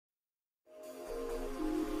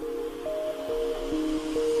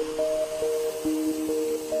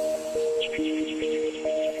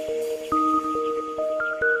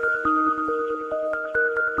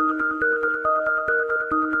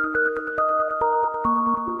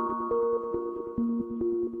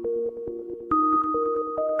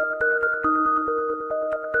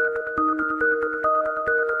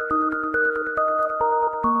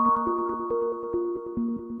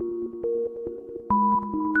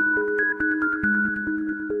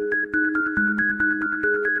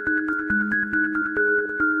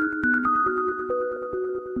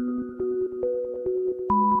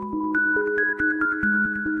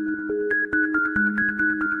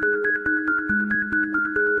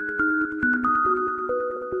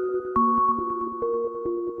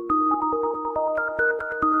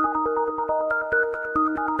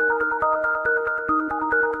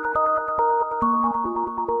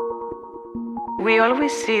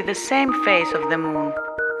always see the same face of the Moon.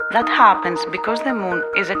 That happens because the Moon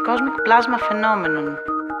is a cosmic plasma phenomenon.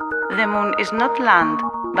 The Moon is not land,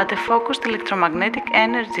 but a focused electromagnetic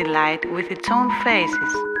energy light with its own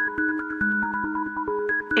phases.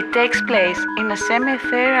 It takes place in a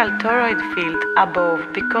semi-ethereal toroid field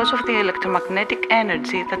above because of the electromagnetic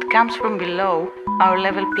energy that comes from below our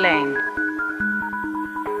level plane.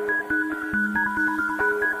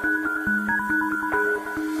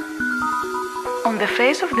 On the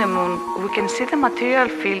face of the Moon, we can see the material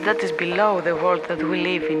field that is below the world that we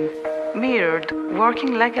live in, mirrored,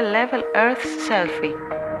 working like a level Earth's selfie.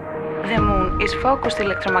 The Moon is a focused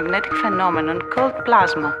electromagnetic phenomenon called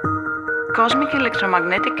plasma. Cosmic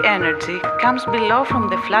electromagnetic energy comes below from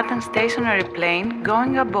the flat and stationary plane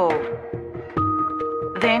going above.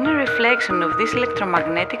 The inner reflection of this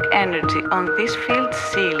electromagnetic energy on this field's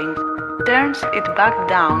ceiling turns it back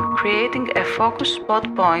down, creating a focus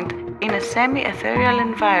spot point in a semi-ethereal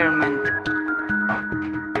environment.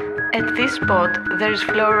 At this spot, there is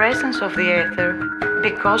fluorescence of the ether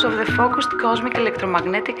because of the focused cosmic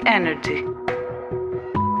electromagnetic energy.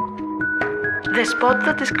 The spot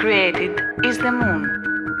that is created is the Moon.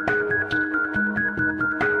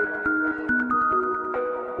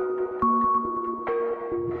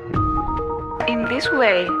 In this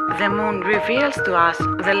way, the Moon reveals to us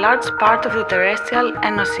the large part of the terrestrial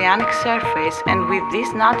and oceanic surface, and with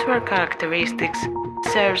these natural characteristics,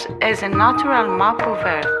 serves as a natural map of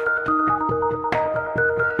Earth.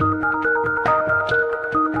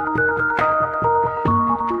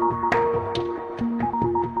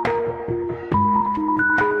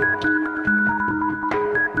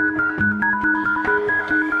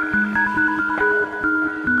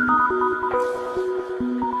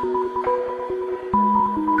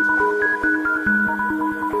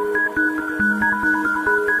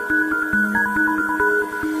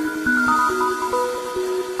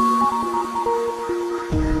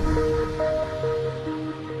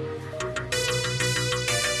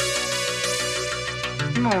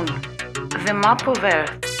 Moon, the map of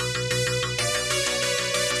Earth.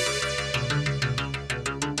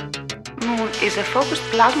 Moon is a focused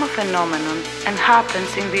plasma phenomenon and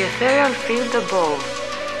happens in the ethereal field above.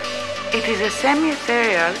 It is a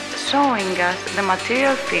semi-ethereal, showing us the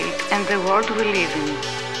material field and the world we live in.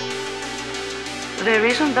 The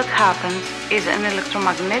reason that happens is an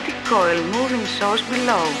electromagnetic coil moving source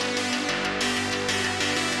below.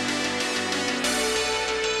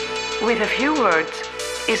 With a few words,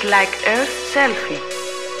 is like Earth's selfie.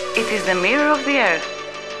 It is the mirror of the Earth.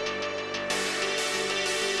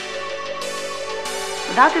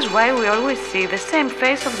 That is why we always see the same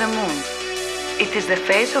face of the Moon. It is the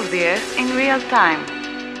face of the Earth in real time.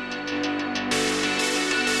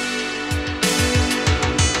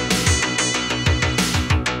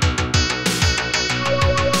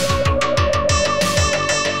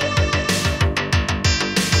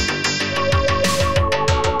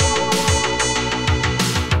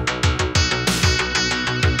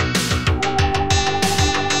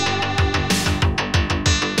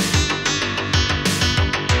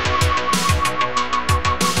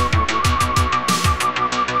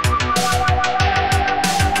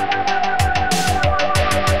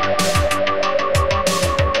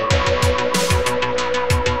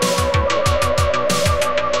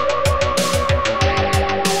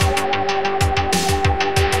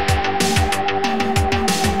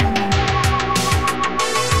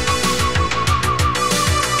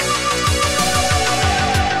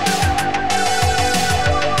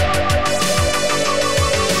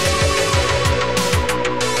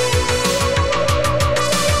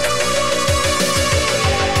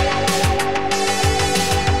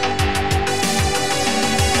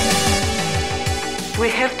 We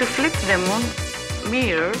have to flip the Moon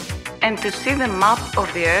mirror and to see the map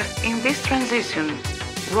of the Earth in this transition.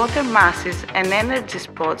 Water masses and energy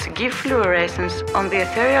spots give fluorescence on the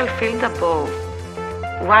ethereal field above,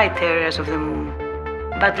 white areas of the Moon.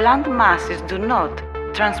 But land masses do not,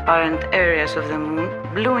 transparent areas of the Moon,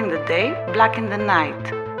 blue in the day, black in the night.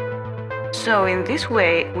 So in this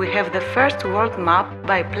way we have the first world map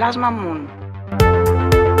by Plasma Moon.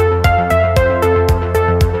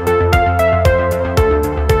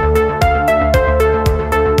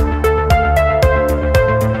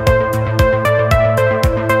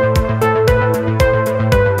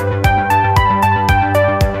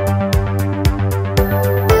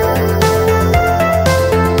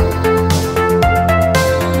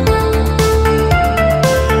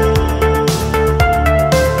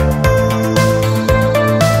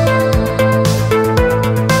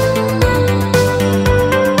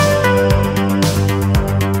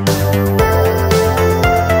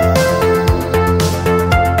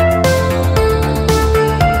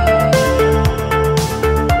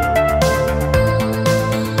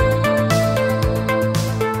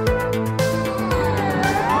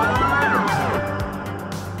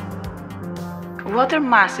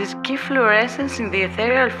 masses give fluorescence in the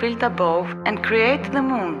ethereal field above and create the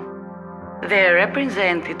Moon. They are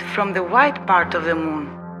represented from the white part of the Moon.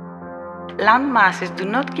 Land masses do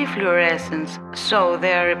not give fluorescence, so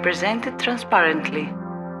they are represented transparently.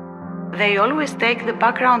 They always take the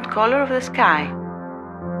background color of the sky.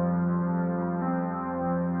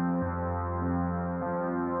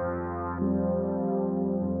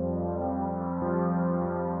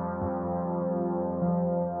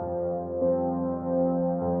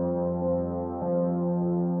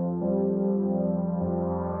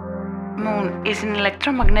 Moon is an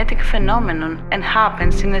electromagnetic phenomenon and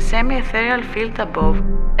happens in a semi-ethereal field above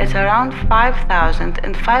at around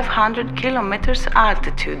 5,500 kilometers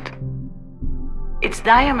altitude. Its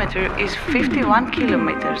diameter is 51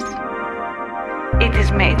 kilometers. It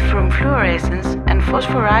is made from fluorescence and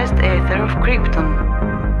phosphorized ether of krypton.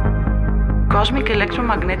 Cosmic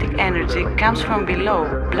electromagnetic energy comes from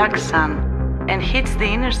below, black sun, and hits the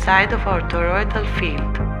inner side of our toroidal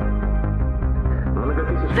field.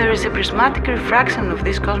 There is a prismatic refraction of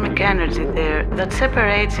this cosmic energy there that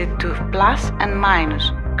separates it to plus and minus,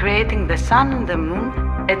 creating the Sun and the Moon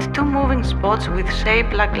at two moving spots with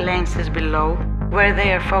shape-like lenses below where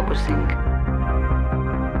they are focusing.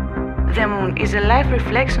 The Moon is a live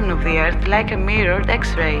reflection of the Earth like a mirrored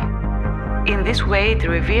X-ray. In this way it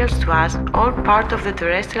reveals to us all part of the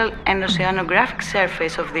terrestrial and oceanographic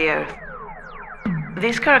surface of the Earth.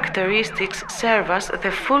 These characteristics serve as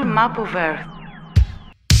the full map of Earth.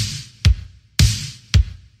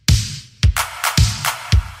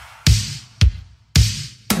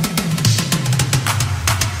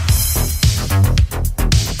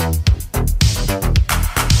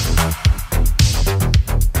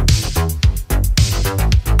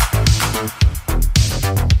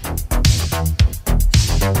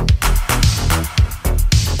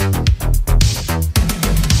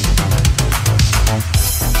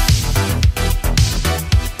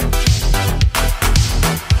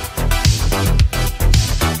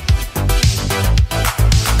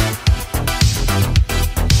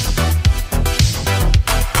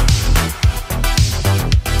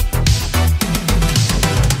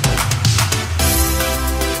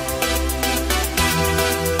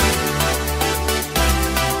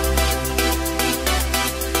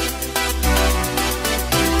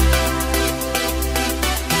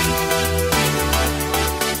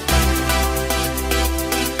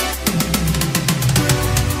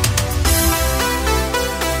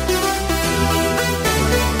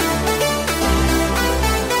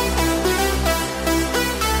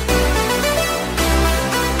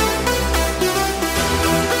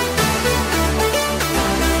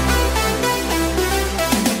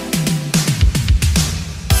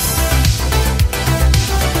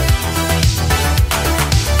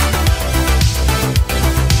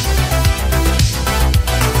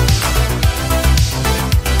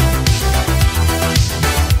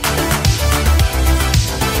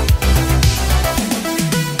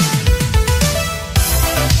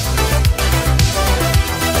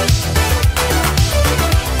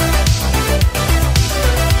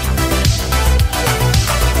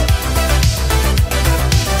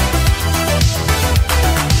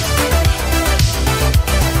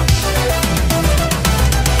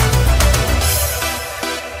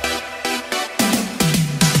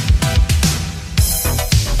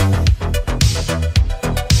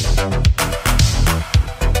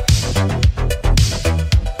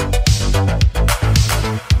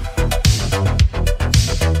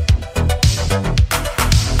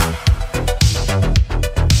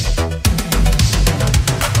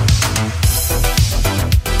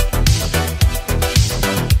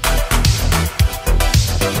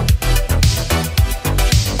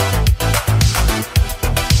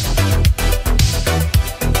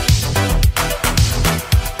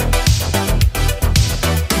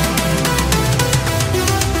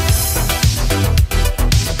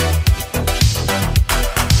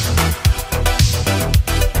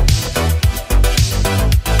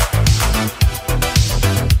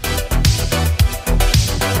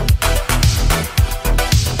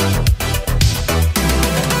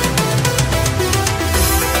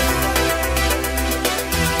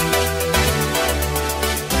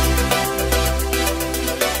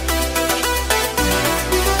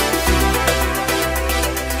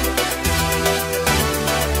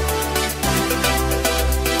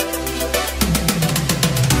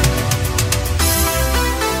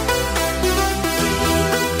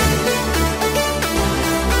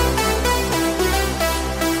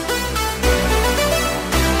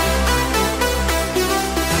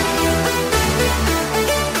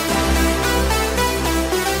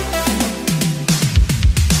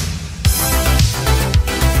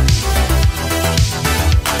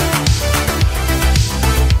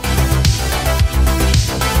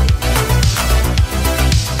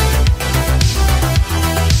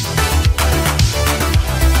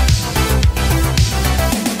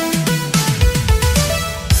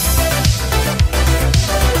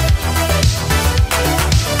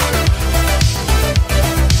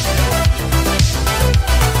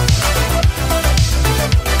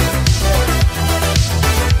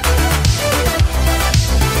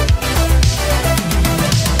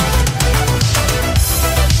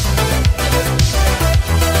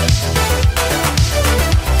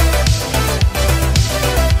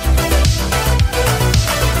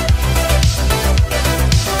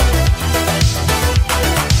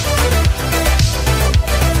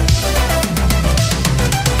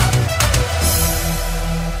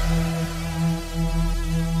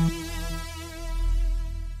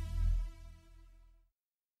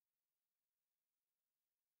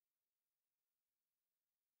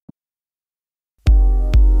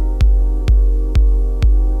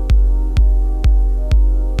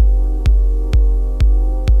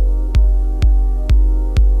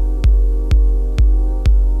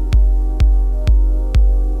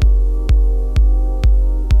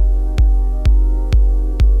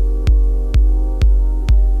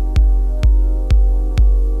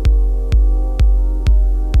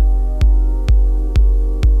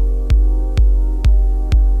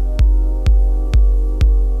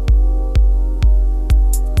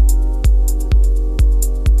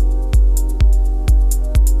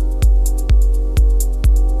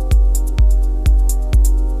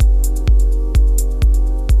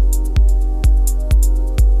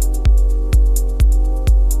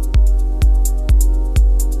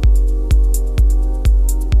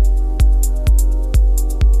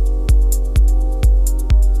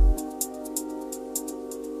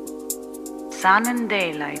 Sun and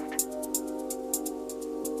daylight.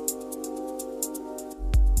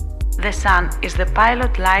 The Sun is the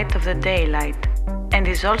pilot light of the daylight and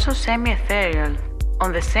is also semi-ethereal,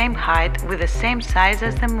 on the same height with the same size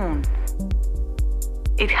as the Moon.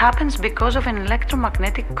 It happens because of an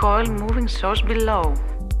electromagnetic coil moving source below.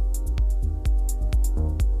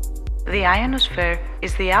 The ionosphere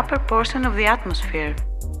is the upper portion of the atmosphere.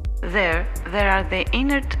 There are the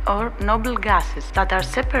inert or noble gases that are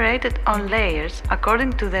separated on layers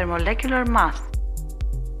according to their molecular mass.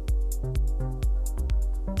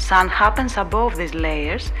 Sun happens above these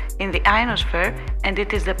layers in the ionosphere, and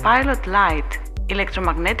it is the pilot light,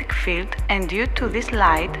 electromagnetic field, and due to this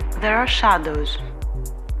light there are shadows.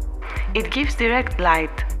 It gives direct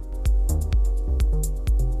light.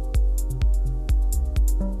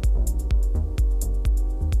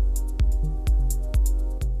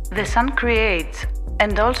 The Sun creates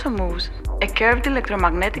and also moves a curved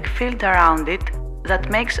electromagnetic field around it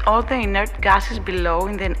that makes all the inert gases below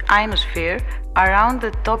in the ionosphere around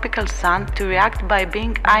the topical Sun to react by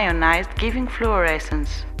being ionized, giving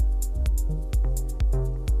fluorescence.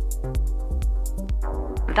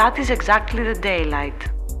 That is exactly the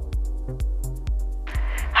daylight.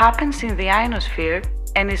 Happens in the ionosphere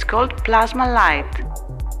and is called plasma light.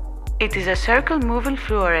 It is a circle-moving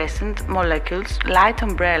fluorescent molecules light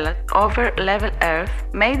umbrella over level Earth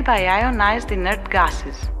made by ionized inert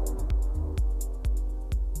gases.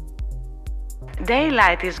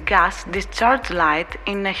 Daylight is gas discharge light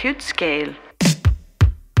in a huge scale.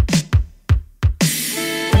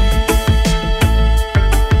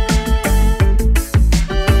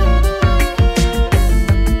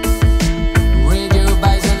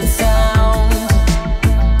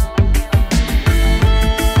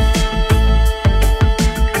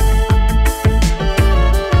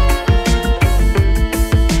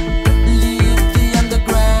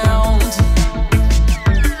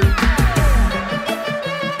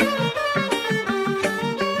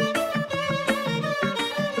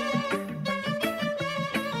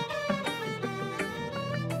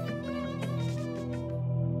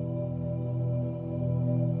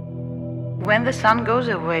 When the Sun goes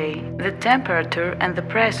away, the temperature and the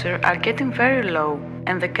pressure are getting very low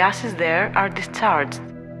and the gases there are discharged.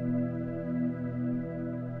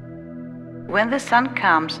 When the Sun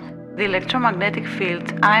comes, the electromagnetic field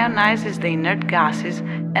ionizes the inert gases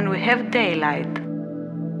and we have daylight.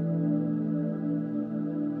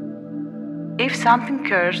 If something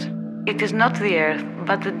occurs, it is not the Earth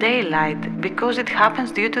but the daylight, because it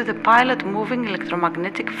happens due to the pilot moving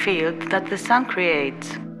electromagnetic field that the Sun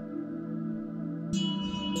creates.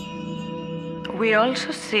 We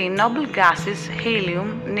also see noble gases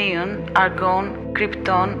helium, neon, argon,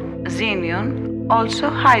 krypton, xenon, also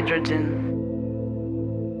hydrogen.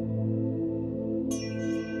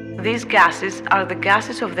 These gases are the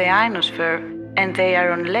gases of the ionosphere and they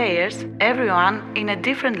are on layers, everyone in a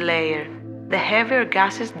different layer, the heavier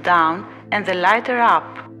gases down and the lighter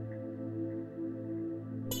up.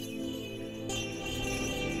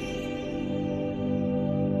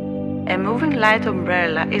 A moving light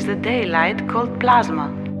umbrella is the daylight called plasma.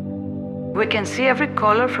 We can see every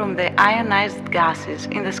color from the ionized gases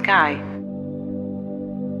in the sky.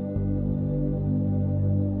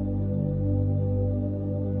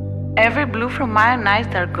 Every blue from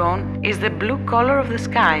ionized argon is the blue color of the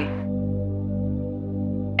sky.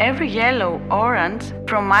 Every yellow-orange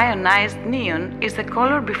from ionized neon is the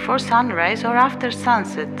color before sunrise or after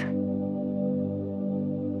sunset.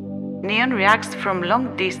 Neon reacts from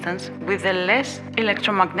long distance with a less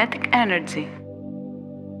electromagnetic energy.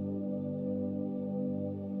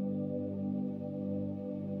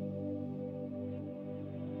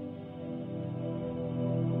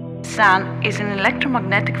 Sun is an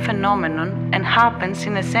electromagnetic phenomenon and happens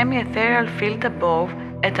in a semi-ethereal field above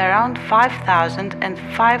at around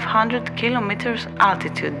 5,500 kilometers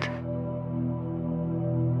altitude.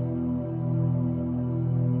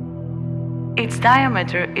 Its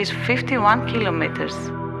diameter is 51 kilometers.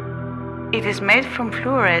 It is made from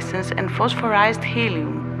fluorescence and phosphorized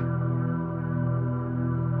helium.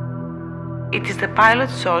 It is the pilot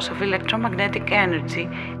source of electromagnetic energy,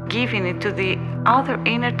 giving it to the other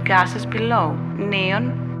inert gases below,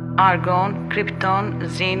 neon, argon, krypton,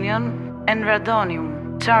 xenon, and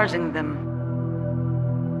radonium, charging them.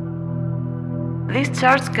 These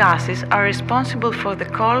charged gases are responsible for the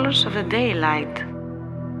colors of the daylight.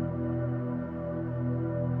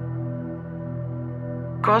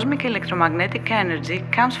 Cosmic electromagnetic energy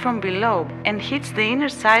comes from below and hits the inner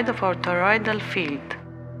side of our toroidal field.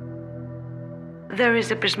 There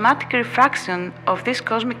is a prismatic refraction of this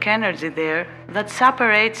cosmic energy there that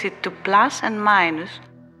separates it to plus and minus,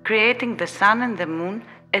 creating the Sun and the Moon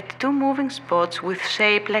at two moving spots with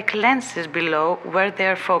shape like lenses below where they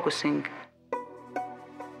are focusing.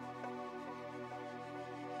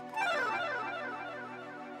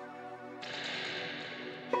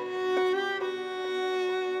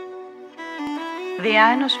 The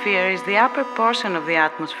ionosphere is the upper portion of the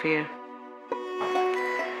atmosphere.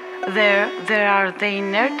 There are the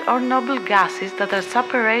inert or noble gases that are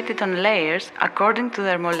separated on layers according to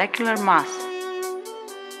their molecular mass.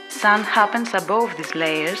 Sun happens above these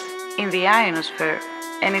layers in the ionosphere,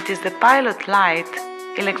 and it is the pilot light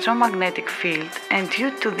electromagnetic field, and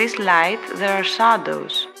due to this light there are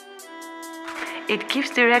shadows. It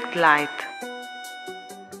gives direct light.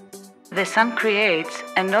 The Sun creates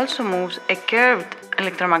and also moves a curved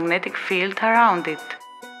electromagnetic field around it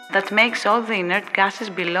that makes all the inert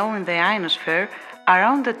gases below in the ionosphere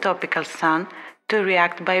around the tropical Sun to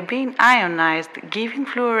react by being ionized, giving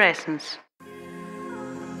fluorescence.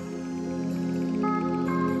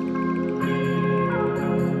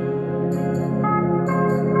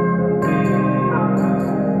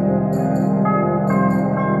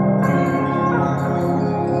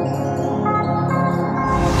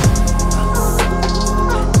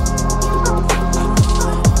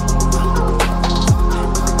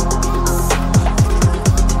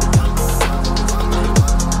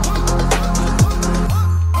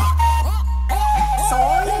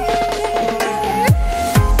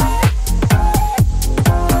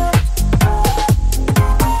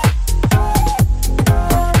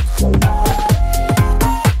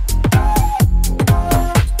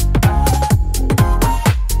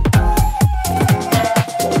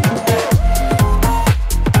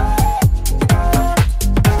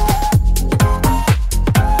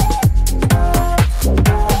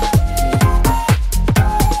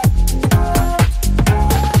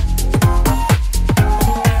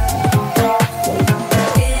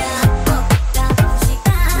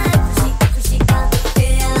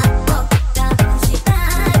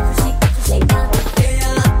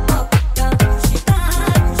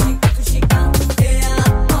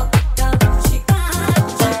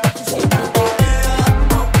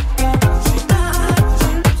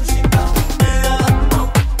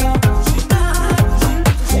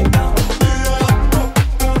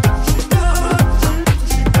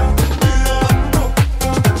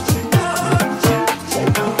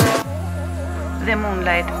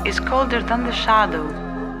 Is colder than the shadow.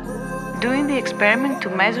 Doing the experiment to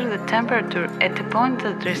measure the temperature at a point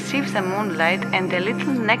that receives the moonlight and a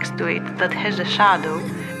little next to it that has a shadow,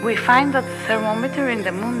 we find that the thermometer in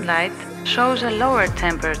the moonlight shows a lower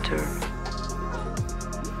temperature.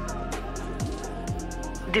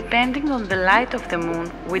 Depending on the light of the moon,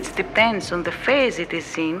 which depends on the phase it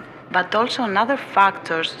is in, but also on other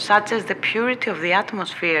factors such as the purity of the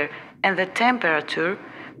atmosphere and the temperature,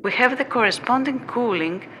 we have the corresponding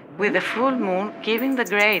cooling, with the full moon giving the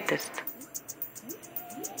greatest.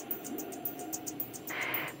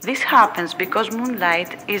 This happens because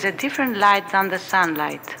moonlight is a different light than the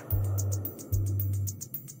sunlight.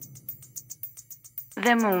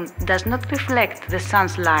 The moon does not reflect the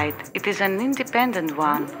sun's light, it is an independent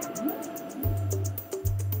one.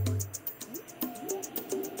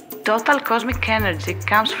 Total cosmic energy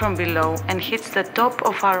comes from below and hits the top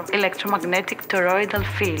of our electromagnetic toroidal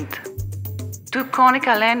field. Two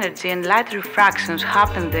conical energy and light refractions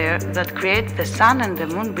happen there that create the Sun and the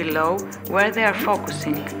Moon below where they are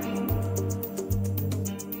focusing.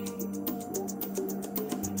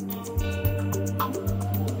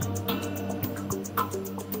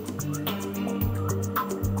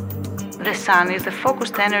 The Sun is the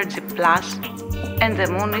focused energy plus and the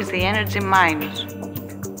Moon is the energy minus.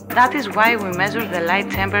 That is why we measure the light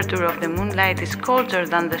temperature of the moonlight is colder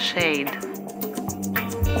than the shade.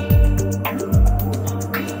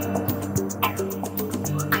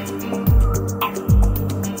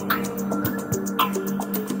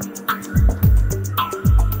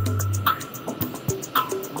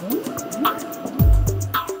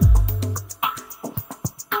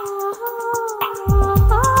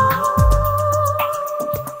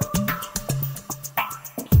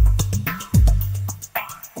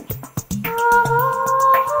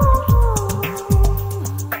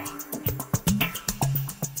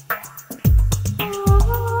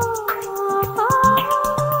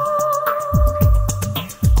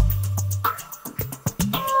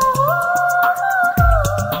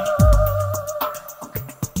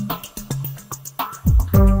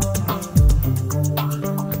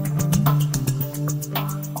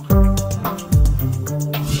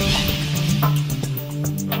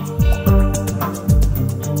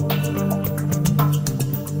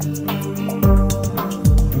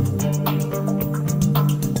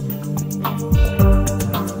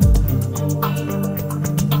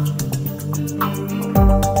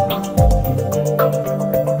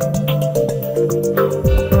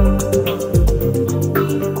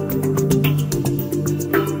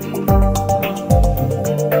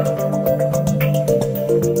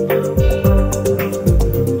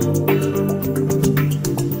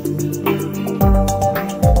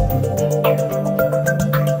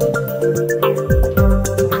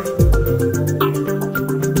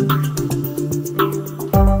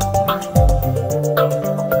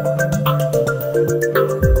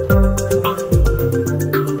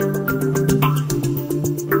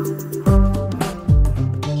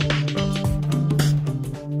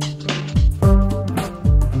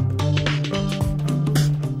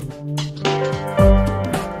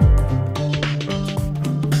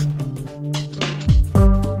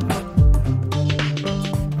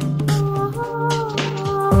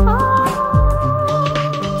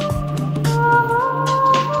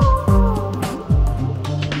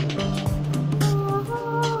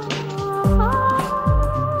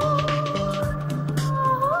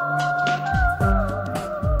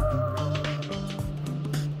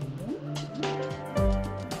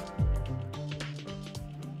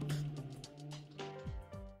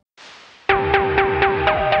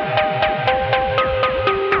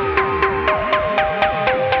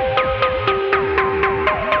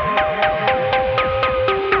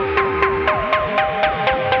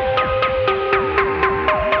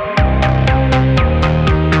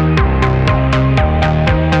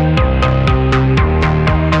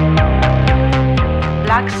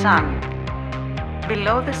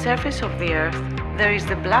 the surface of the Earth, there is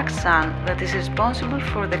the black sun that is responsible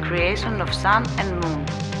for the creation of sun and moon.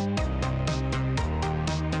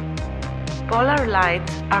 Polar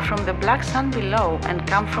lights are from the black sun below and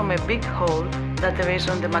come from a big hole that there is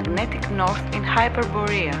on the magnetic north in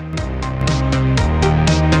Hyperborea.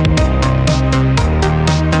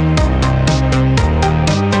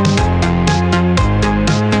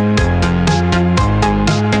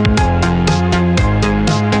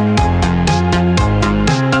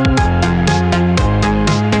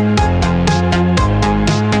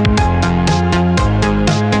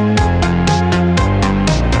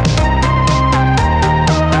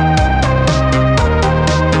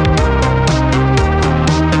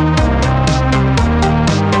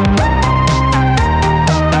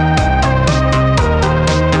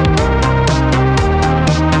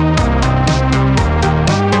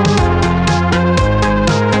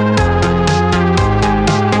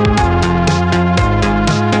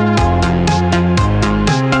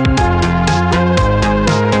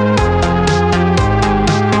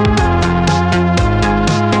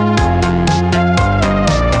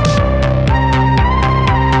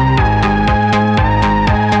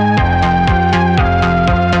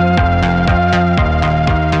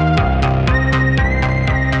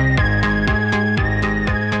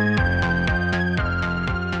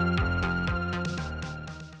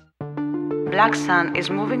 Black sun is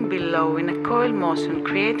moving below in a coil motion,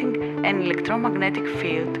 creating an electromagnetic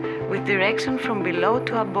field with direction from below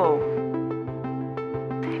to above.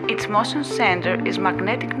 Its motion center is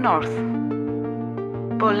magnetic north.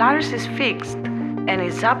 Polaris is fixed and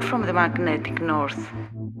is up from the magnetic north.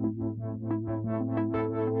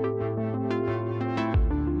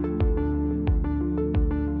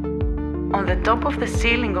 On the top of the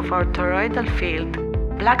ceiling of our toroidal field,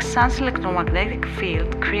 black sun's electromagnetic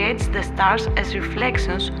field creates the stars as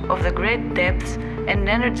reflections of the great depths and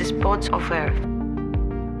energy spots of Earth.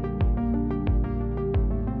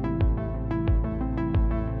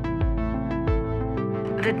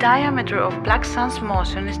 The diameter of black sun's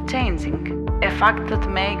motion is changing, a fact that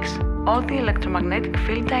makes all the electromagnetic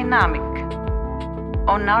field dynamic.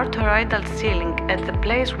 On our toroidal ceiling, at the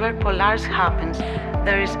place where Polaris happens,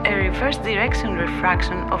 there is a reverse direction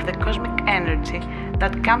refraction of the cosmic energy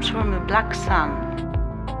that comes from the black sun.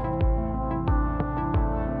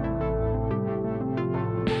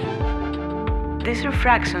 This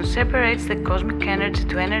refraction separates the cosmic energy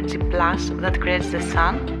to energy plus that creates the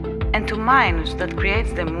sun and to minus that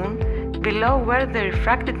creates the moon below where the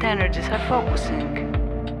refracted energies are focusing.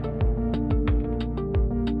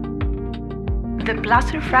 The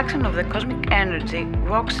plus refraction of the cosmic energy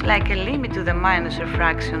works like a limit to the minus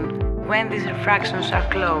refraction when these refractions are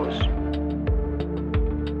close.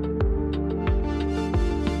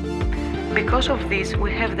 Because of this,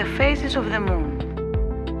 we have the phases of the moon.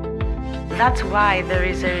 That's why there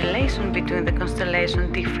is a relation between the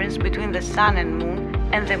constellation difference between the sun and moon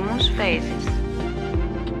and the moon's phases.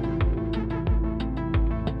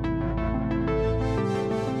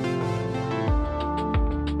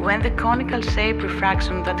 When the conical shape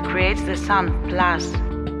refraction that creates the sun plus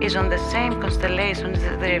is on the same constellation as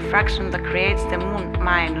the refraction that creates the moon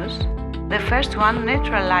minus, the first one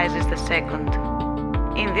neutralizes the second.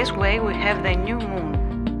 In this way we have the new moon.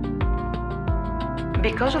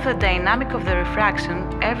 Because of the dynamic of the refraction,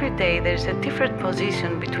 every day there is a different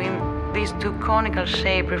position between these two conical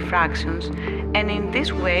shape refractions, and in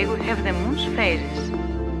this way we have the moon's phases.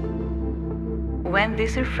 When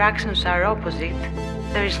these refractions are opposite,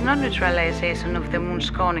 there is no neutralization of the moon's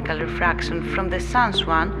conical refraction from the sun's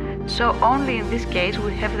one, so only in this case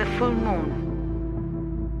we have the full moon.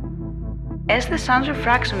 As the sun's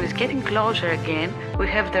refraction is getting closer again, we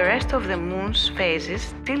have the rest of the moon's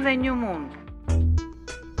phases till the new moon.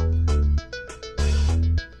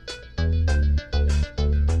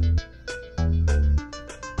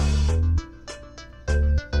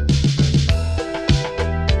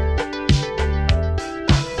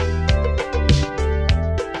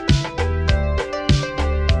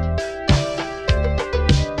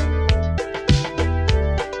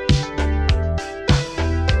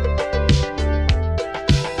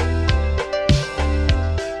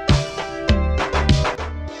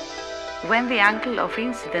 When the angle of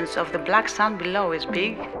incidence of the black sun below is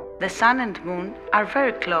big, the sun and moon are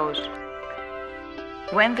very close.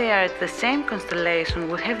 When they are at the same constellation,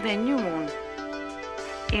 we have the new moon.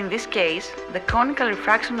 In this case, the conical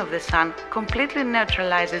refraction of the sun completely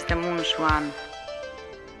neutralizes the moon's one.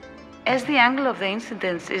 As the angle of the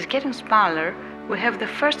incidence is getting smaller, we have the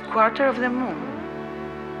first quarter of the moon.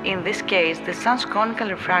 In this case, the sun's conical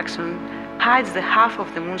refraction hides the half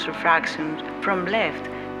of the moon's refraction from left,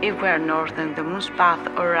 if we are northern the moon's path,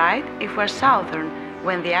 or right if we are southern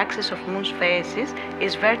when the axis of moon's phases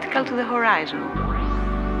is vertical to the horizon.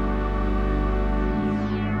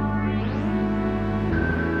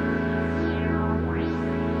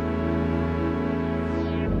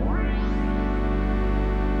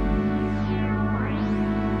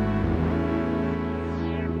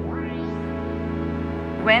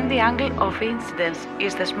 When the angle of incidence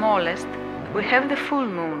is the smallest, we have the full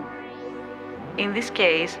moon. In this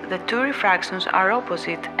case, the two refractions are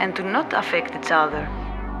opposite and do not affect each other.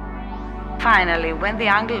 Finally, when the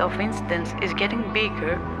angle of incidence is getting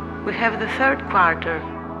bigger, we have the third quarter,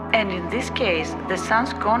 and in this case, the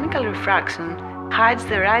sun's conical refraction hides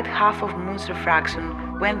the right half of moon's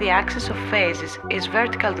refraction when the axis of phases is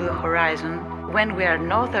vertical to the horizon, when we are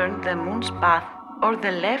northern the moon's path, or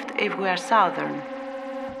the left if we are southern.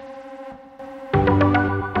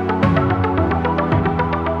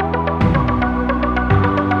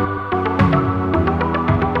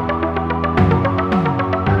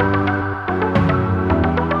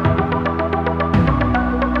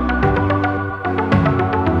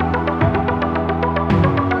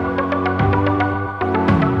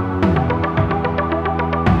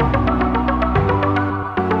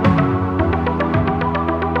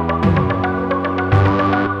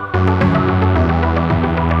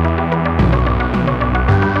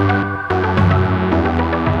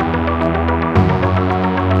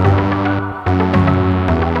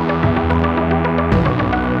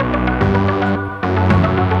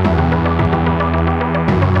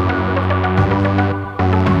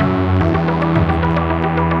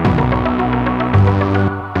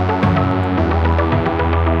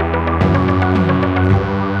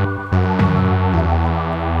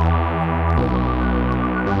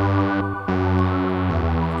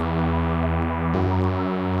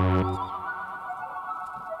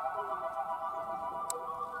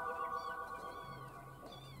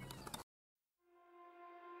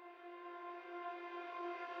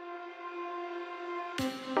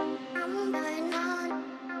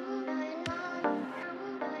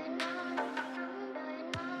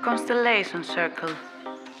 Constellation circle.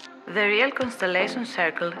 The real constellation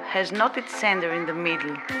circle has not its center in the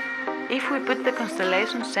middle. If we put the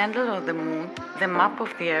constellation center of the moon, the map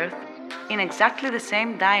of the Earth, in exactly the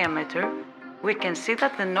same diameter, we can see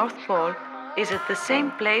that the North Pole is at the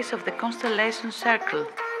same place of the constellation circle.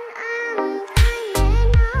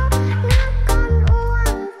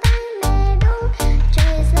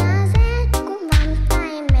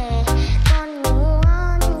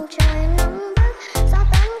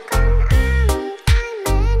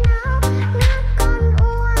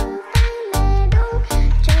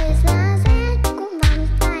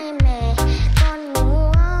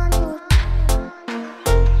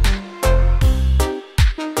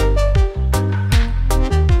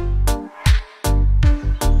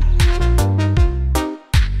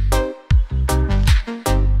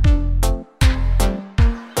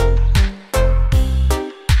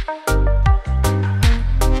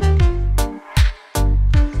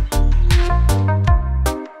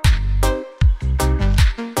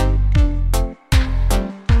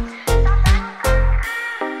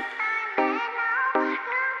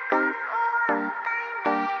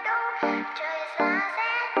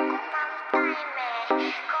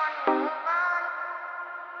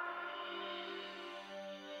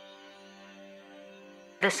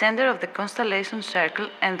 The center of the constellation circle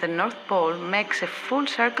and the North Pole makes a full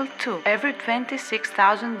circle too, every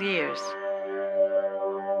 26,000 years.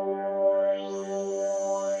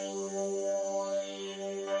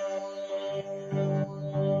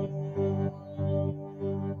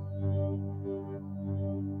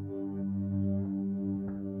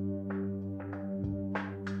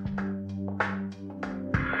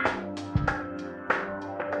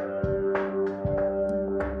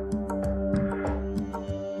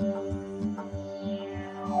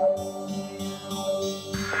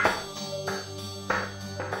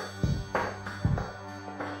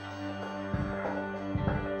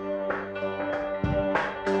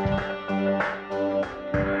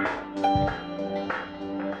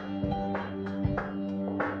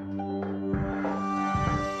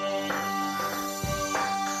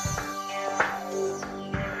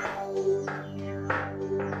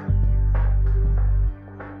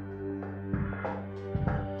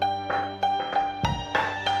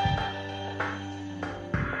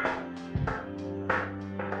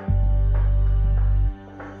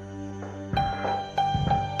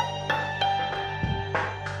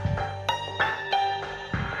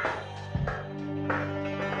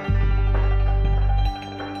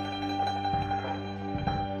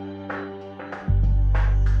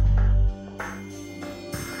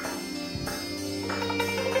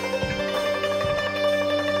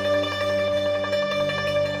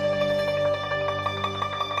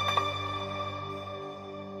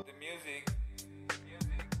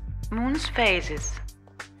 Moon's phases.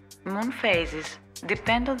 Moon phases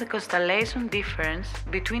depend on the constellation difference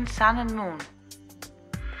between Sun and Moon.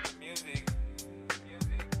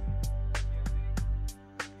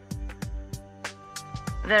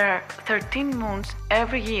 There are 13 moons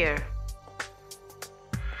every year.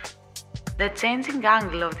 The changing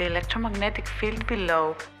angle of the electromagnetic field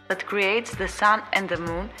below that creates the Sun and the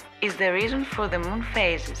Moon is the reason for the moon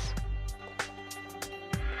phases.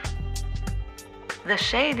 The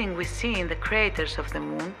shading we see in the craters of the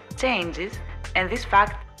Moon changes, and this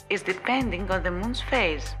fact is depending on the Moon's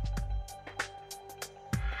phase.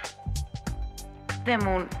 The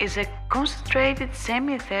Moon is a concentrated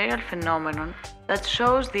semi-ethereal phenomenon that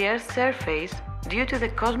shows the Earth's surface due to the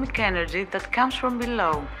cosmic energy that comes from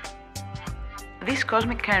below. This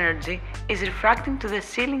cosmic energy is refracting to the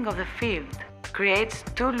ceiling of the field, creates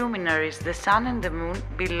two luminaries, the Sun and the Moon,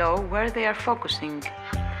 below where they are focusing.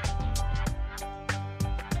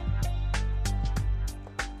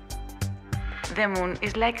 The Moon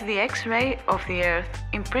is like the X-ray of the Earth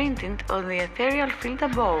imprinted on the ethereal field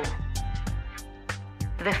above.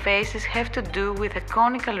 The phases have to do with the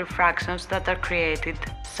conical refractions that are created,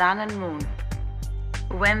 Sun and Moon.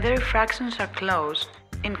 When the refractions are close,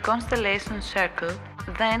 in constellation circle,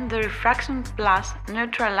 then the refraction plus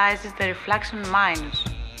neutralizes the reflection minus.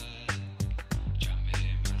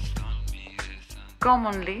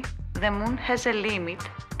 Commonly, the Moon has a limit,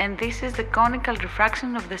 and this is the conical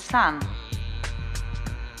refraction of the Sun.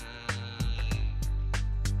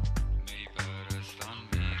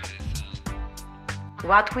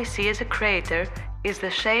 What we see as a crater is the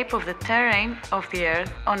shape of the terrain of the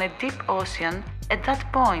Earth on a deep ocean at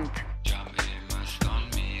that point.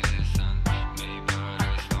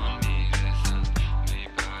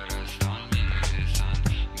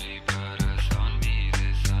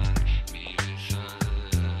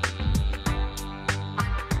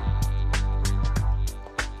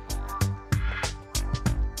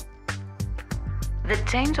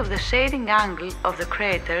 The change of the shading angle of the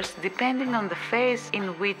craters, depending on the phase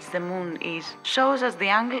in which the Moon is, shows us the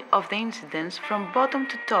angle of the incidence from bottom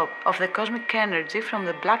to top of the cosmic energy from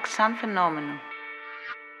the black sun phenomenon.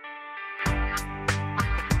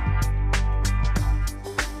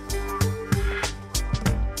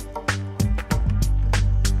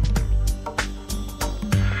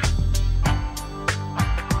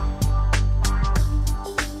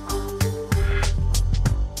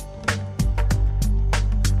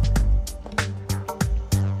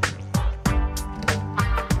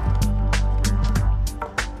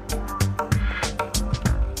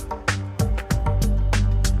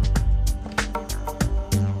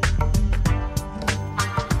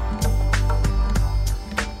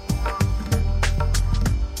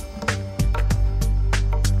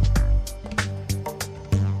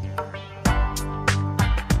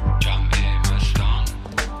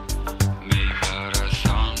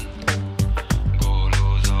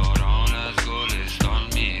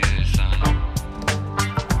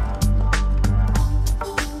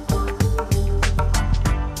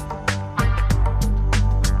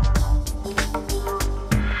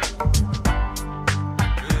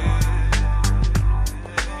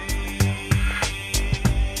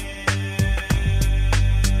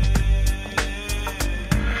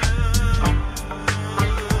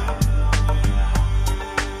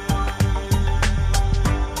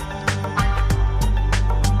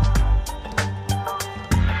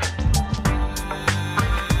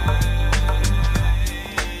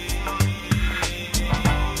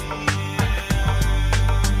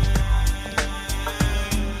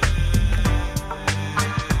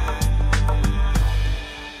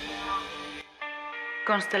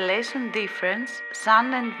 Constellation difference,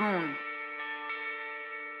 Sun and Moon.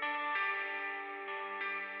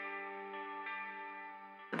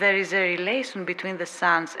 There is a relation between the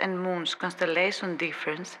Sun's and Moon's constellation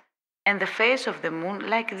difference and the phase of the Moon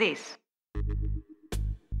like this.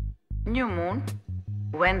 New Moon.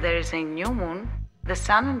 When there is a new moon, the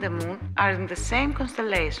Sun and the Moon are in the same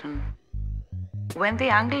constellation. When the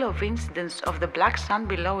angle of incidence of the black sun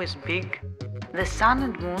below is big, the Sun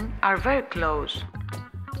and Moon are very close.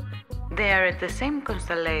 They are at the same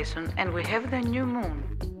constellation and we have the new moon.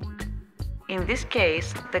 In this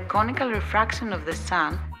case, the conical refraction of the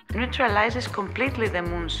Sun neutralizes completely the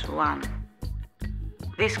Moon's one.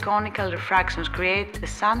 These conical refractions create the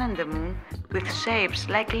Sun and the Moon with shapes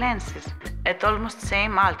like lenses at almost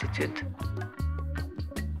same altitude.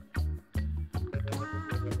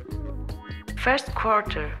 First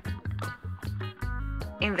quarter.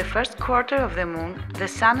 In the first quarter of the Moon, the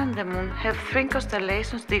Sun and the Moon have 3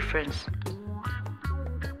 constellations difference.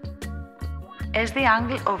 As the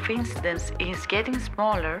angle of incidence is getting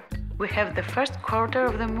smaller, we have the first quarter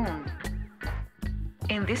of the Moon.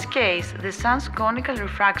 In this case, the Sun's conical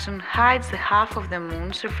refraction hides the half of the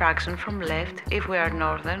Moon's refraction from left if we are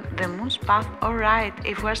northern, the Moon's path, or right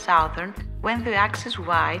if we are southern, when the axis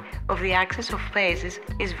Y of the axis of phases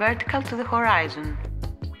is vertical to the horizon.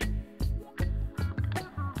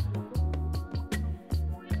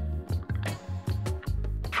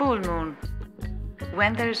 Full Moon.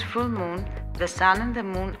 When there is full moon, the Sun and the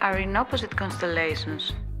Moon are in opposite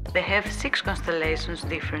constellations. They have 6 constellations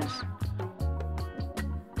difference.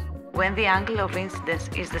 When the angle of incidence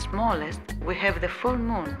is the smallest, we have the full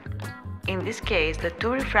moon. In this case, the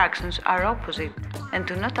 2 refractions are opposite and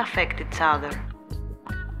do not affect each other.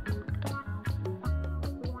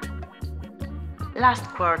 Last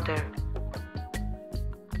quarter.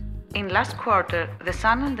 In last quarter, the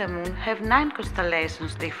Sun and the Moon have 9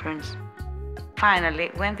 constellations difference. Finally,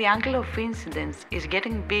 when the angle of incidence is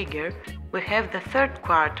getting bigger, we have the third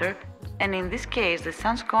quarter, and in this case the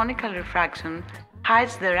Sun's conical refraction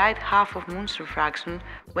hides the right half of Moon's refraction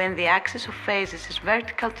when the axis of phases is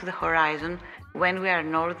vertical to the horizon, when we are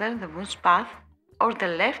northern, the Moon's path, or the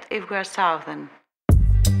left if we are southern.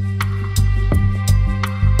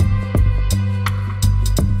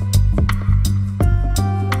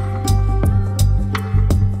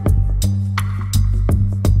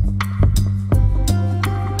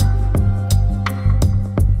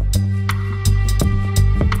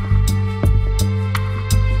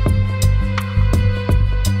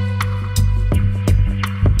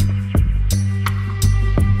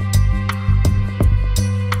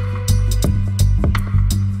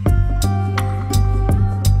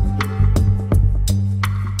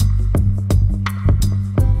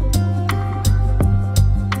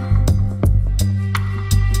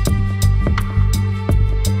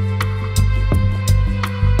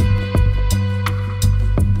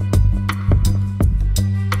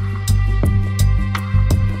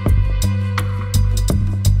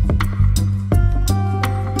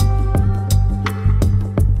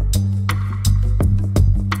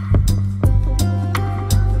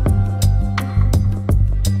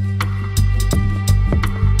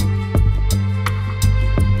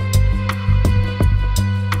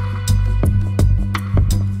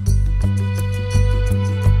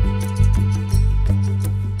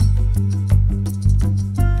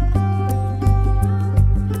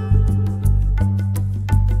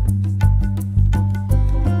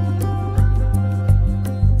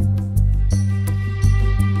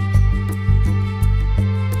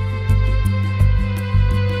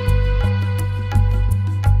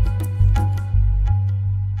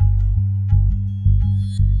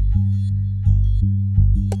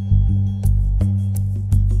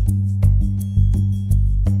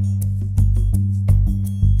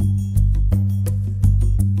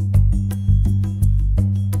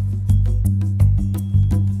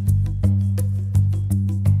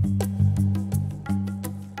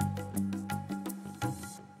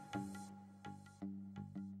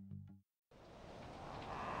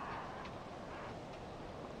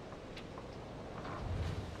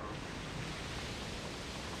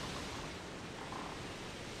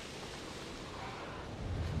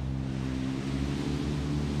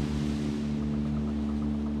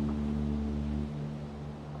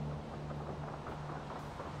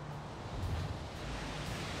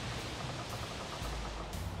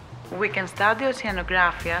 We can study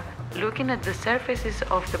Oceanografia looking at the surfaces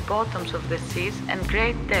of the bottoms of the seas and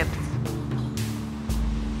great depths.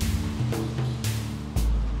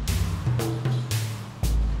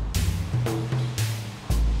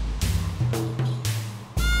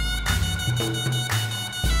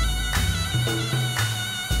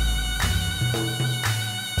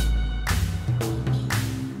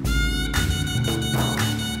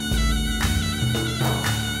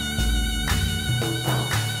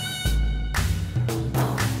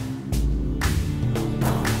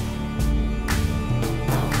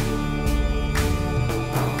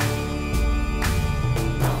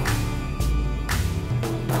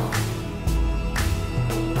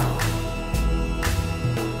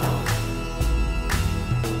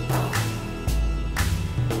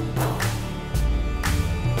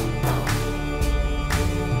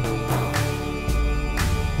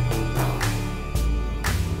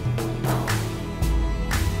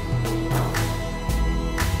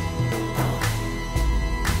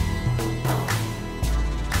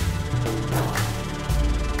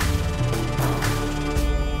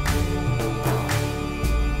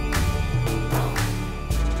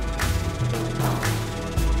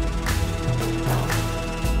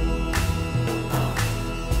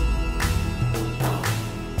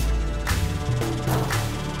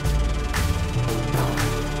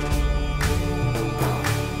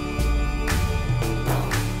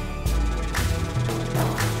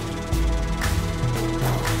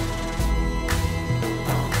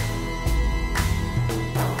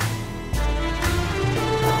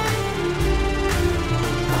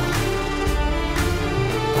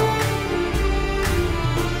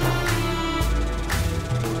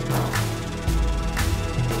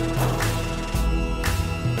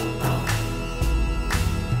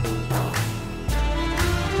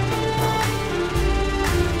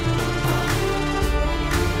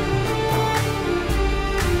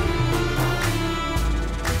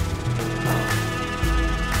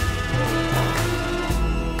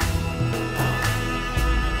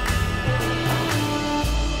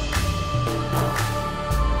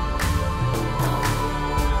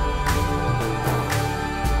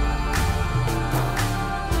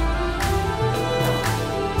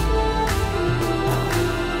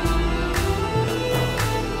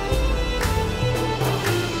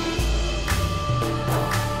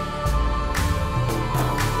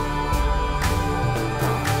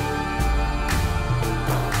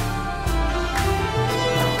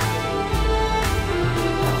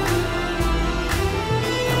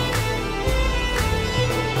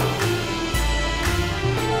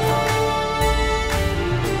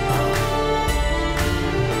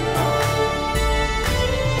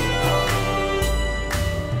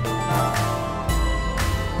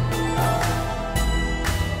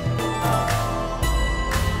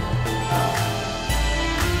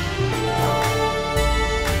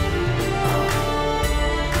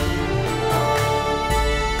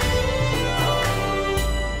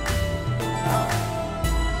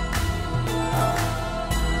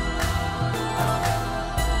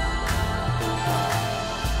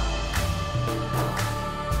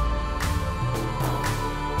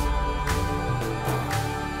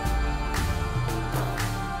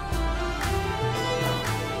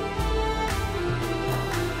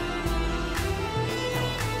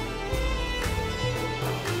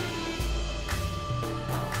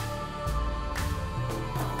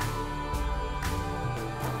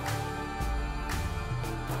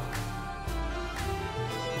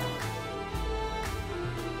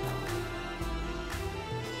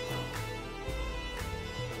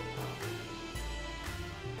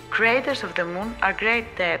 craters of the Moon are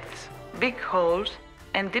great depths, big holes,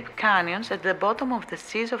 and deep canyons at the bottom of the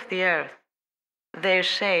seas of the Earth. Their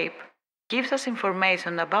shape gives us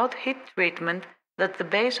information about heat treatment that the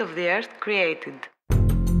base of the Earth created.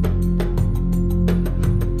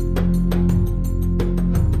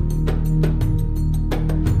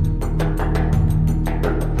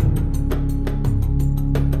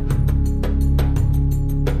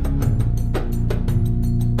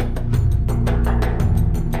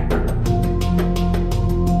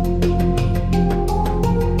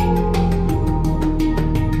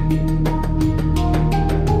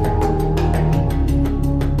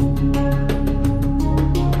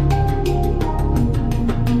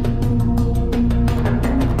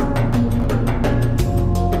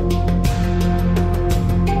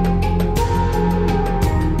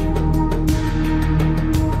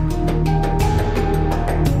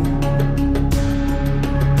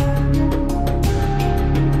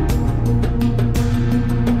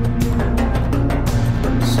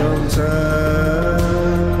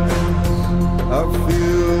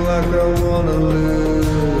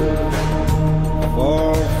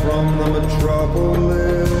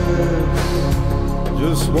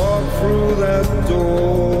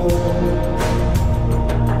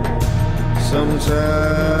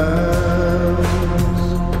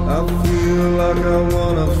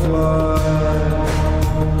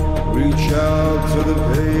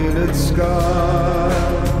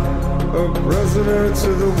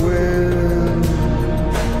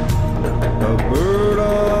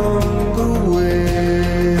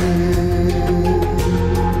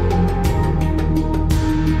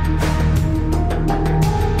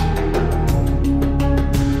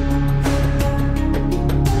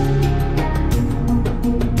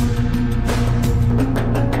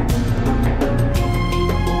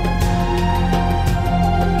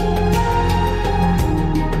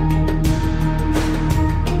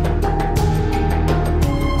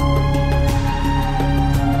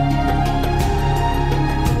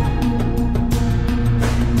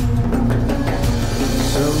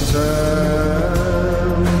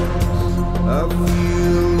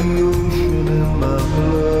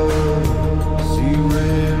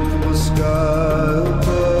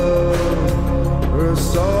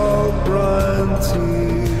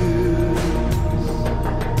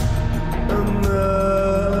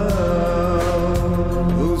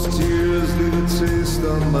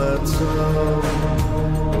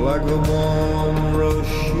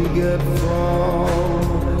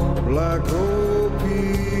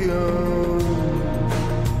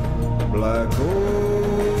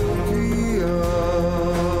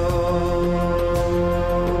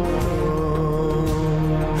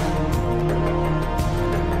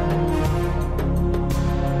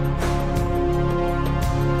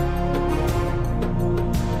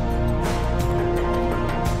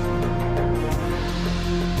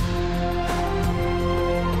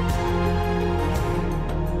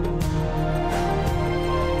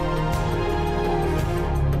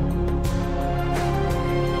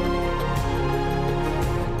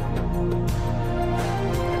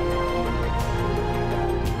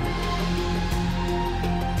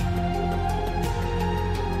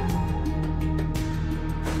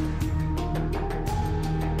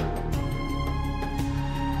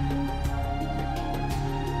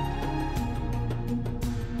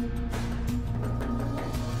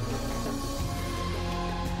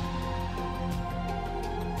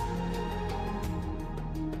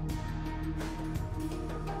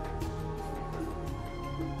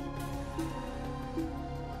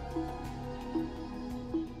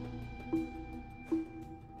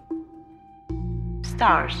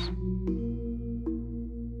 Stars.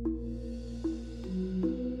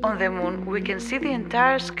 On the Moon, we can see the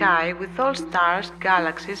entire sky with all stars,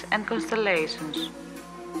 galaxies, and constellations.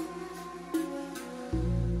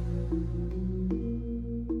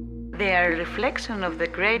 They are a reflection of the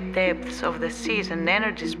great depths of the seas and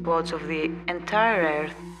energy spots of the entire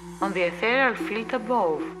Earth on the ethereal field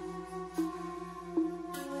above.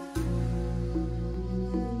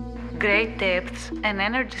 Great depths and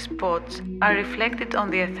energy spots are reflected on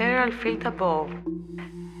the ethereal field above.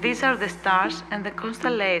 These are the stars and the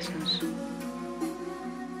constellations.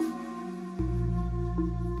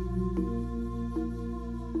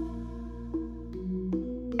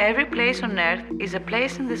 Every place on Earth is a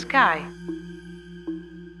place in the sky.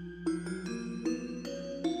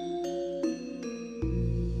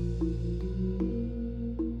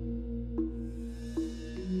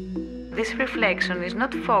 This reflection is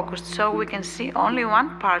not focused so we can see only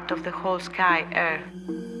one part of the whole sky, Earth.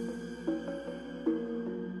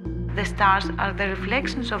 The stars are the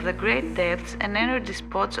reflections of the great depths and energy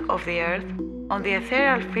spots of the Earth on the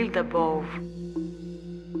ethereal field above.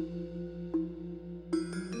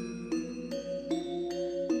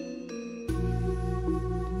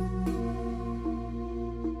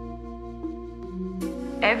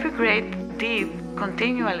 Every great deep,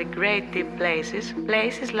 continually great deep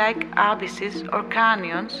places like abysses or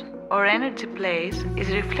canyons or energy place is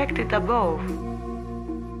reflected above.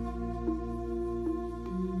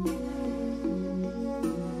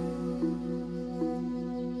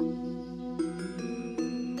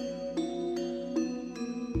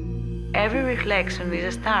 Every reflection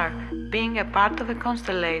is a star, being a part of a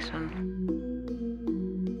constellation.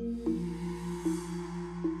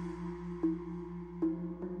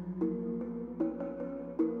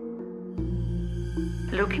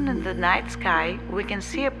 Looking at the night sky, we can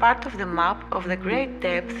see a part of the map of the great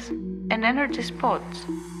depths and energy spots.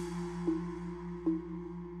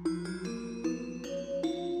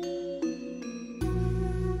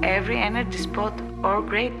 Every energy spot or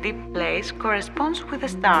great deep place corresponds with a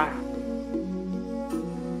star.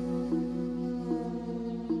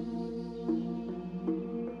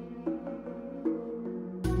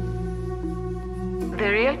 The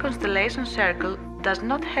real constellation circle does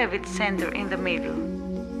not have its center in the middle.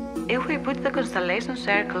 If we put the constellation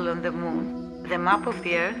circle on the Moon, the map of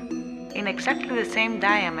the Earth, in exactly the same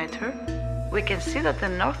diameter, we can see that the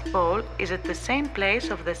North Pole is at the same place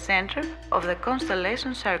of the center of the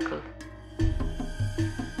constellation circle.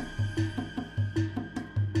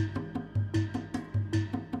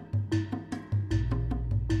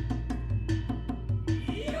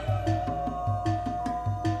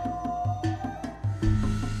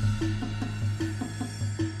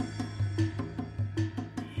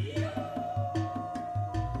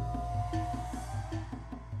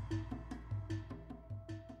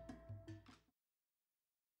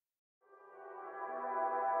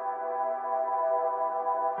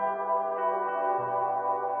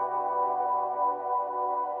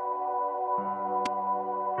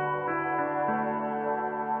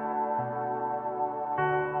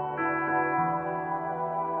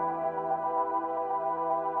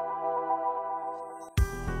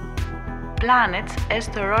 Planets as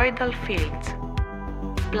toroidal fields.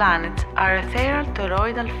 Planets are ethereal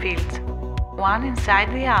toroidal fields, one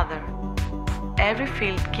inside the other. Every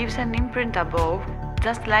field gives an imprint above,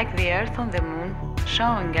 just like the Earth on the Moon,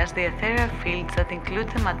 showing us the ethereal fields that include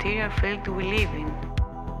the material field we live in.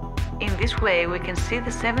 In this way, we can see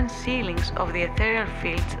the 7 ceilings of the ethereal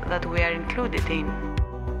fields that we are included in.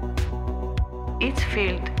 Each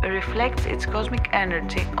field reflects its cosmic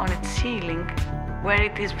energy on its ceiling where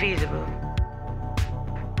it is visible.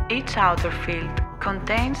 Each outer field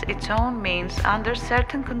contains its own means under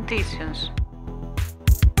certain conditions.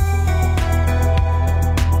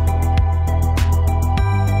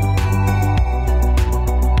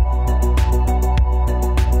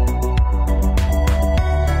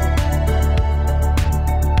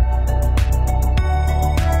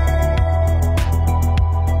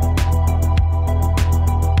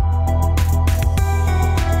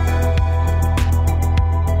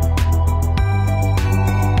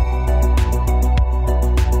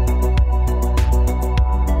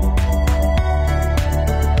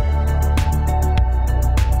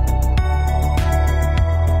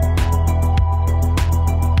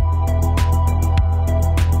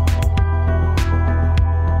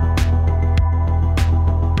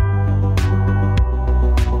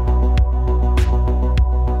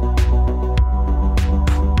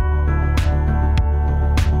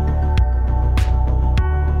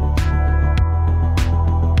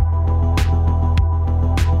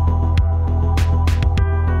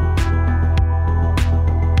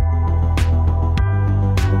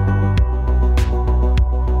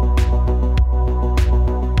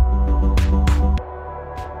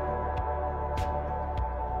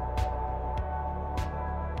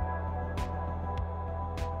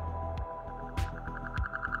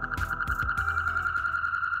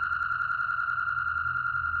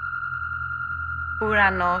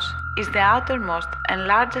 Uranos is the outermost and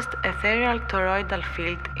largest ethereal toroidal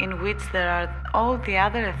field in which there are all the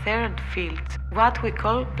other ethereal fields, what we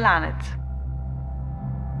call planets.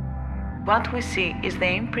 What we see is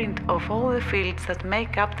the imprint of all the fields that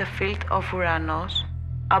make up the field of Uranos,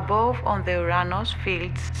 above on the Uranos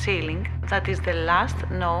field's ceiling that is the last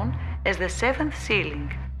known as the 7th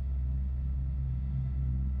ceiling.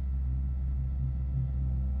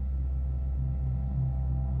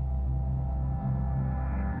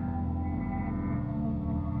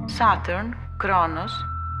 Saturn, Kronos,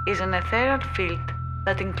 is an ethereal field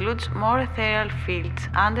that includes more ethereal fields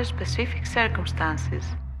under specific circumstances.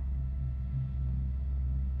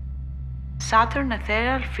 Saturn's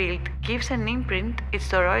ethereal field gives an imprint its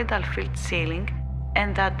toroidal field ceiling,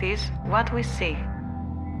 and that is what we see.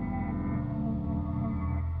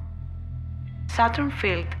 Saturn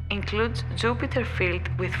field includes Jupiter field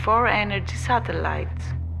with 4 energy satellites.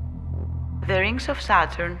 The rings of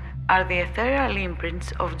Saturn are the ethereal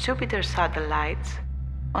imprints of Jupiter's satellites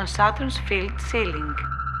on Saturn's field ceiling.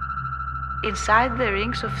 Inside the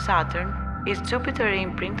rings of Saturn is Jupiter's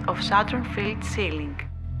imprint of Saturn field ceiling.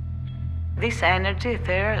 This energy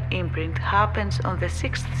ethereal imprint happens on the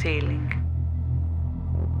 6th ceiling.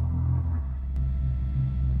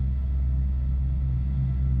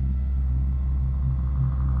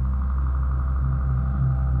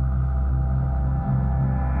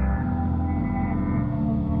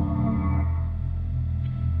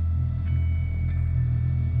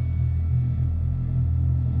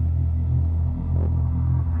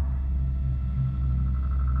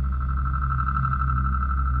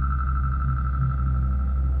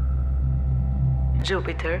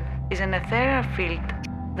 Jupiter is an ethereal field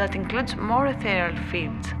that includes more ethereal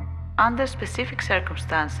fields under specific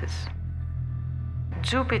circumstances.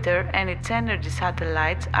 Jupiter and its energy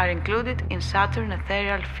satellites are included in Saturn's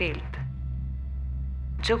ethereal field.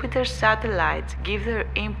 Jupiter's satellites give their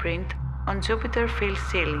imprint on Jupiter's field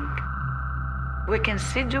ceiling. We can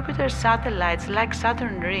see Jupiter's satellites like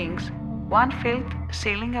Saturn rings, one field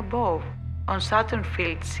ceiling above, on Saturn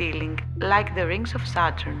field ceiling like the rings of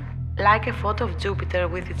Saturn. Like a photo of Jupiter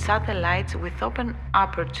with its satellites with open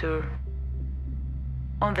aperture.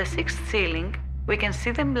 On the 6th ceiling, we can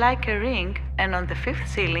see them like a ring, and on the 5th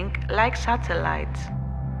ceiling, like satellites.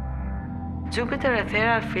 Jupiter's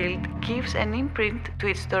ethereal field gives an imprint to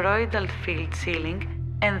its toroidal field ceiling,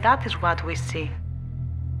 and that is what we see.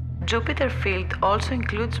 Jupiter's field also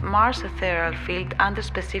includes Mars' ethereal field under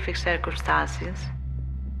specific circumstances,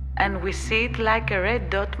 and we see it like a red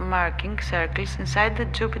dot marking circles inside the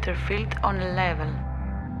Jupiter field on a level.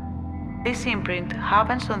 This imprint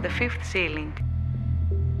happens on the 5th ceiling.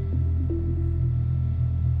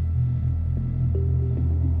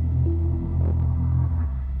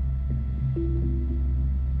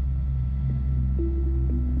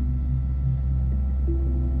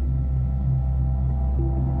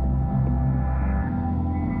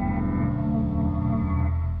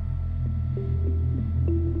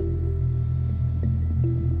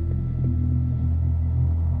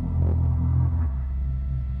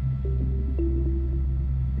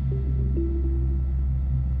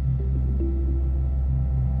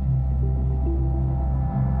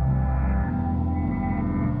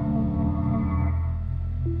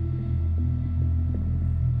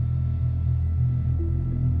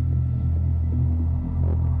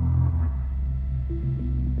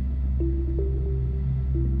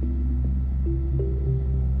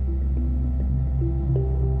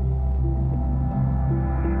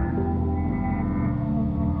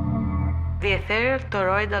 The ethereal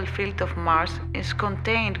toroidal field of Mars is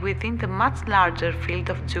contained within the much larger field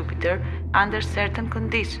of Jupiter under certain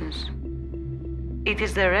conditions. It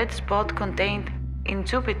is the red spot contained in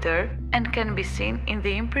Jupiter and can be seen in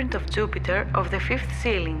the imprint of Jupiter of the 5th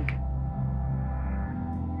ceiling.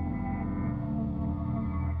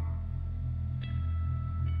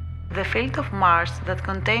 The field of Mars that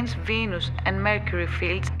contains Venus and Mercury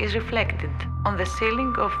fields is reflected on the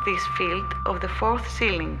ceiling of this field of the 4th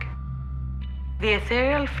ceiling. The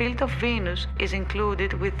ethereal field of Venus is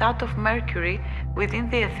included with that of Mercury within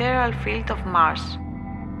the ethereal field of Mars.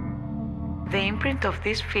 The imprint of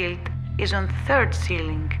this field is on the 3rd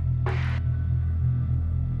ceiling.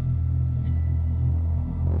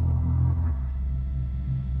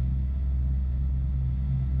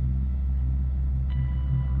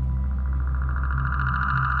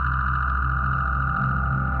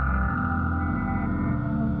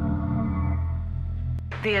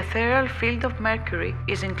 The ethereal field of Mercury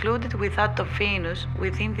is included with that of Venus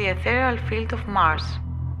within the ethereal field of Mars.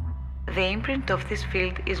 The imprint of this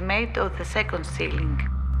field is made on the 2nd ceiling.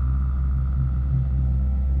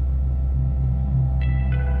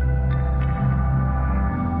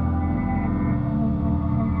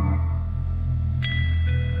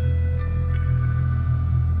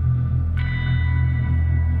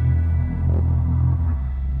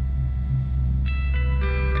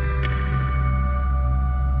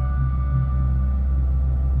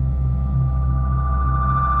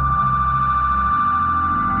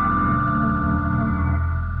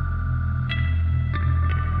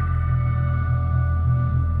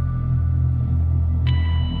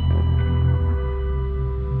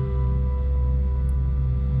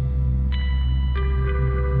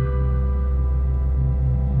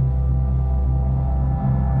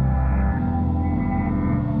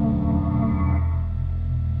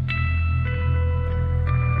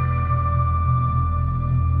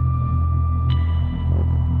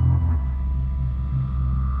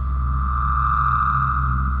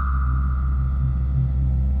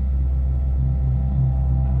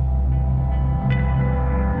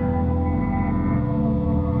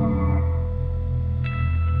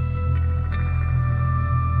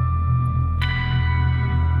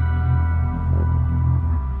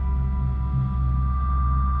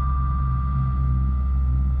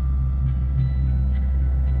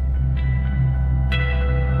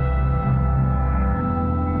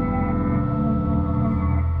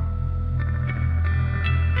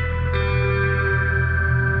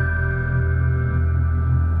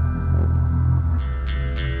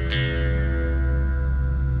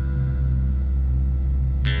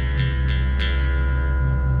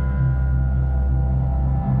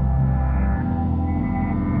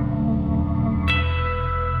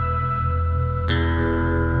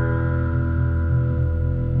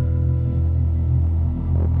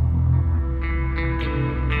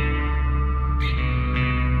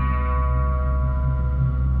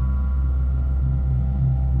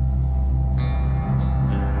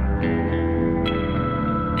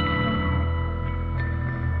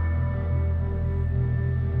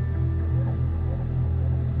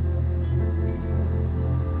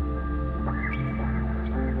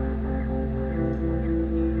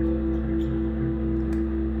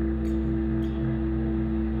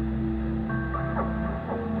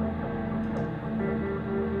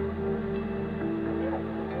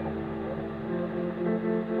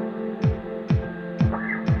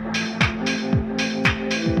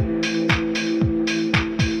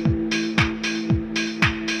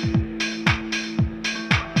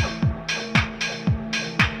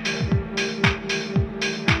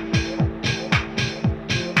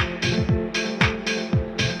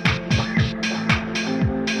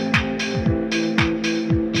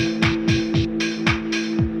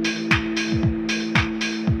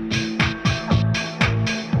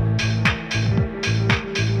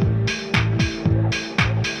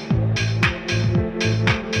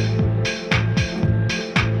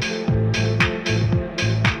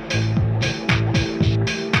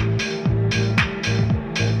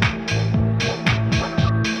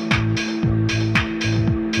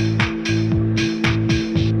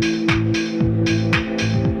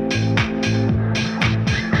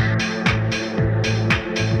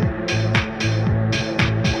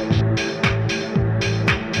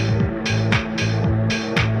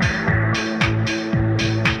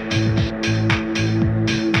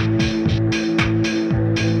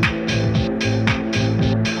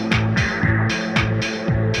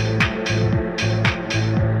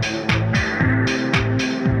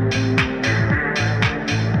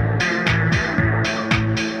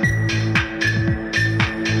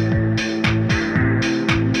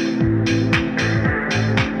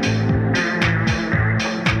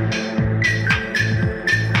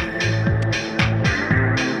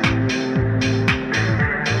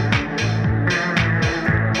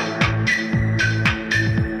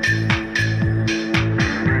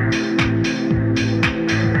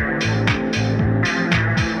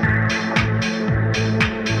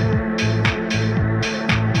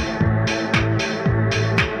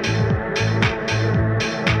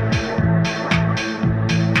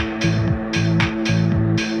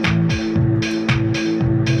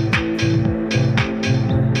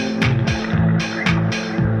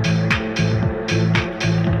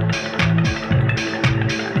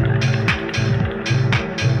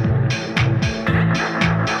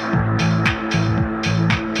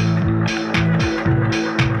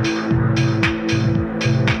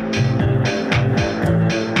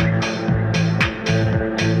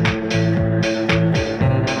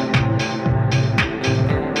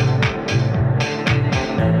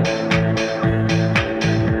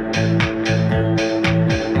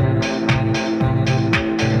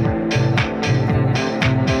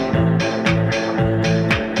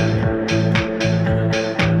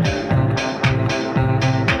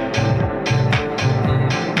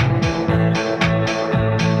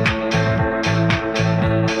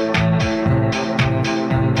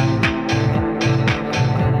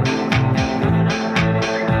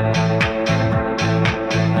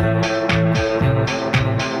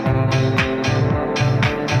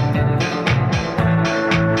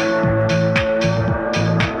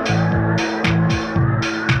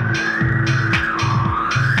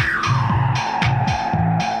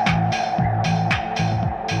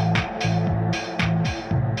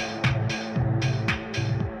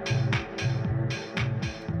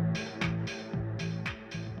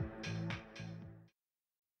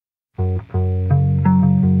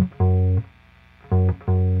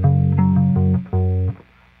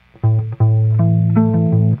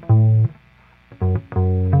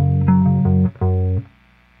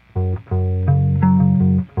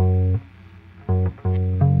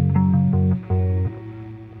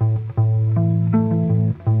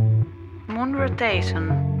 rotation,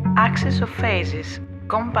 axis of phases,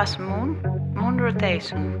 compass moon, moon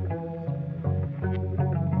rotation.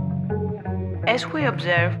 As we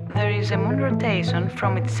observe, there is a moon rotation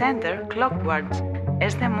from its center clockwards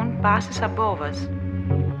as the moon passes above us.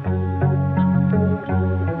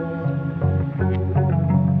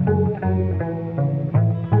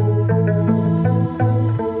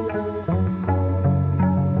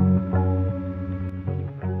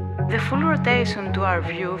 The full rotation to our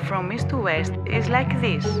view from east to west is like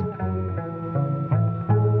this.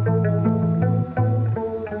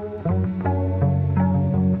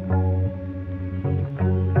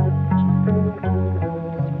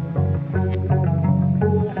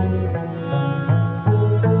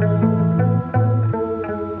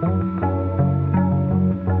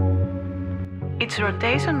 Its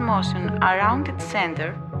rotation motion around its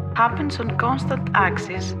center happens on constant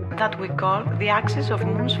axis that we call the axis of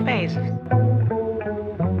Moon's phases.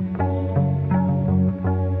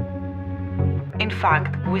 In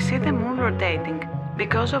fact, we see the Moon rotating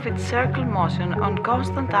because of its circle motion on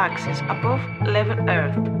constant axis above level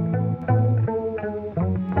Earth.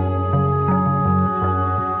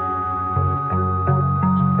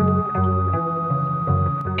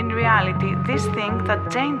 In reality, this thing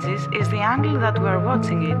that changes is the angle that we are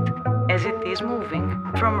watching it, as it is moving,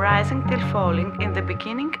 from rising till falling in the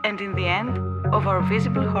beginning and in the end of our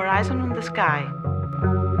visible horizon on the sky.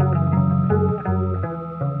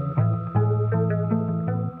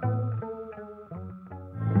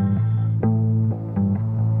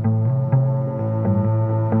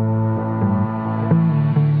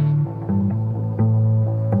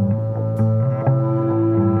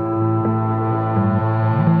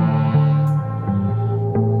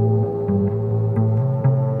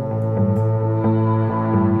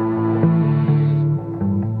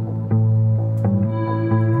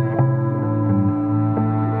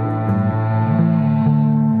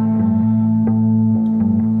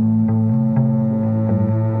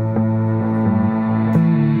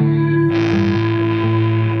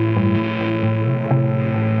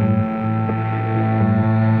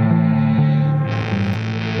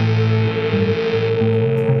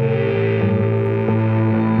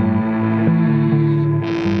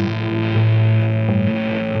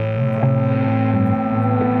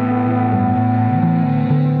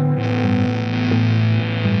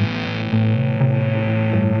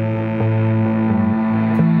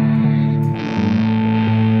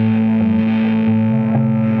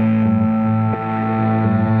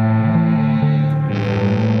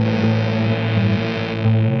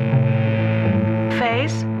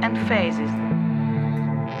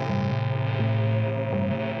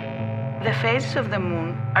 The phases of the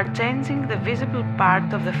Moon are changing the visible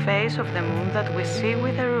part of the face of the Moon that we see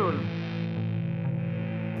with a rule.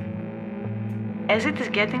 As it is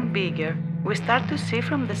getting bigger, we start to see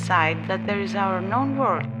from the side that there is our known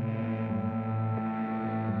world.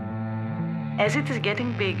 As it is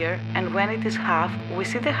getting bigger, and when it is half, we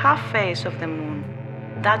see the half face of the Moon.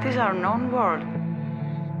 That is our known world.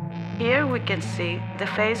 Here we can see the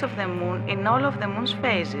face of the Moon in all of the Moon's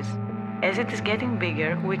phases. As it is getting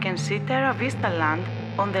bigger, we can see Terra Vista land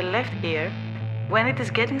on the left here. When it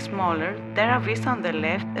is getting smaller, Terra Vista on the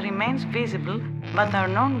left remains visible, but our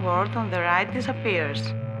known world on the right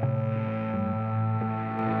disappears.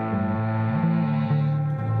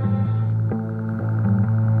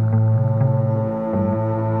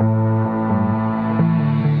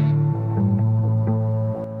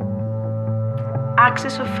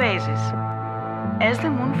 Axis of phases. As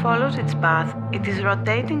the Moon follows its path, it is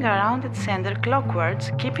rotating around its center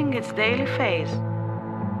clockwards, keeping its daily phase.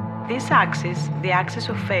 This axis, the axis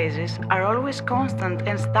of phases, are always constant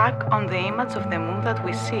and stuck on the image of the Moon that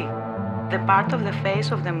we see, the part of the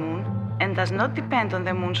face of the Moon, and does not depend on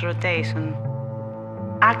the Moon's rotation.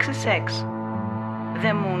 Axis X.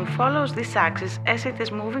 The Moon follows this axis as it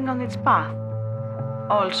is moving on its path.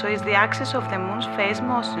 Also is the axis of the Moon's phase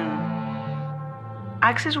motion.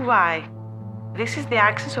 Axis Y. This is the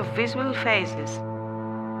axis of visible phases.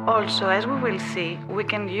 Also, as we will see, we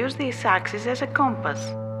can use this axis as a compass.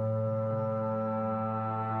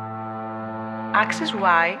 Axis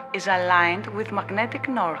Y is aligned with magnetic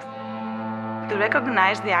north. To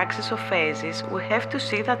recognize the axis of phases, we have to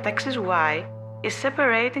see that axis Y is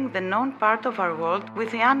separating the known part of our world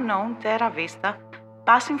with the unknown Terra Vista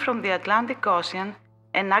passing from the Atlantic Ocean,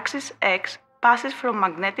 and axis X passes from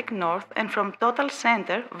magnetic north and from total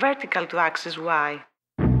center vertical to axis Y.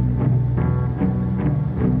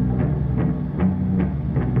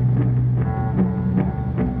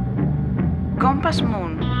 Compass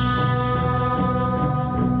Moon.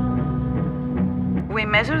 We We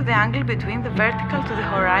measure the angle between the vertical to the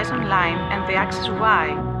horizon line and the axis y.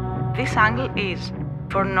 This angle is,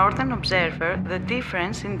 for northern observer, the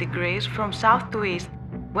difference in degrees from south to east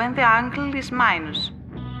when the angle is minus.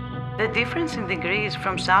 The difference in degrees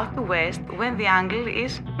from south to west when the angle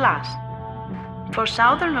is plus. For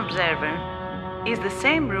southern observer, is the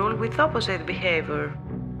same rule with opposite behavior.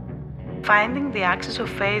 Finding the axis of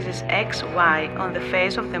phases x, y on the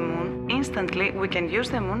face of the moon, instantly we can use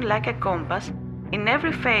the moon like a compass in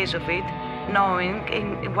every phase of it, knowing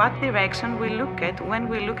in what direction we look at when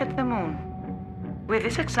we look at the moon. With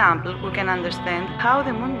this example, we can understand how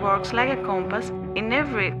the moon works like a compass in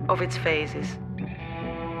every of its phases.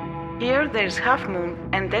 Here there is half moon,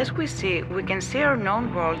 and as we can see our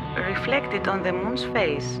known world reflected on the moon's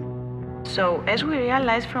face. So, as we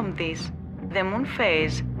realize from this, the moon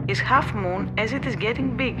phase is half moon as it is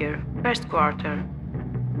getting bigger, first quarter.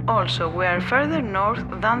 Also, we are further north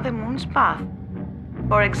than the moon's path.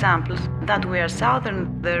 For examples, that we are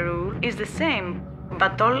southern, the rule is the same,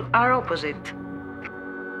 but all are opposite.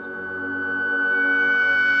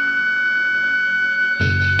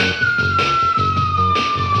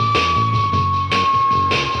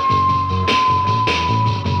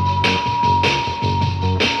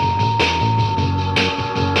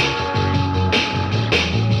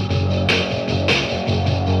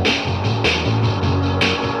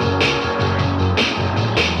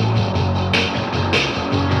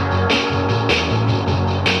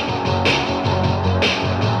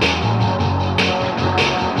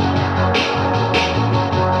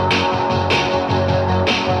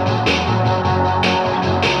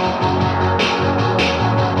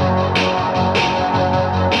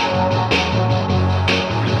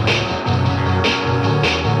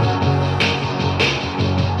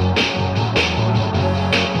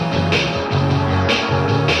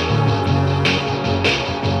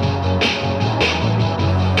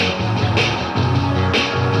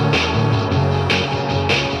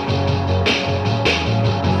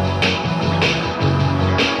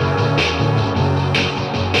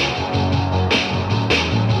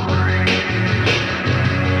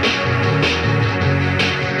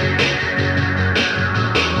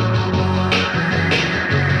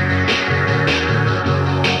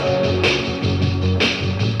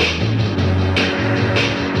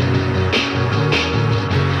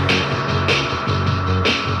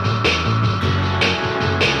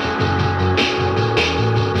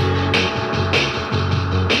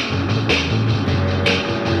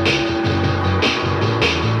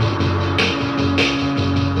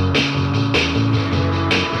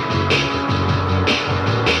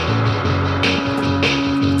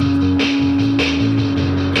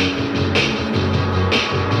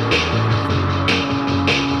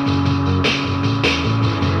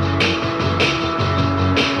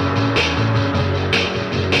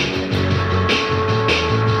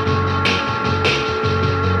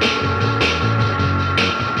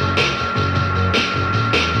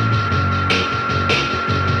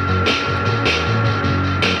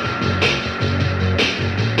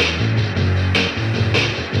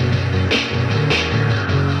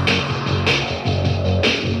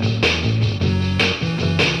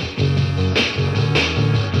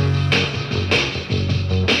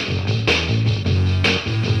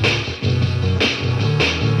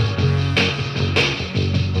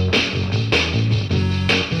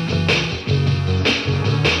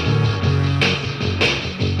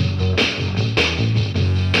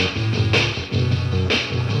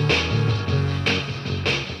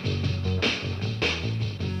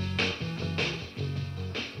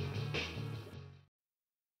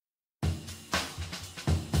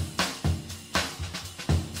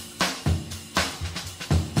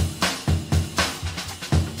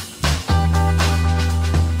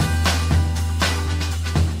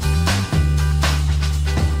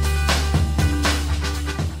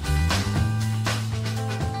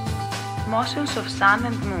 Motions of Sun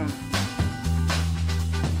and Moon.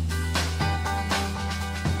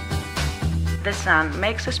 The Sun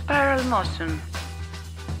makes a spiral motion.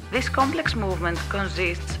 This complex movement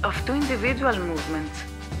consists of two individual movements,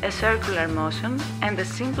 a circular motion and a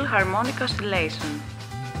simple harmonic oscillation.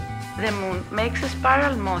 The Moon makes a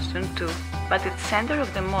spiral motion too, but its center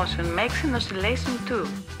of the motion makes an oscillation too.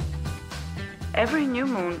 Every new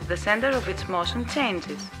moon, the center of its motion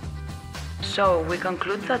changes. So we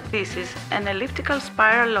conclude that this is an elliptical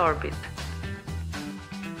spiral orbit.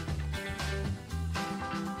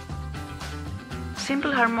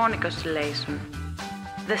 Simple harmonic oscillation.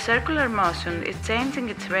 The circular motion is changing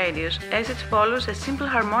its radius as it follows a simple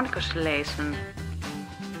harmonic oscillation.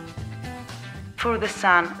 For the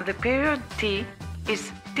Sun, the period T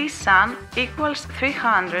is T-Sun equals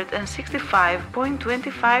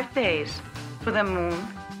 365.25 days. For the Moon,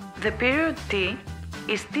 the period T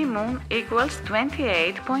is T-Moon equals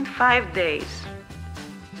 28.5 days.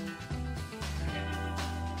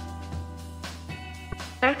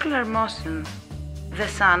 Circular motion. The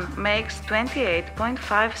Sun makes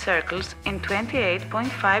 28.5 circles in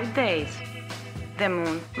 28.5 days. The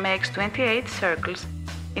Moon makes 28 circles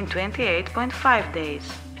in 28.5 days.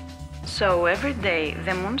 So every day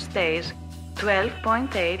the Moon stays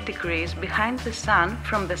 12.8 degrees behind the Sun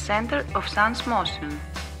from the center of Sun's motion.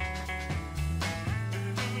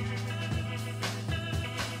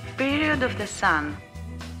 Period of the Sun.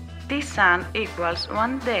 T-Sun equals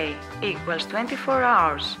 1 day equals 24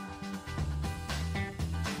 hours.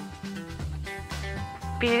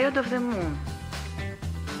 Period of the Moon.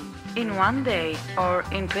 In 1 day or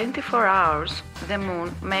in 24 hours, the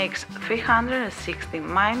Moon makes 360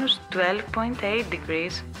 minus 12.8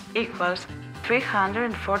 degrees equals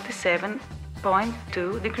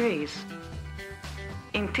 347.2 degrees.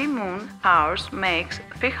 In T-Moon, hours makes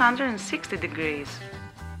 360 degrees.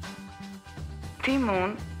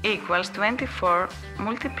 T-Moon equals 24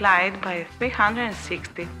 multiplied by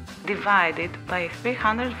 360 divided by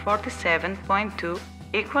 347.2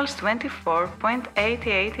 equals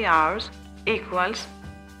 24.88 hours equals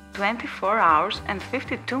 24 hours and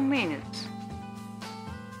 52 minutes.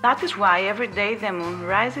 That is why every day the Moon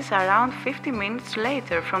rises around 50 minutes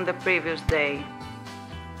later from the previous day.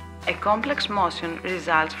 A complex motion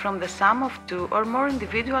results from the sum of two or more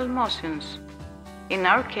individual motions. In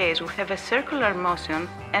our case, we have a circular motion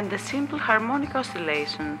and a simple harmonic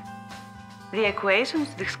oscillation. The equations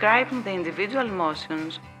describing the individual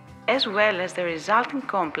motions, as well as the resulting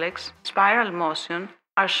complex spiral motion,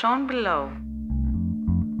 are shown below.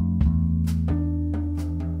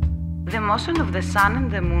 The motion of the Sun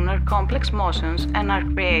and the Moon are complex motions and are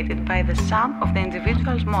created by the sum of the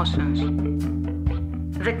individual motions.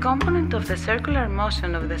 The component of the circular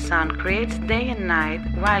motion of the Sun creates day and night,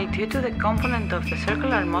 while due to the component of the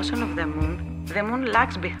circular motion of the Moon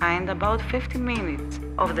lags behind about 50 minutes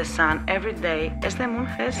of the Sun every day, as the Moon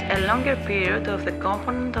has a longer period of the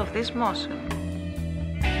component of this motion.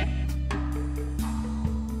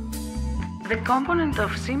 The component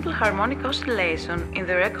of simple harmonic oscillation in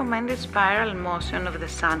the recommended spiral motion of the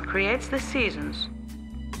Sun creates the seasons.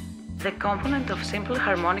 The component of simple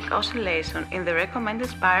harmonic oscillation in the recommended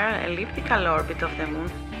spiral elliptical orbit of the Moon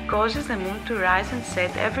causes the Moon to rise and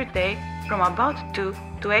set every day from about 2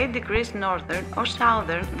 to 8 degrees northern or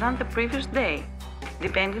southern than the previous day,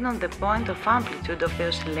 depending on the point of amplitude of the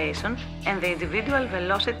oscillation and the individual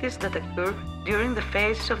velocities that occur during the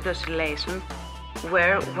phases of the oscillation,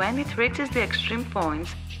 where, when it reaches the extreme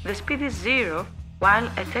points, the speed is zero, while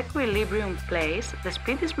at equilibrium place the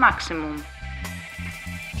speed is maximum.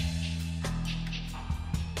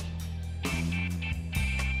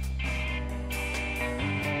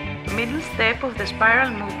 Middle step of the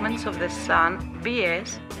spiral movements of the Sun,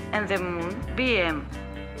 Bs, and the Moon, Bm.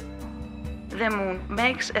 The Moon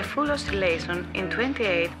makes a full oscillation in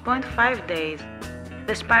 28.5 days.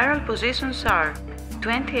 The spiral positions are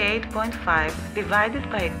 28.5 divided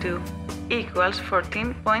by 2 equals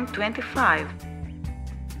 14.25.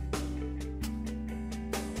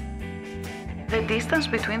 The distance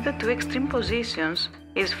between the two extreme positions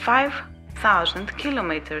is 5,000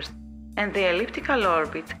 kilometers, and the elliptical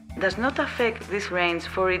orbit does not affect this range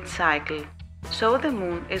for each cycle. So the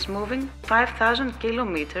Moon is moving 5,000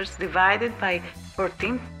 kilometers divided by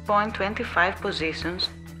 14.25 positions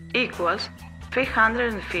equals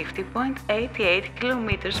 350.88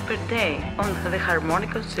 kilometers per day on the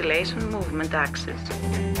harmonic oscillation movement axis.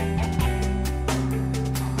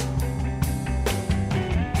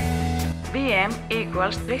 Bm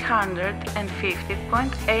equals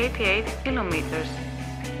 350.88 kilometers.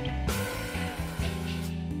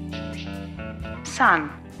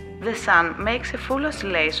 Sun. The Sun makes a full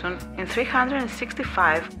oscillation in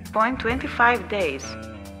 365.25 days.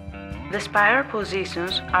 The spiral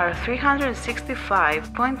positions are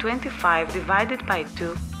 365.25 divided by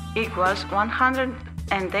 2 equals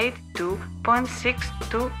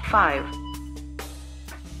 182.625.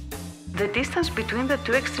 The distance between the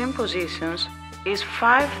two extreme positions is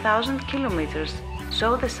 5,000 kilometers,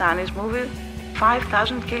 so the Sun is moving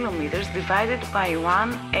 5,000 kilometers divided by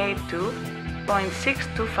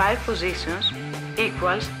 182.625 positions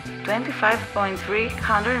equals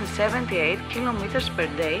 25.378 kilometers per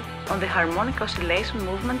day on the harmonic oscillation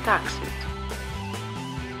movement axis.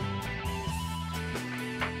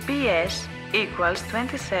 PS equals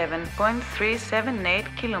 27.378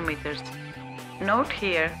 kilometers. Note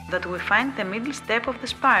here that we find the middle step of the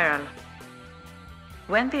spiral.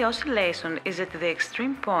 When the oscillation is at the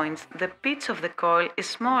extreme points, the pitch of the coil is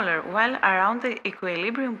smaller, while around the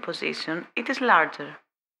equilibrium position it is larger.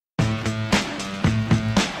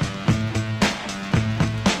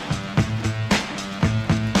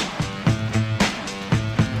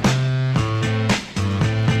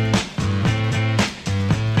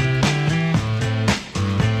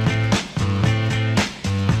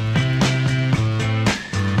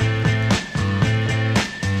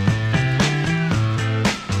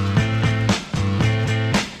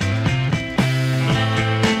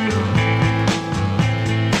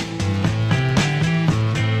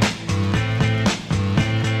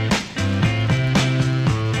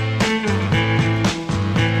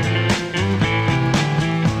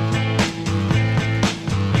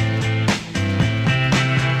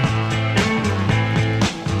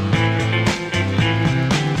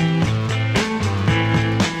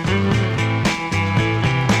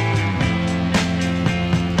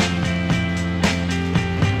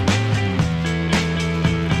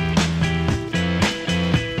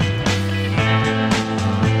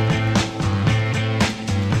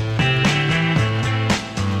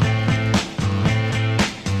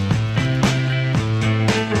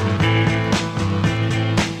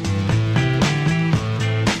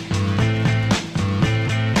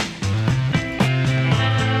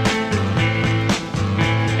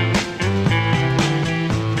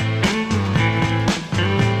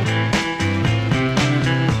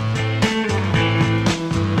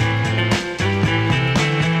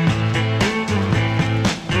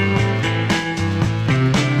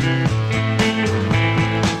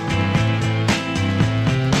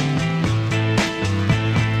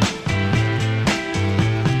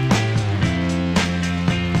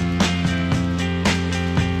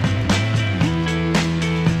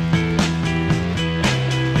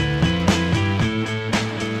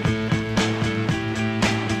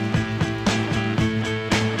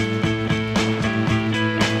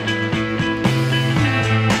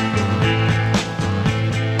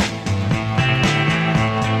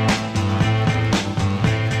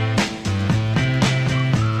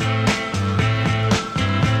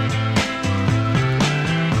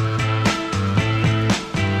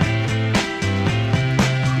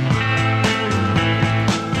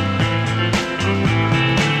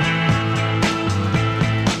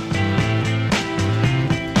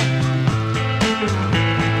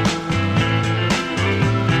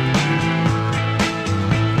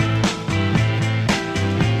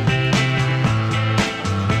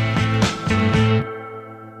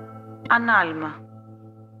 Analyma.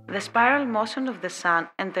 The spiral motion of the Sun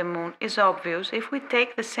and the Moon is obvious if we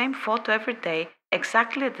take the same photo every day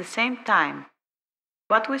exactly at the same time.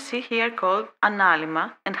 What we see here called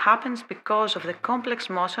analyma and happens because of the complex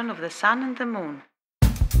motion of the Sun and the Moon.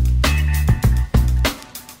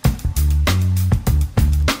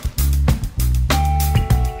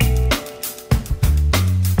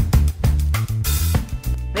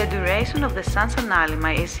 The duration of the Sun's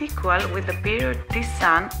analyma is equal with the period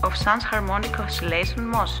T-sun of Sun's harmonic oscillation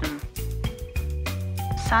motion.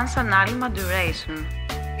 Sun's analyma duration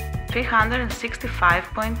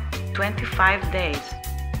 365.25 days.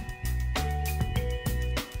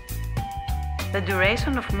 The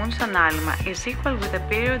duration of Moon's analyma is equal with the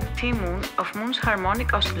period T-moon of Moon's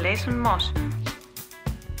harmonic oscillation motion.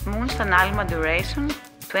 Moon's analyma duration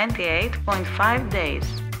 28.5 days.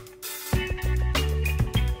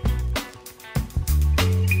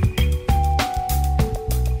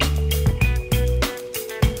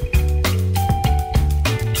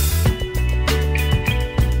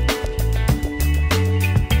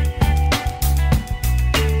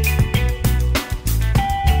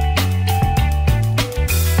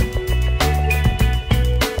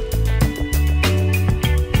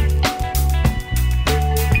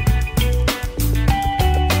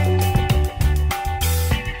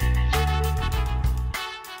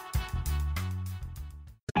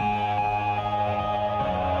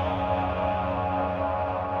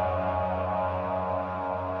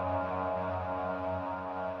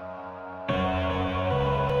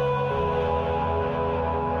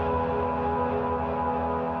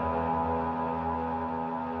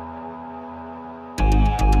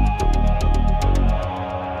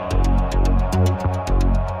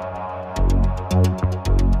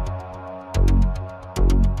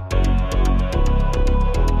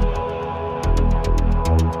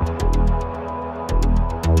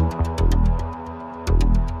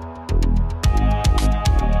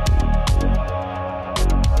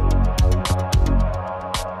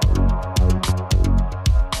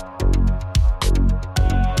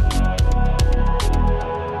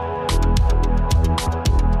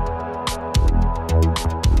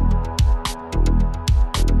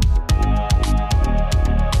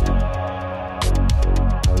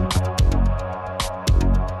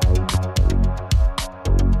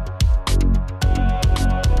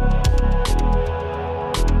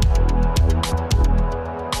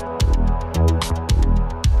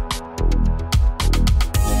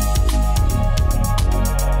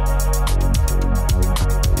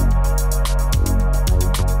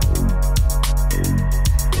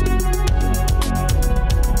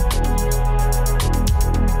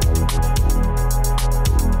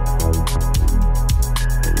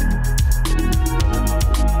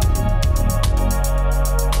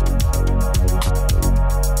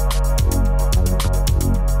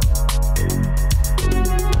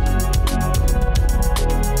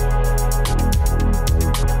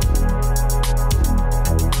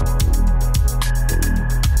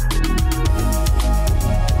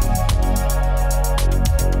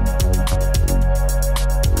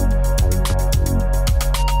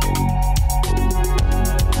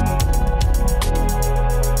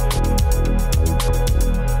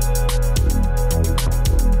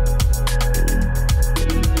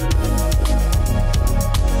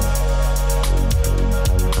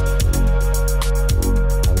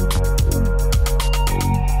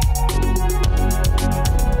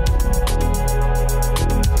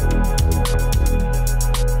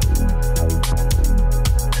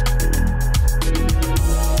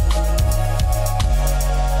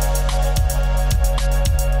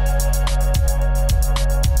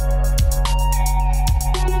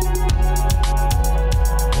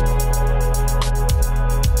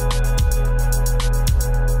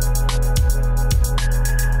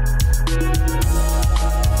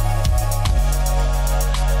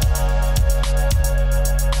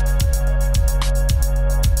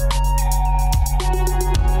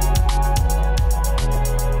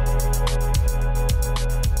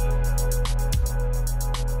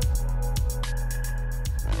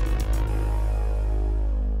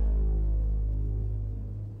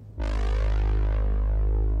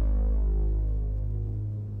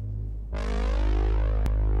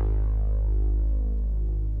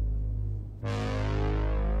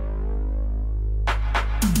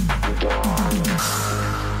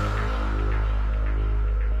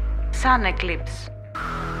 Sun eclipse.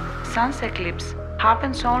 Sun's eclipse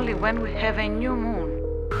happens only when we have a new moon.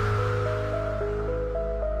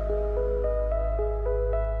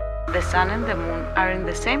 The Sun and the Moon are in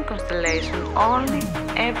the same constellation only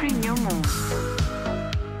every new moon.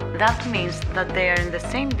 That means that they are in the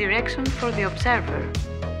same direction for the observer.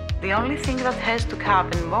 The only thing that has to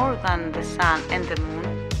happen more than the Sun and the Moon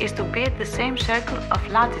is to be at the same circle of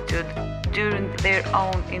latitude during their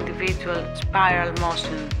own individual spiral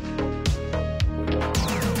motion.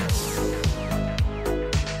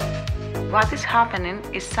 What is happening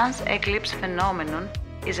is Sun's eclipse phenomenon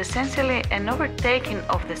is essentially an overtaking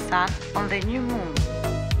of the Sun on the new moon.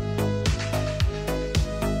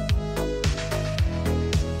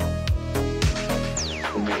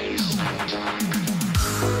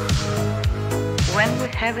 When we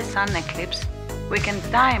have a Sun eclipse, we can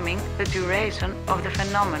timing the duration of the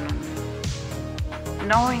phenomenon.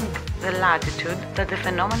 Knowing the latitude that the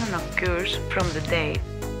phenomenon occurs from the date,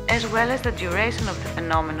 as well as the duration of the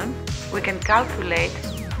phenomenon, we can calculate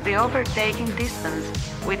the overtaking distance,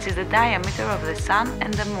 which is the diameter of the Sun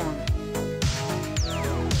and the Moon.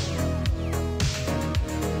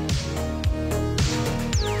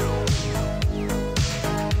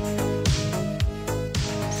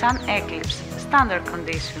 Sun eclipse, standard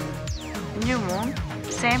condition. New moon,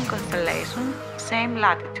 same constellation, same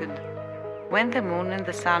latitude. When the Moon and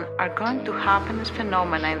the Sun are going to happen as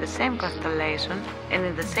phenomena in the same constellation and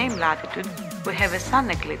in the same latitude, we have a Sun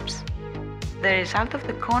eclipse. The result of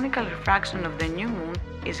the conical refraction of the new moon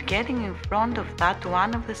is getting in front of that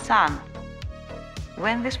one of the Sun.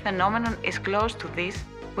 When this phenomenon is close to this,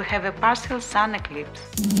 we have a partial Sun eclipse.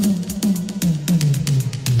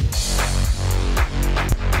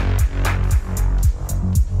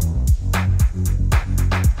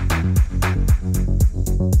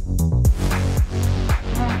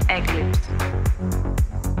 Moon eclipse.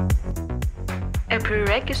 A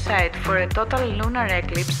prerequisite for a total lunar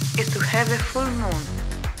eclipse is to have a full moon.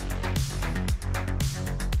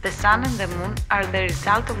 The Sun and the Moon are the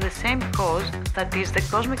result of the same cause, that is the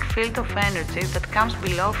cosmic field of energy that comes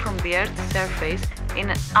below from the Earth's surface in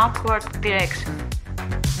an upward direction.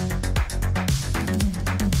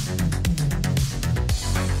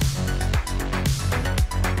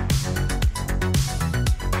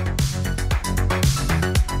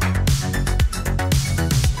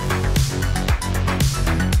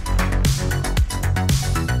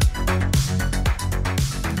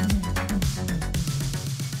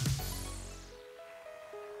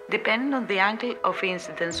 Depending on the angle of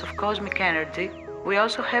incidence of cosmic energy, we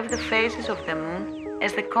also have the phases of the Moon,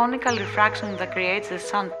 as the conical refraction that creates the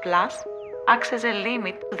Sun plus acts as a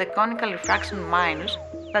limit to the conical refraction minus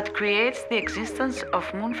that creates the existence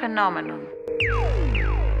of Moon phenomenon.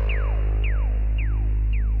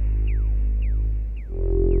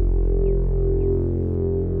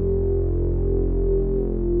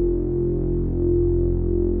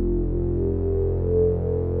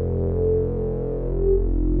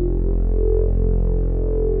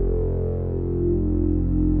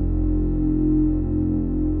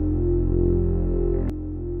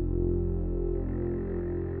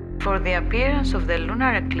 For the appearance of the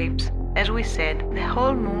lunar eclipse, as we said, the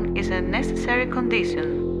whole moon is a necessary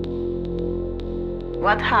condition.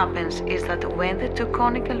 What happens is that when the two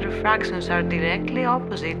conical refractions are directly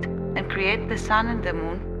opposite and create the Sun and the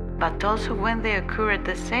Moon, but also when they occur at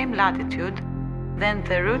the same latitude, then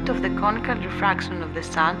the root of the conical refraction of the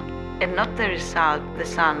Sun, and not the result, the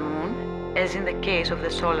Sun-Moon, as in the case of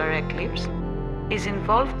the solar eclipse, is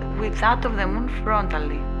involved with that of the Moon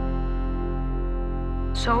frontally.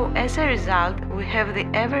 So, as a result, we have the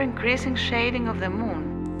ever-increasing shading of the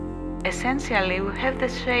Moon. Essentially, we have the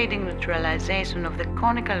shading neutralization of the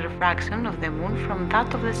conical refraction of the Moon from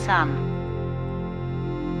that of the Sun.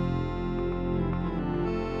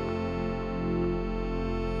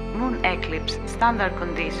 Moon eclipse, standard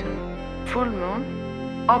condition. Full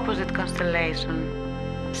moon, opposite constellation,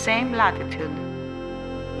 same latitude.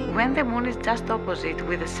 When the Moon is just opposite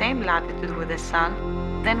with the same latitude with the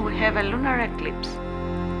Sun, then we have a lunar eclipse.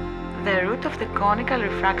 The root of the conical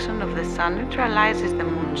refraction of the Sun neutralizes the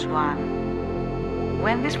Moon's one.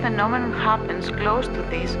 When this phenomenon happens close to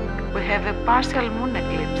this, we have a partial Moon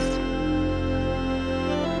eclipse.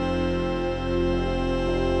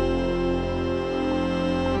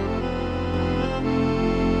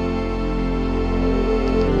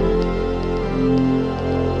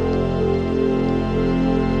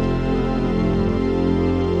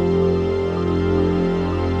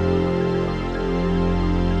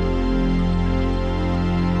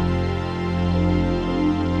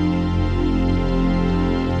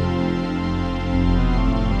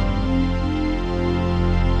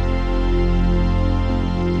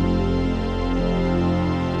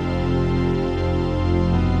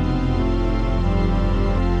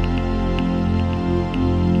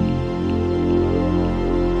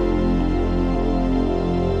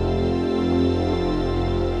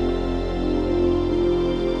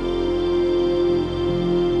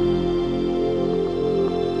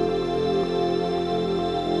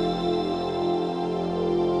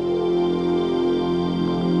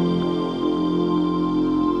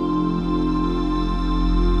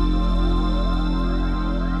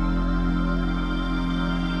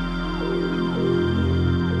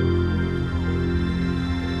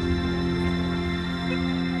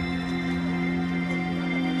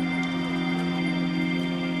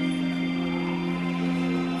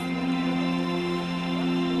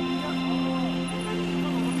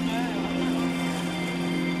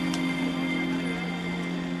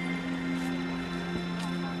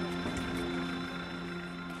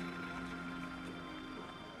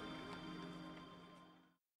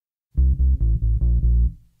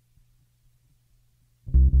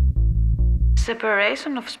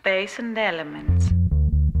 Separation of space and elements.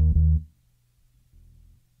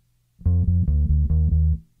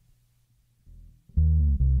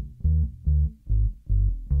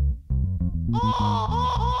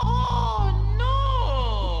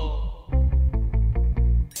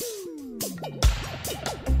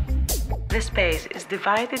 The space is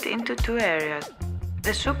divided into two areas,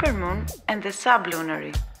 the supermoon and the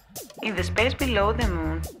sublunary. In the space below the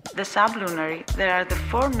moon, the sublunary, there are the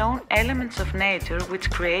four known elements of nature which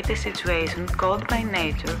create a situation called by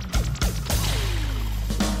nature.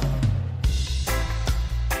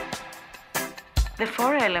 The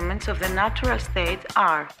four elements of the natural state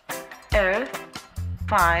are earth,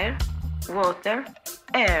 fire, water,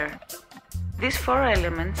 air. These four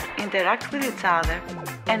elements interact with each other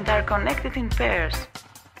and are connected in pairs.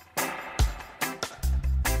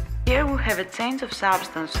 Here we have a change of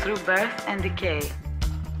substance through birth and decay.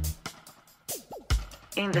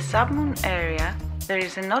 In the submoon area, there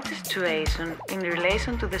is an odd situation in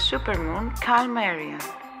relation to the supermoon calm area.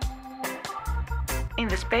 In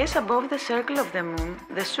the space above the circle of the moon,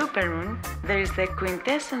 the supermoon, there is the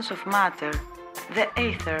quintessence of matter, the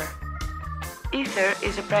ether. Ether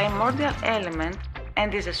is a primordial element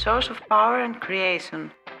and is a source of power and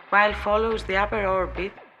creation, while follows the upper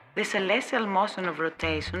orbit, the celestial motion of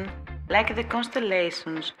rotation, like the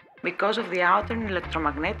constellations, because of the outer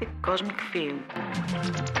electromagnetic cosmic field.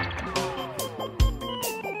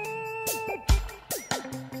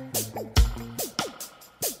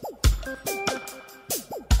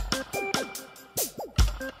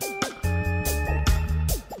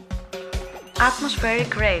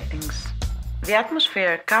 Atmospheric ratings. The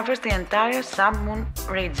atmosphere covers the entire submoon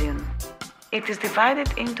region. It is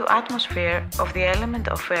divided into atmosphere of the element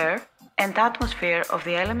of air and atmosphere of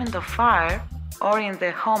the element of fire, or in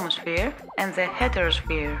the homosphere and the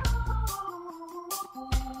heterosphere.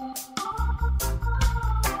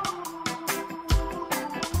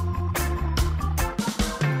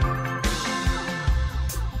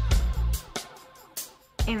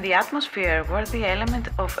 In the atmosphere where the element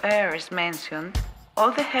of air is mentioned,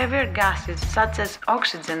 all the heavier gases such as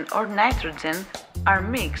oxygen or nitrogen are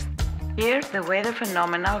mixed. Here the weather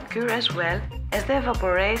phenomena occur as well as the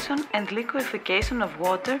evaporation and liquefaction of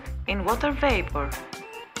water in water vapor.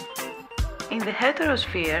 In the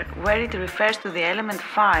heterosphere, where it refers to the element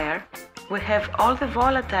fire, we have all the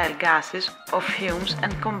volatile gases of fumes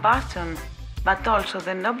and combustion, but also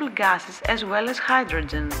the noble gases as well as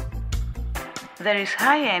hydrogen. There is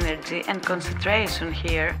high energy and concentration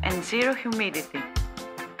here and zero humidity.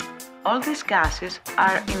 All these gases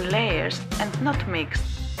are in layers and not mixed,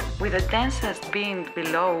 with the densest being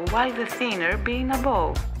below while the thinner being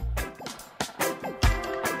above.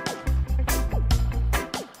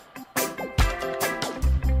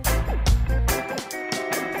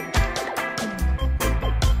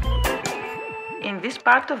 In this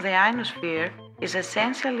part of the ionosphere is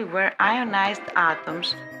essentially where ionized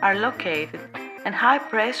atoms are located and high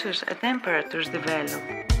pressures and temperatures develop.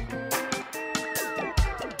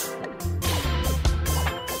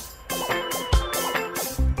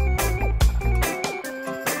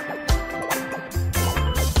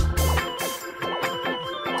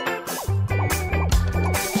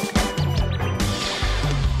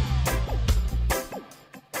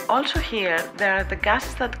 Also here, there are the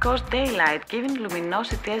gases that cause daylight, giving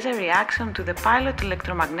luminosity as a reaction to the pilot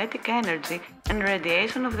electromagnetic energy and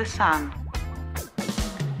radiation of the sun.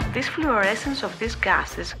 This fluorescence of these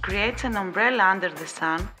gases creates an umbrella under the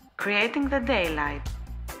sun, creating the daylight.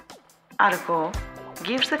 Argon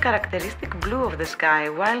gives the characteristic blue of the sky,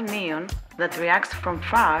 while neon, that reacts from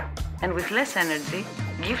far and with less energy,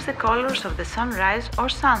 gives the colors of the sunrise or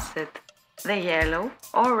sunset, the yellow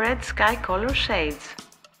or red sky color shades.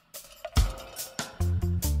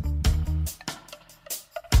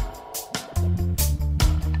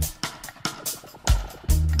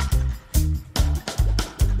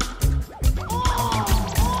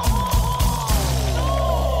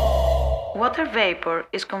 Water vapor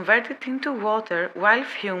is converted into water while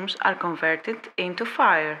fumes are converted into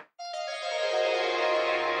fire.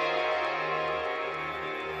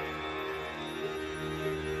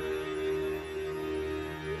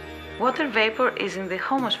 Water vapor is in the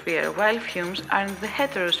homosphere while fumes are in the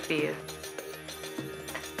heterosphere.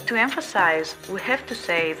 To emphasize, we have to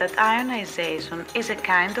say that ionization is a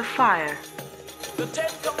kind of fire.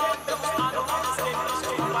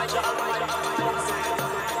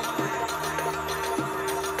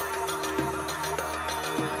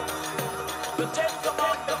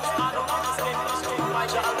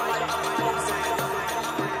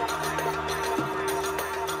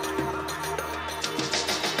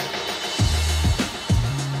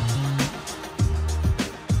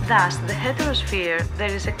 Thus, the heterosphere,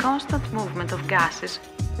 there is a constant movement of gases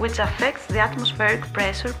which affects the atmospheric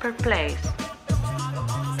pressure per place.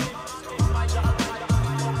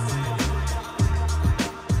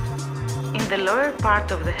 In the lower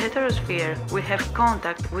part of the heterosphere, we have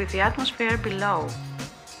contact with the atmosphere below.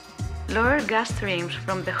 Lower gas streams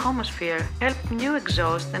from the homosphere help new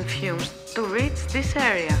exhaust and fumes to reach this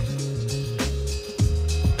area.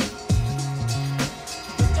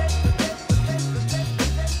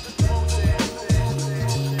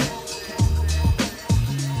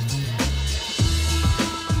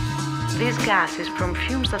 These gases from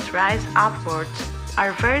fumes that rise upwards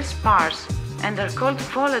are very sparse and are called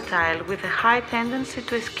volatile with a high tendency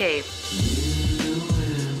to escape.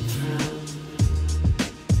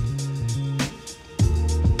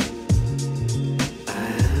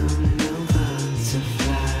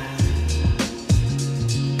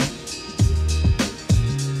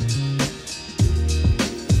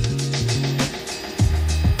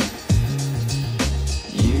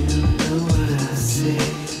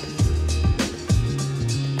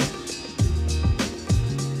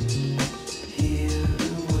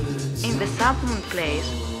 Submoon place,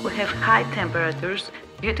 we have high temperatures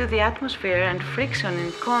due to the atmosphere and friction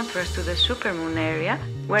in contrast to the supermoon area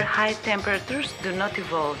where high temperatures do not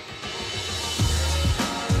evolve.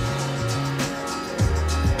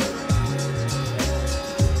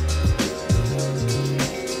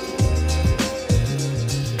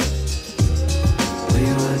 We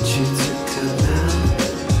want you to come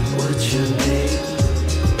out, what's your name?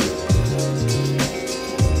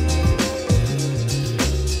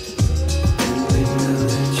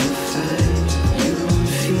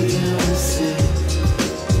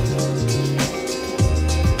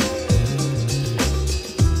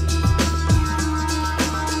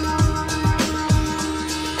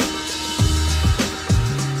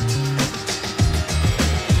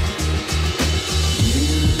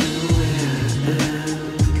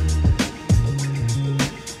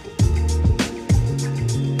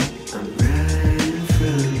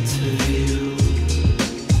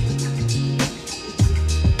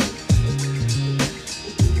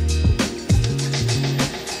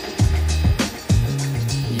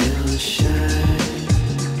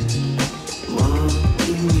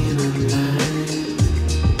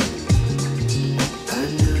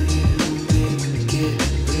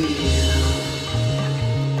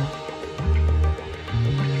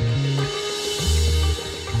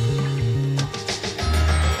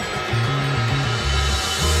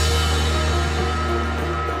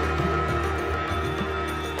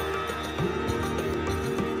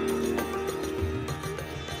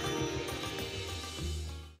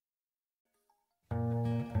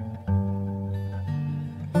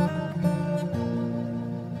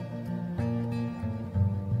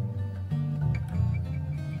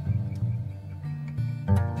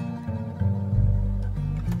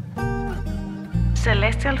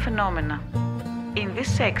 Celestial phenomena. In this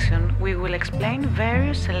section, we will explain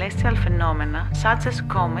various celestial phenomena such as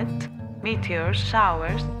comets, meteors,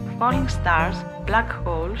 showers, falling stars, black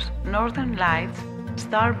holes, northern lights,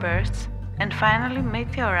 starbursts, and finally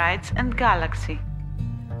meteorites and galaxy.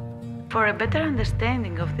 For a better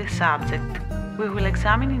understanding of this subject, we will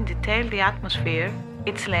examine in detail the atmosphere,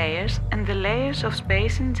 its layers, and the layers of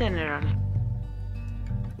space in general.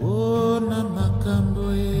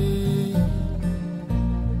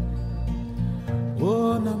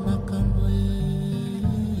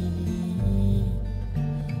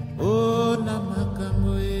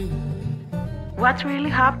 What really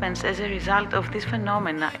happens as a result of this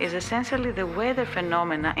phenomena is essentially the weather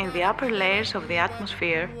phenomena in the upper layers of the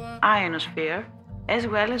atmosphere, ionosphere, as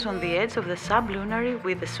well as on the edge of the sublunary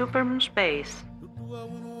with the supermoon space.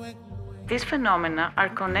 These phenomena are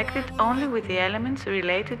connected only with the elements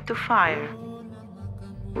related to fire.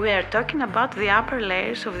 We are talking about the upper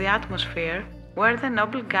layers of the atmosphere, where the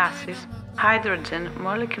noble gases, hydrogen,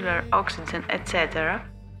 molecular oxygen, etc.,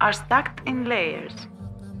 are stacked in layers.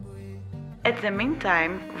 At the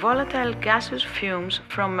meantime, volatile gaseous fumes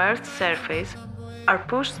from Earth's surface are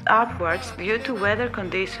pushed upwards due to weather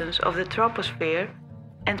conditions of the troposphere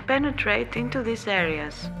and penetrate into these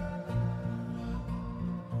areas.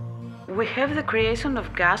 We have the creation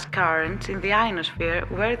of gas currents in the ionosphere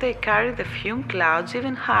where they carry the fume clouds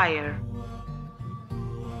even higher.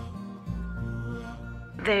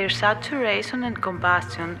 Their saturation and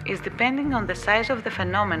combustion is depending on the size of the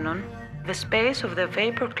phenomenon, the space of the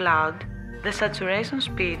vapor cloud, the saturation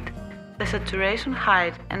speed, the saturation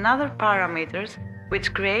height, and other parameters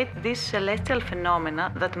which create these celestial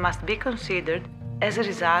phenomena that must be considered as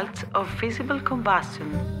results of visible combustion.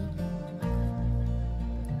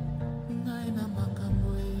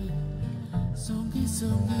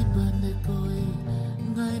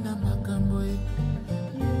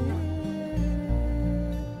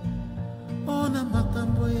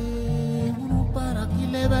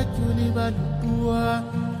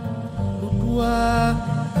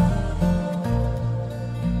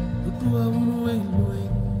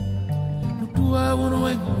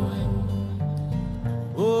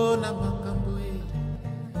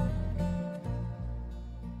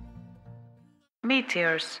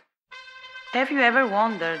 Meteors. Have you ever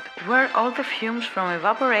wondered where all the fumes from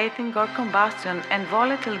evaporating or combustion and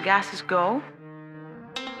volatile gases go?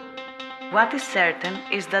 What is certain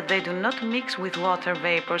is that they do not mix with water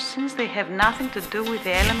vapor since they have nothing to do with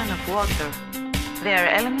the element of water. They are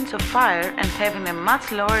elements of fire and having a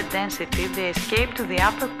much lower density they escape to the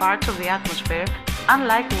upper parts of the atmosphere,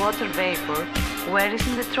 unlike water vapor, where it is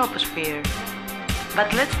in the troposphere.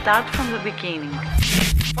 But let's start from the beginning.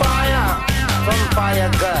 Fire from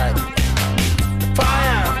fire god.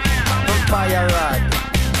 Fire from fire rod.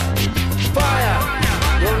 Fire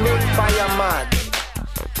will make fire mad.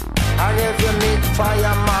 And if you make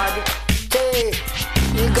fire mad, hey,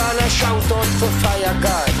 you gonna shout out for fire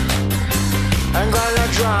god. I'm gonna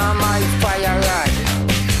draw my fire rod.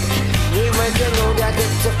 You make you know that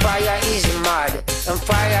it's a fire is mad. And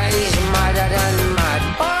fire is madder than mad.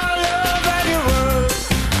 All over the world.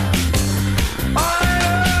 All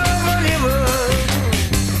over the world.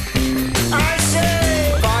 I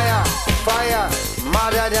say fire, fire,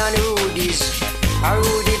 madder than Rudy's. A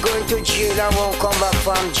Rudy going to jail and won't come back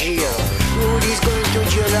from jail. Rudy's going to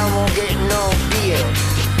jail and won't get no bail.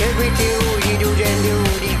 Everything Rudy do, then the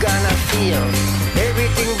Rudy gonna feel.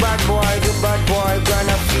 Everything bad boy do, bad boy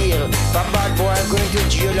gonna feel. But bad boy going to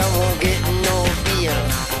jail and won't get no bail.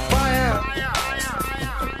 Fire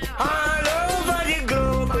all over the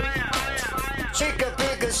globe. Chick a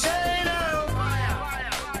pick a say now.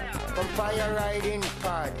 From fire riding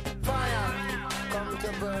pod. Fire come to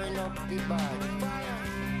burn up the bad.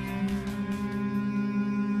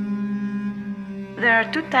 There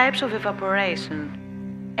are two types of evaporation.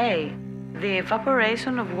 A. The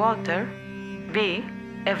evaporation of water. B.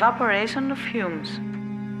 Evaporation of fumes.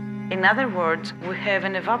 In other words, we have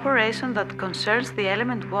an evaporation that concerns the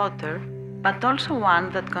element water, but also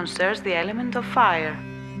one that concerns the element of fire.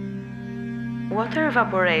 Water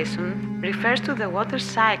evaporation refers to the water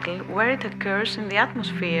cycle where it occurs in the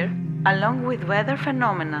atmosphere along with weather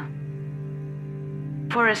phenomena.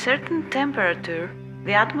 For a certain temperature,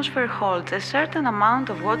 the atmosphere holds a certain amount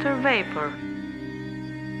of water vapor.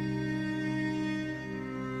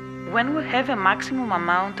 When we have a maximum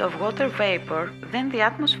amount of water vapor, then the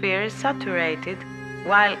atmosphere is saturated,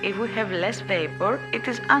 while if we have less vapor, it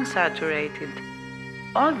is unsaturated.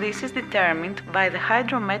 All this is determined by the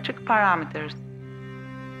hydrometric parameters.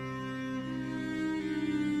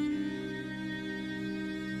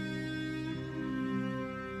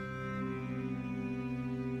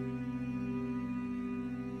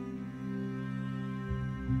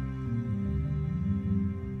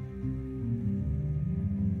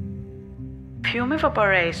 Fume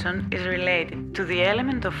evaporation is related to the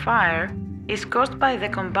element of fire, is caused by the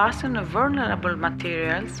combustion of vulnerable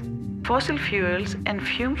materials, fossil fuels and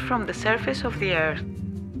fumes from the surface of the earth.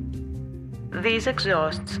 These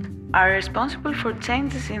exhausts are responsible for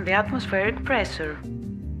changes in the atmospheric pressure.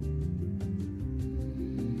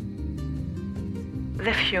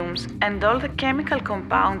 The fumes and all the chemical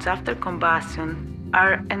compounds after combustion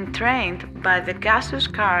are entrained by the gaseous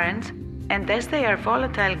currents, and as they are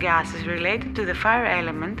volatile gases related to the fire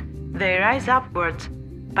element, they rise upwards,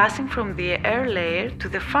 passing from the air layer to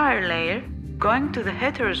the fire layer, going to the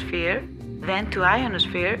heterosphere, then to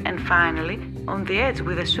ionosphere, and finally on the edge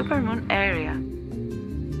with the supermoon area.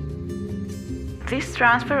 This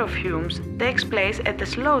transfer of fumes takes place at a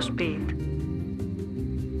slow speed.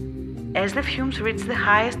 As the fumes reach the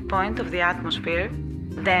highest point of the atmosphere,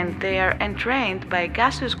 then they are entrained by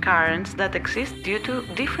gaseous currents that exist due to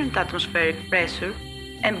different atmospheric pressure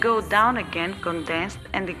and go down again condensed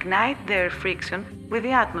and ignite their friction with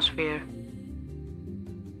the atmosphere.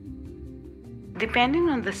 Depending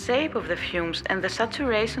on the shape of the fumes and the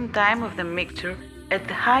saturation time of the mixture at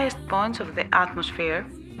the highest points of the atmosphere,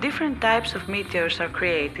 different types of meteors are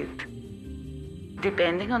created.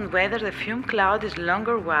 Depending on whether the fume cloud is long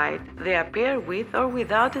or wide, they appear with or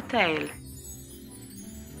without a tail.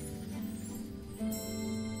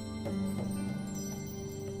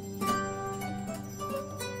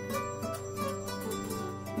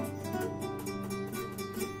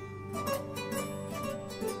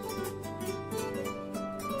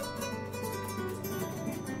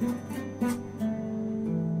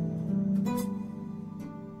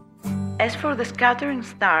 As for the scattering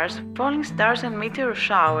stars, falling stars and meteor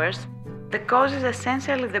showers, the cause is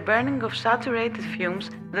essentially the burning of saturated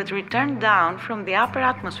fumes that return down from the upper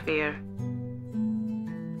atmosphere.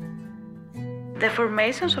 The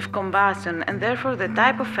formations of combustion and therefore the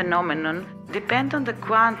type of phenomenon depend on the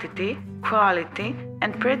quantity, quality,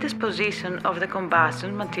 and predisposition of the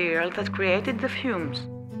combustion material that created the fumes.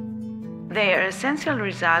 They are essential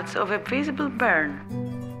results of a visible burn.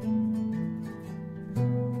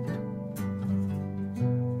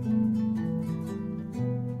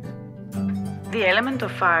 The element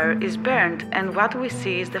of fire is burned, and what we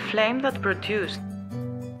see is the flame that produced.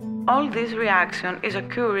 All this reaction is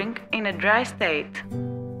occurring in a dry state.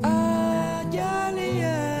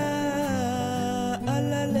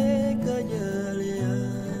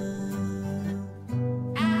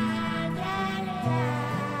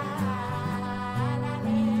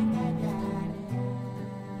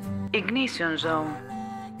 Ignition zone.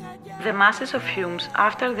 The masses of fumes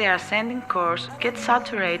after their ascending course get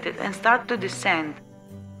saturated and start to descend.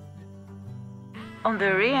 On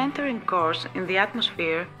the re-entering course in the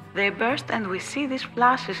atmosphere, they burst and we see these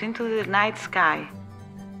flashes into the night sky.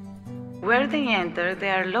 Where they enter,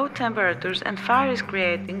 there are low temperatures and fire is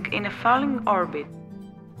creating in a falling orbit.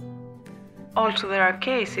 Also, there are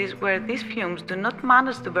cases where these fumes do not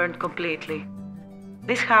manage to burn completely.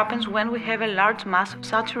 This happens when we have a large mass of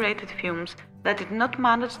saturated fumes that did not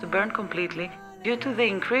manage to burn completely due to the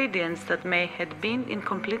ingredients that may have been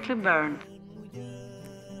incompletely burned.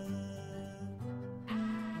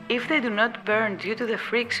 If they do not burn due to the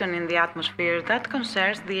friction in the atmosphere that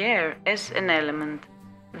concerns the air as an element,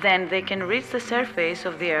 then they can reach the surface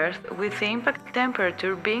of the Earth with the impact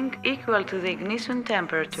temperature being equal to the ignition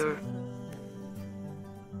temperature.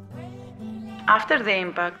 After the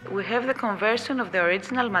impact, we have the conversion of the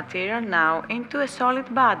original material now into a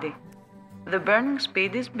solid body. The burning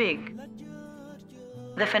speed is big.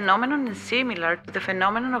 The phenomenon is similar to the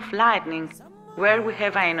phenomenon of lightning, where we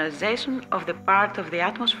have ionization of the part of the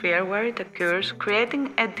atmosphere where it occurs,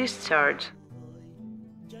 creating a discharge.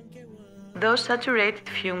 Those saturated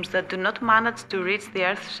fumes that do not manage to reach the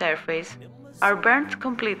Earth's surface are burnt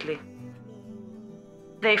completely.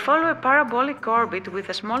 They follow a parabolic orbit with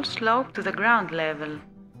a small slope to the ground level.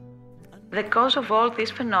 The cause of all these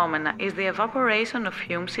phenomena is the evaporation of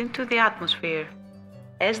fumes into the atmosphere.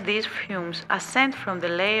 As these fumes ascend from the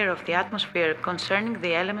layer of the atmosphere concerning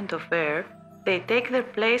the element of air, they take their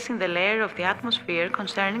place in the layer of the atmosphere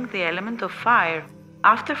concerning the element of fire,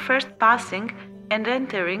 after first passing and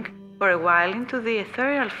entering for a while into the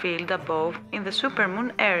ethereal field above in the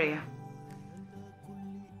supermoon area.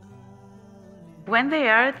 When they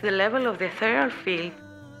are at the level of the ethereal field,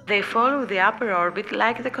 they follow the upper orbit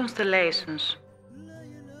like the constellations.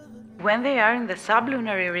 When they are in the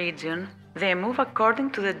sublunary region, they move according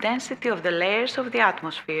to the density of the layers of the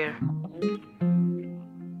atmosphere.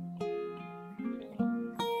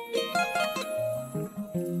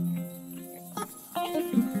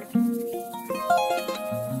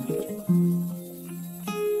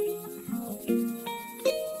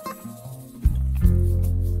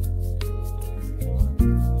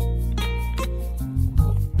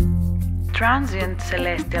 Transient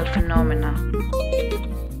celestial phenomena.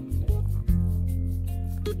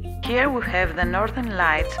 Here we have the northern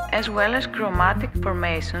lights as well as chromatic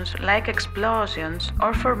formations like explosions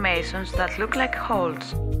or formations that look like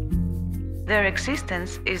holes. Their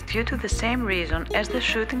existence is due to the same reason as the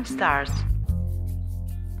shooting stars.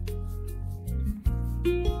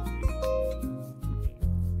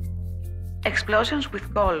 Explosions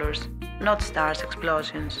with colors, not stars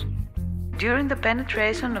explosions. During the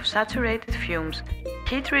penetration of saturated fumes,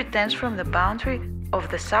 heat returns from the boundary of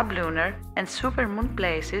the sublunar and supermoon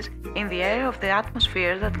places in the area of the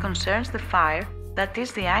atmosphere that concerns the fire, that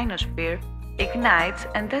is the ionosphere, ignites,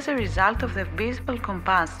 and as a result of the visible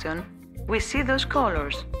combustion, we see those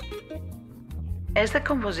colors. As the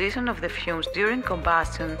composition of the fumes during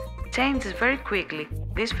combustion changes very quickly,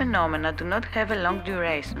 these phenomena do not have a long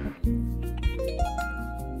duration.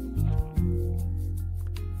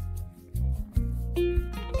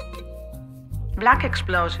 Black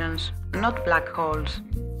explosions, not black holes.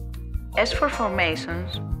 As for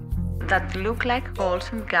formations that look like holes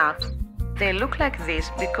and gaps, they look like this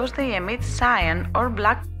because they emit cyan or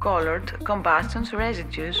black-colored combustion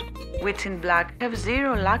residues, which in black have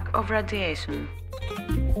zero lack of radiation.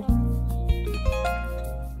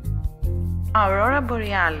 Aurora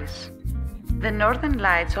borealis. The northern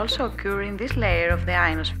lights also occur in this layer of the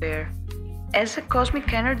ionosphere. As the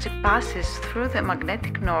cosmic energy passes through the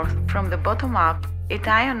magnetic north from the bottom up, it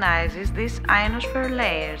ionizes these ionosphere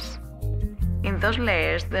layers. In those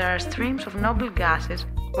layers there are streams of noble gases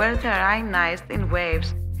where they are ionized in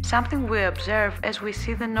waves, something we observe as we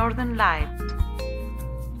see the northern lights.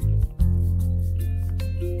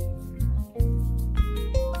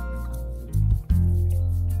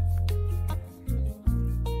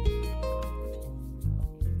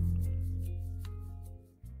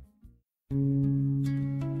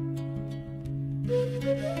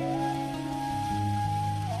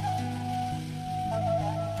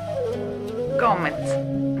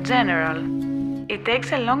 Comets. General. It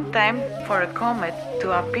takes a long time for a comet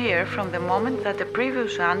to appear from the moment that the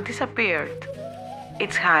previous one disappeared.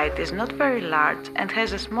 Its height is not very large and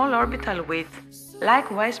has a small orbital width,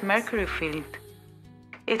 likewise Mercury field.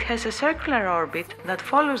 It has a circular orbit that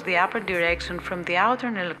follows the upper direction from the outer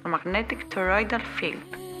electromagnetic toroidal field.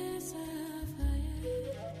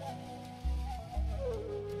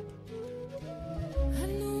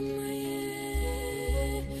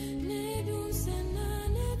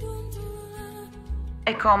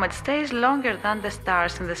 A comet stays longer than the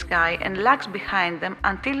stars in the sky and lags behind them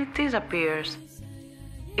until it disappears.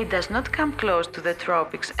 It does not come close to the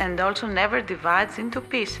tropics and also never divides into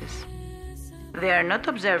pieces. They are not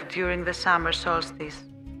observed during the summer solstice.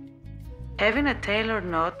 Having a tail or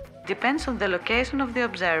not depends on the location of the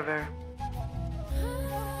observer.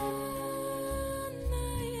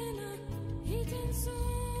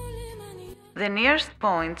 The nearest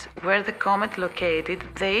points where the comet located,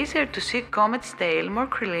 the easier to see comet's tail more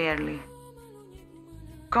clearly.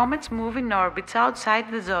 Comets move in orbits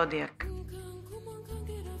outside the zodiac.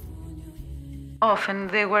 Often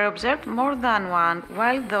they were observed more than one,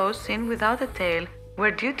 while those seen without a tail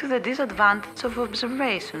were due to the disadvantage of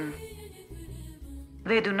observation.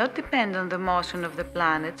 They do not depend on the motion of the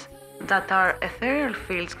planets that are ethereal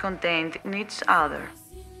fields contained in each other.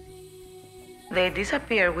 They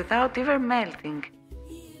disappear without ever melting.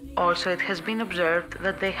 Also, it has been observed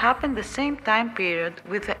that they happen the same time period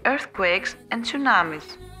with the earthquakes and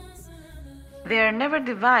tsunamis. They are never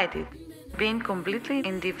divided, being completely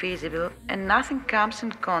indivisible, and nothing comes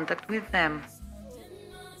in contact with them.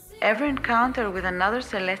 Every encounter with another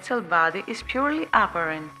celestial body is purely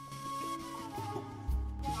apparent.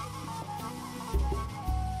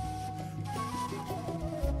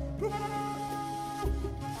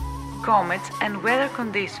 Comets and weather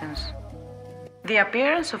conditions. The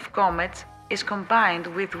appearance of comets is combined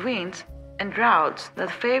with winds and droughts that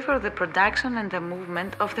favor the production and the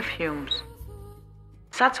movement of the fumes.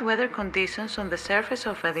 Such weather conditions on the surface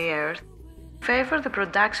of the Earth favor the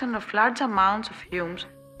production of large amounts of fumes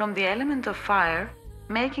from the element of fire,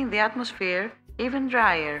 making the atmosphere even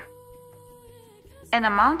drier. An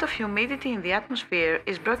amount of humidity in the atmosphere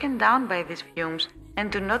is broken down by these fumes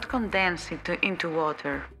and do not condense into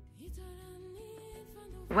water.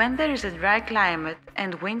 When there is a dry climate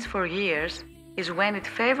and winds for years is when it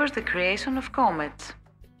favors the creation of comets.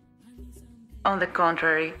 On the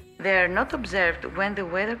contrary, they are not observed when the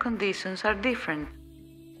weather conditions are different.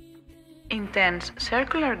 Intense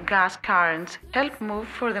circular gas currents help move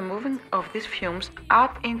for the movement of these fumes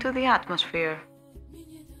up into the atmosphere.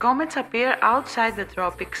 Comets appear outside the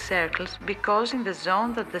tropic circles because in the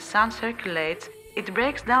zone that the Sun circulates, it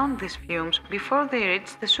breaks down these fumes before they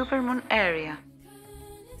reach the supermoon area.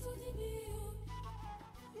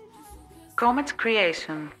 Comet's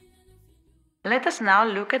creation. Let us now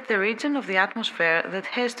look at the region of the atmosphere that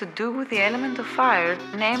has to do with the element of fire,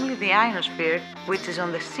 namely the ionosphere, which is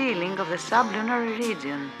on the ceiling of the sublunar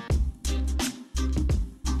region.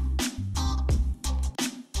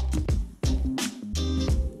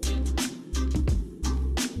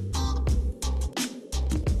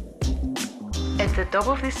 At the top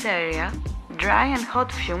of this area, dry and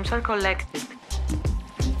hot fumes are collected.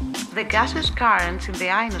 The gaseous currents in the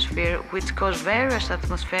ionosphere, which cause various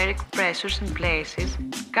atmospheric pressures in places,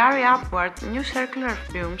 carry upward new circular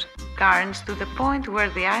fumes currents to the point where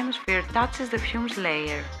the ionosphere touches the fumes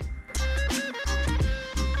layer.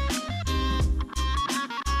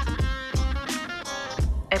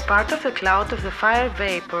 A part of the cloud of the fire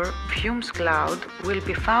vapor, fumes cloud, will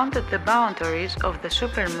be found at the boundaries of the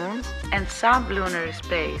supermoon and sublunar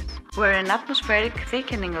space, where an atmospheric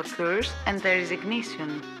thickening occurs and there is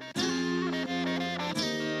ignition.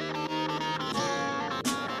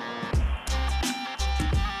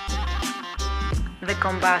 The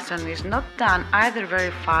combustion is not done either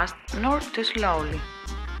very fast nor too slowly.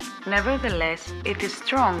 Nevertheless, it is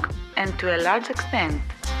strong and to a large extent.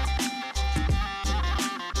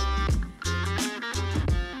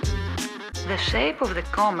 The shape of the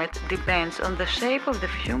comet depends on the shape of the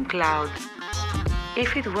fume cloud,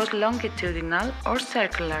 if it was longitudinal or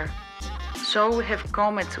circular. So we have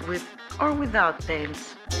comets with or without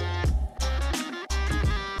tails.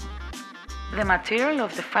 The material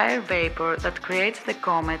of the fire vapor that creates the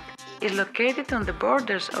comet is located on the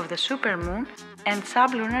borders of the supermoon and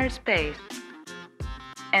sublunar space.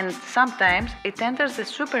 And sometimes it enters the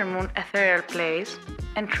supermoon ethereal place,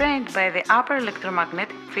 entrained by the upper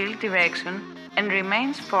electromagnetic field direction, and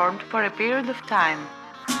remains formed for a period of time.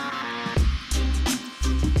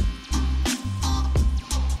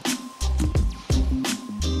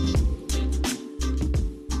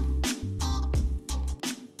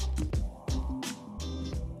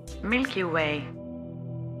 Milky Way.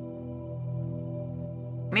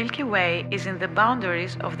 Milky Way is in the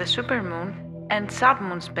boundaries of the supermoon and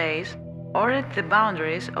submoon space, or at the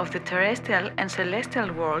boundaries of the terrestrial and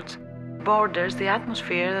celestial worlds, borders the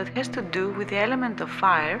atmosphere that has to do with the element of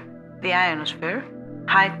fire, the ionosphere,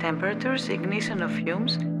 high temperatures, ignition of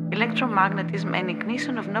fumes, electromagnetism and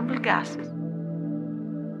ignition of noble gases.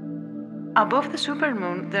 Above the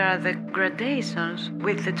supermoon there are the gradations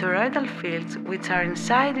with the toroidal fields which are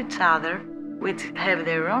inside each other, which have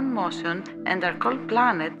their own motion and are called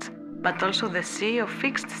planets, but also the sea of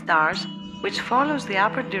fixed stars which follows the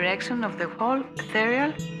upper direction of the whole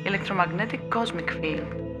ethereal electromagnetic cosmic field.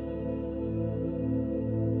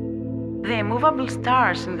 The immovable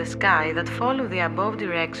stars in the sky that follow the above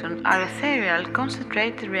direction are ethereal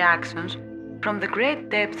concentrated reactions from the great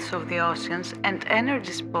depths of the oceans and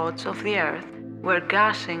energy spots of the Earth, where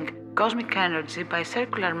gushing cosmic energy by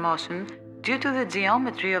circular motion due to the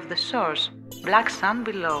geometry of the source, black sun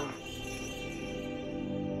below.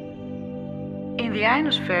 In the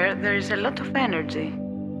ionosphere there is a lot of energy.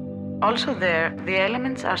 Also there, the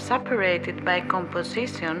elements are separated by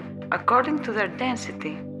composition according to their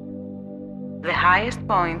density. The highest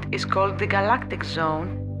point is called the galactic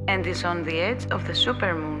zone and is on the edge of the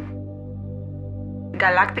supermoon.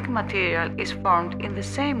 Galactic material is formed in the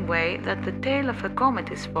same way that the tail of a comet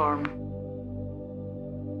is formed.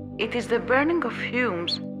 It is the burning of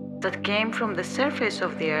fumes that came from the surface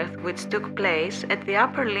of the Earth which took place at the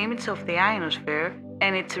upper limits of the ionosphere,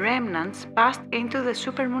 and its remnants passed into the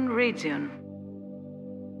supermoon region.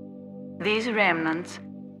 These remnants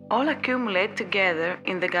all accumulate together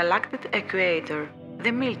in the galactic equator,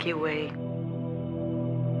 the Milky Way.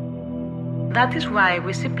 That is why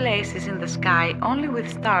we see places in the sky only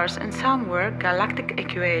with stars, and somewhere galactic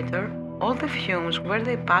equator, all the fumes where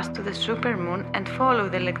they pass to the supermoon and follow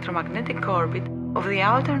the electromagnetic orbit of the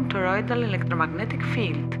outer toroidal electromagnetic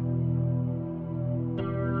field.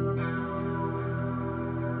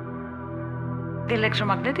 The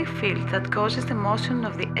electromagnetic field that causes the motion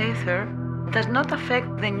of the ether does not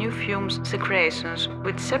affect the new fumes secretions,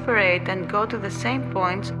 which separate and go to the same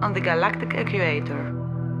points on the galactic equator.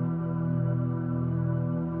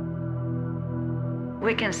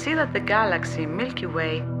 We can see that the galaxy Milky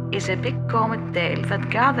Way is a big comet tail that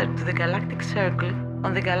gathered to the galactic circle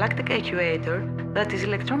on the galactic equator that is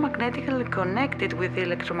electromagnetically connected with the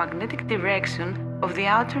electromagnetic direction of the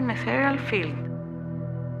outer ethereal field.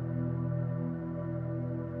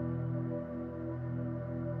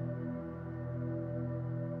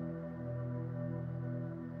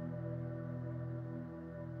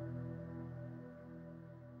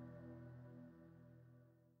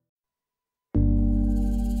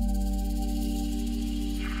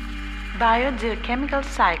 Biogeochemical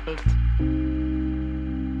cycles.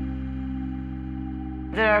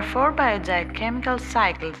 There are 4 biogeochemical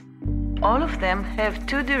cycles. All of them have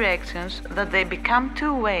 2 directions that they become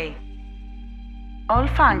two-way. All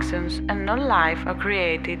functions and all life are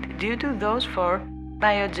created due to those 4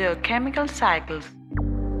 biogeochemical cycles.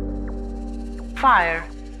 Fire,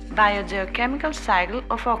 biogeochemical cycle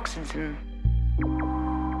of oxygen.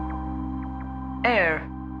 Air,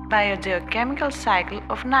 biogeochemical cycle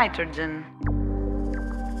of nitrogen.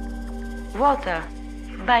 Water,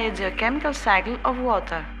 biogeochemical cycle of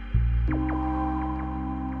water.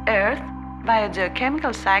 Earth,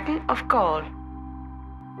 biogeochemical cycle of coal.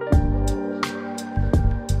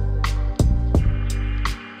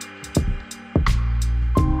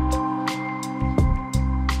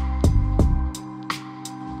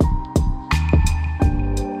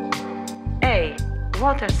 A.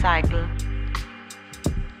 Water cycle.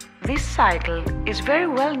 This cycle is very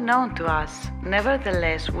well known to us.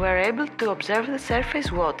 Nevertheless, we are able to observe the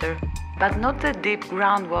surface water, but not the deep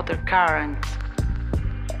groundwater currents.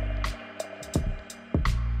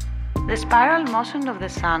 The spiral motion of the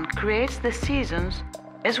sun creates the seasons,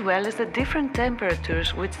 as well as the different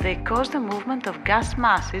temperatures which they cause the movement of gas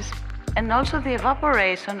masses, and also the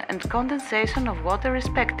evaporation and condensation of water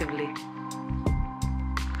respectively.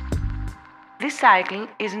 This cycle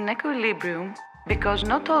is in equilibrium because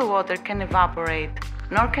not all water can evaporate,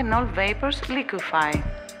 nor can all vapors liquefy.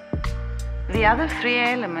 The other three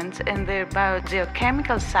elements and their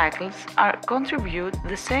biogeochemical cycles contribute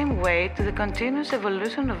the same way to the continuous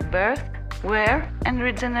evolution of birth, wear, and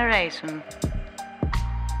regeneration.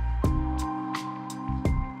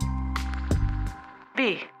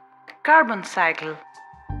 B. Carbon cycle.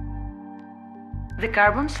 The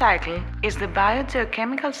carbon cycle is the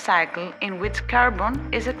biogeochemical cycle in which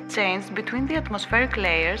carbon is exchanged between the atmospheric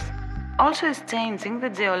layers, also exchanging the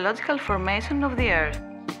geological formation of the Earth.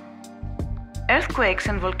 Earthquakes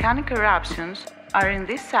and volcanic eruptions are in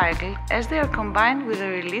this cycle as they are combined with the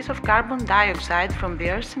release of carbon dioxide from the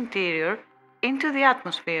Earth's interior into the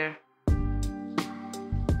atmosphere.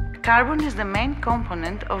 Carbon is the main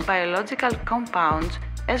component of biological compounds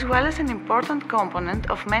as well as an important component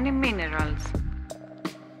of many minerals.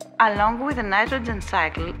 Along with the nitrogen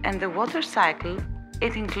cycle and the water cycle,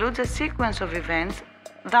 it includes a sequence of events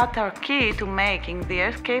that are key to making the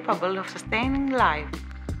Earth capable of sustaining life.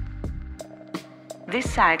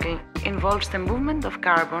 This cycle involves the movement of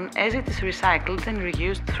carbon as it is recycled and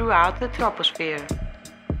reused throughout the troposphere.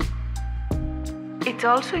 It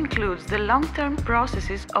also includes the long-term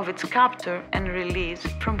processes of its capture and release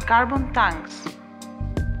from carbon tanks.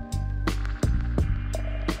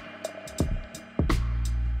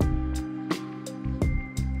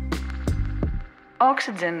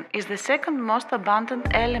 Oxygen is the second most abundant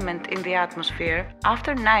element in the atmosphere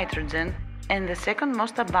after nitrogen and the second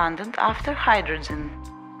most abundant after hydrogen.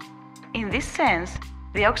 In this sense,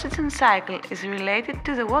 the oxygen cycle is related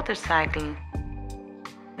to the water cycle.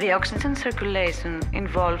 The oxygen circulation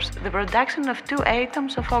involves the production of two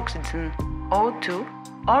atoms of oxygen, O2,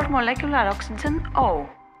 or molecular oxygen, O.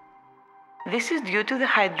 This is due to the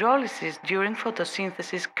hydrolysis during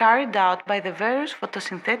photosynthesis carried out by the various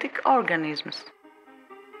photosynthetic organisms.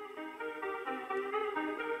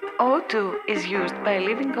 O2 is used by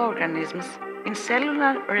living organisms in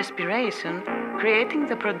cellular respiration, creating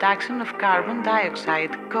the production of carbon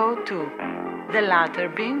dioxide, CO2, the latter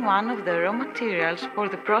being one of the raw materials for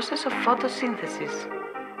the process of photosynthesis.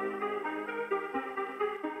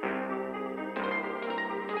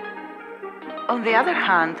 On the other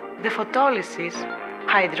hand, the photolysis,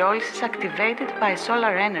 hydrolysis activated by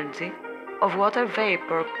solar energy, of water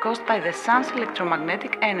vapor caused by the sun's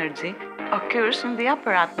electromagnetic energy occurs in the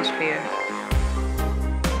upper atmosphere.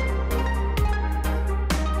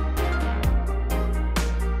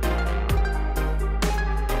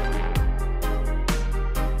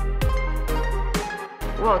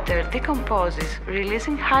 Water decomposes,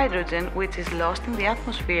 releasing hydrogen which is lost in the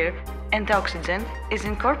atmosphere, and oxygen is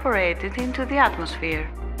incorporated into the atmosphere.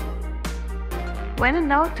 When an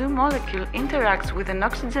O2 molecule interacts with an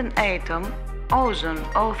oxygen atom, ozone,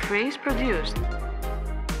 O3, is produced.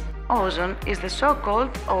 Ozone is the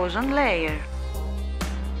so-called ozone layer.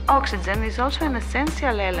 Oxygen is also an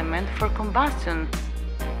essential element for combustion,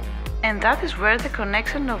 and that is where the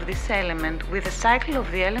connection of this element with the cycle of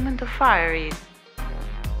the element of fire is.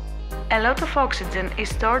 A lot of oxygen is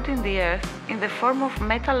stored in the Earth in the form of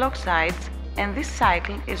metal oxides, and this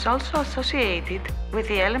cycle is also associated with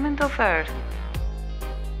the element of Earth.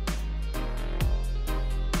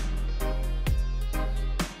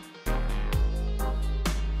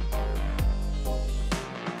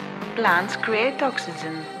 Plants create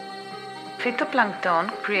oxygen. Phytoplankton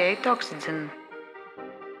create oxygen.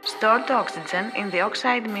 Stored oxygen in the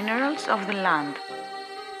oxide minerals of the land.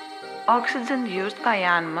 Oxygen used by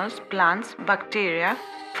animals, plants, bacteria,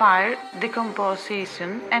 fire,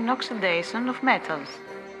 decomposition and oxidation of metals.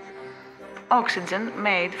 Oxygen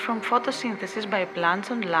made from photosynthesis by plants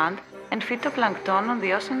on land and phytoplankton on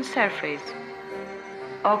the ocean surface.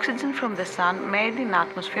 Oxygen from the sun made in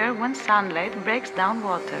atmosphere when sunlight breaks down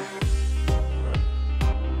water.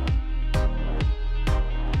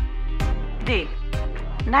 D.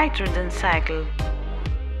 Nitrogen cycle.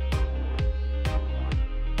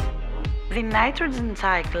 The nitrogen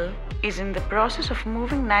cycle is in the process of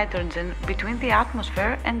moving nitrogen between the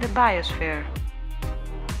atmosphere and the biosphere.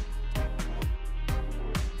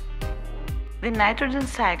 The nitrogen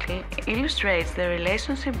cycle illustrates the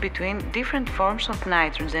relationship between different forms of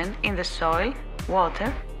nitrogen in the soil,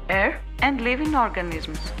 water, air, and living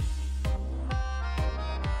organisms.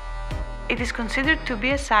 It is considered to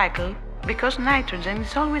be a cycle because nitrogen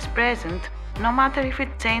is always present, no matter if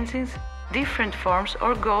it changes different forms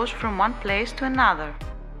or goes from one place to another.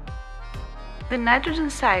 The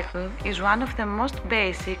nitrogen cycle is one of the most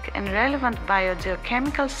basic and relevant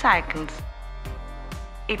biogeochemical cycles.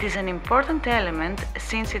 It is an important element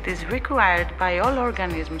since it is required by all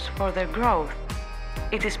organisms for their growth.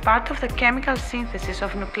 It is part of the chemical synthesis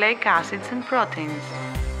of nucleic acids and proteins.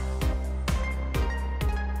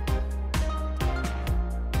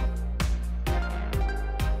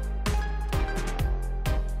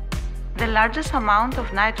 largest amount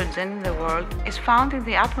of nitrogen in the world is found in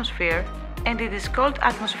the atmosphere, and it is called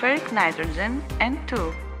atmospheric nitrogen,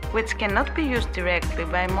 N2, which cannot be used directly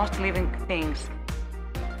by most living things.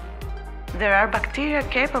 There are bacteria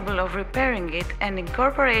capable of repairing it and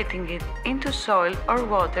incorporating it into soil or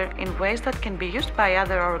water in ways that can be used by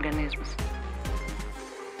other organisms.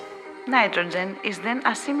 Nitrogen is then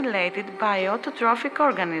assimilated by autotrophic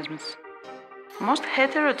organisms. Most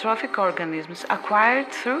heterotrophic organisms acquire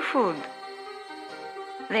it through food.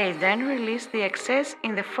 They then release the excess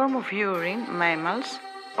in the form of urine, mammals,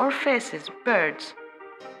 or feces, birds.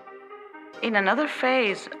 In another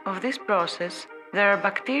phase of this process, there are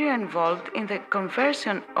bacteria involved in the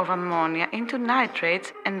conversion of ammonia into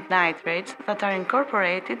nitrates and nitrates that are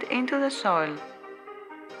incorporated into the soil.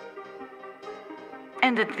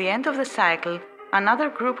 And at the end of the cycle, another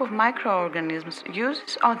group of microorganisms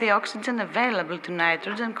uses all the oxygen available to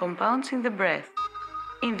nitrogen compounds in the breath.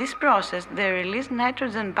 In this process, they release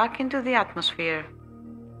nitrogen back into the atmosphere.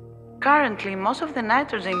 Currently, most of the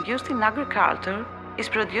nitrogen used in agriculture is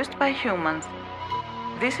produced by humans.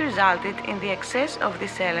 This resulted in the excess of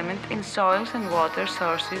this element in soils and water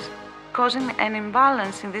sources, causing an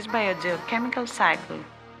imbalance in this biogeochemical cycle.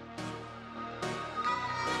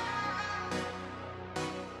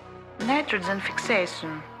 Nitrogen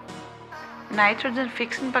fixation. Nitrogen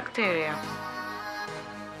fixing bacteria.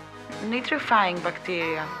 Nitrifying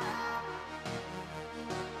bacteria.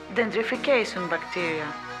 Dendrification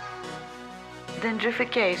bacteria.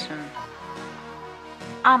 Dendrification.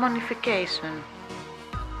 Ammonification.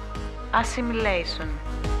 Assimilation.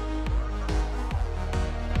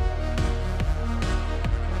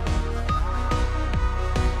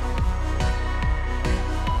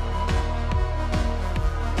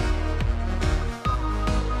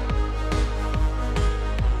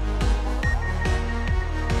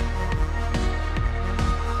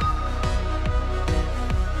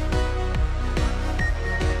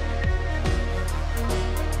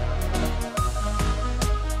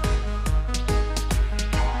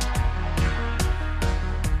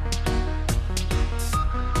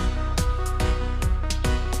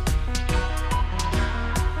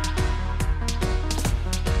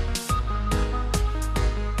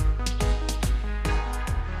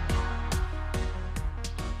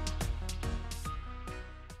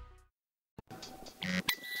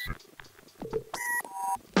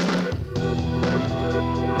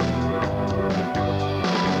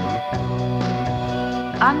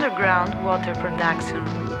 Underground water production.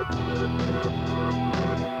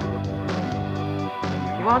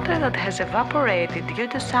 Water that has evaporated due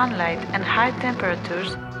to sunlight and high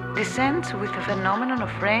temperatures descends with the phenomenon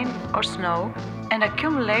of rain or snow and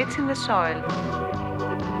accumulates in the soil.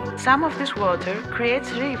 Some of this water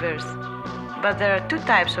creates rivers, but there are two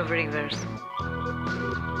types of rivers.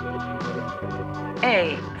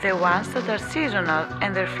 A. The ones that are seasonal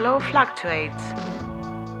and their flow fluctuates.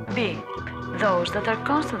 B. Those that are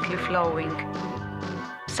constantly flowing.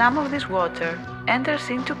 Some of this water enters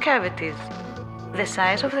into cavities. The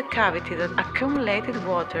size of the cavity that accumulated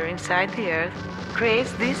water inside the earth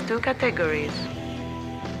creates these two categories.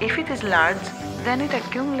 If it is large, then it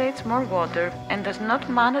accumulates more water and does not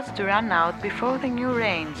manage to run out before the new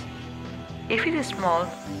rains. If it is small,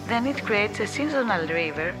 then it creates a seasonal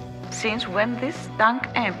river, since when this tank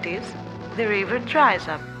empties, the river dries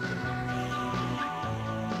up.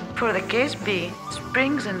 For the case B,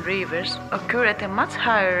 springs and rivers occur at a much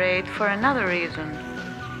higher rate for another reason.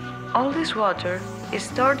 All this water is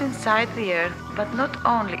stored inside the earth, but not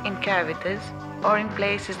only in cavities or in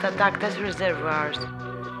places that act as reservoirs.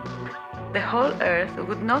 The whole earth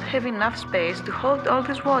would not have enough space to hold all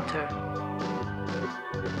this water.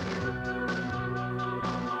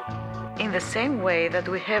 In the same way that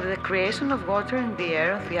we have the creation of water in the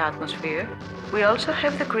air of the atmosphere, we also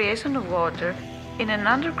have the creation of water in an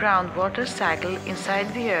underground water cycle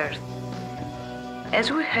inside the earth.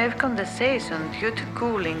 As we have condensation due to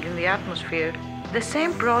cooling in the atmosphere, the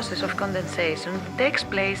same process of condensation takes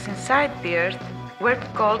place inside the earth where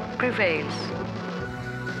cold prevails.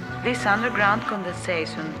 This underground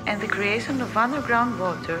condensation and the creation of underground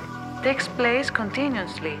water takes place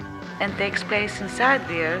continuously and takes place inside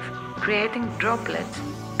the earth, creating droplets,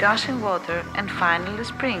 gushing water, and finally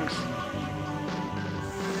springs.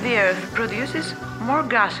 The earth produces more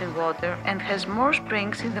gushing water and has more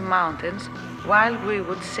springs in the mountains, while we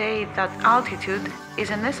would say that altitude is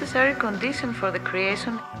a necessary condition for the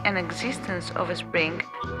creation and existence of a spring,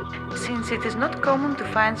 since it is not common to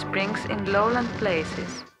find springs in lowland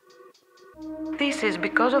places. This is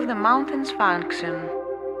because of the mountain's function.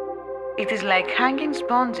 It is like hanging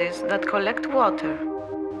sponges that collect water.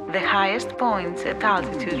 The highest points at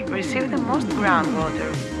altitude receive the most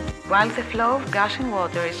groundwater, while the flow of gushing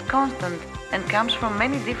water is constant and comes from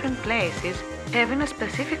many different places, having a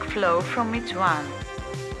specific flow from each one.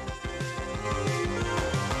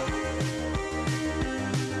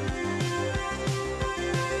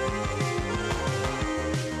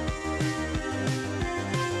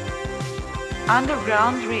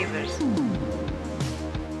 Underground rivers.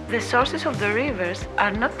 The sources of the rivers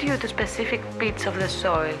are not due to specific pits of the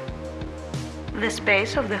soil. The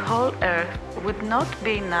space of the whole Earth would not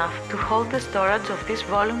be enough to hold the storage of this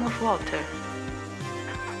volume of water.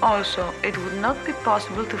 Also, it would not be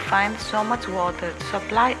possible to find so much water to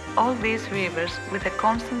supply all these rivers with a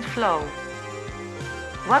constant flow.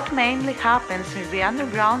 What mainly happens is the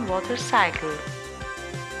underground water cycle.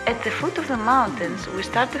 At the foot of the mountains, we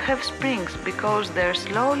start to have springs because there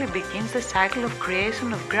slowly begins the cycle of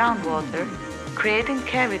creation of groundwater, creating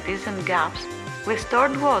cavities and gaps with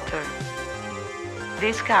stored water.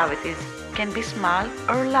 These cavities can be small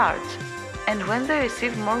or large, and when they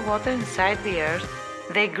receive more water inside the earth,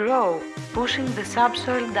 they grow, pushing the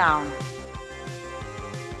subsoil down.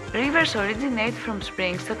 Rivers originate from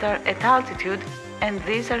springs that are at altitude, and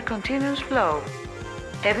these are continuous flow,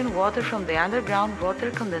 having water from the underground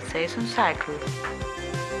water condensation cycle.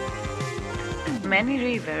 Many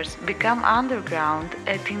rivers become underground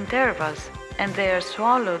at intervals, and they are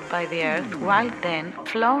swallowed by the earth while then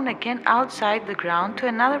flown again outside the ground to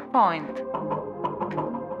another point.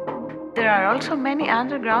 There are also many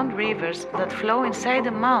underground rivers that flow inside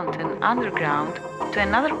a mountain underground to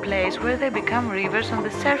another place where they become rivers on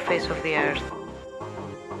the surface of the earth.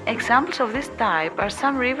 Examples of this type are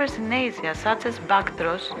some rivers in Asia such as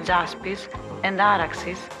Bactros, Jaspis and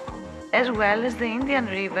Araxes, as well as the Indian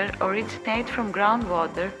River originate from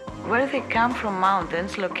groundwater where they come from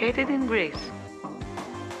mountains located in Greece.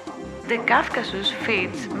 The Caucasus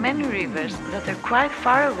feeds many rivers that are quite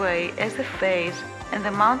far away as the Feiss, and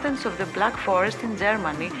the mountains of the Black Forest in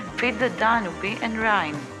Germany feed the Danube and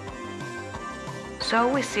Rhine. So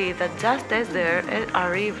we see that just as there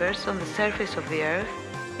are rivers on the surface of the earth,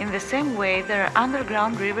 in the same way there are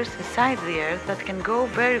underground rivers inside the earth that can go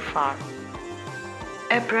very far.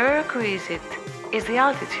 A prerequisite is the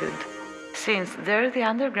altitude, since there the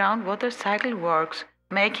underground water cycle works,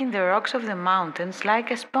 making the rocks of the mountains like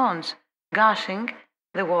a sponge, gushing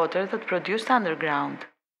the water that produced underground.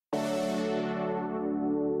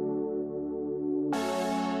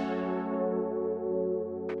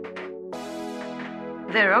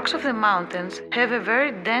 The rocks of the mountains have a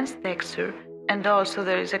very dense texture, and also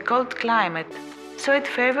there is a cold climate, so it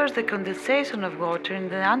favors the condensation of water in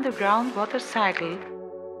the underground water cycle,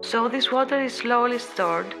 so this water is slowly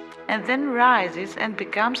stored and then rises and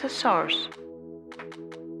becomes a source.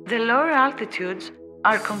 The lower altitudes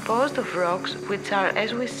are composed of rocks which are,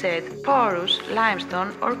 as we said, porous,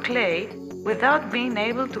 limestone or clay, without being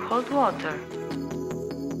able to hold water.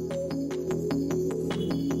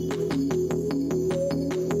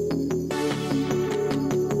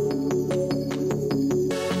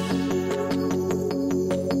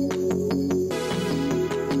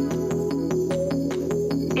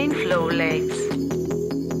 Inflow lakes.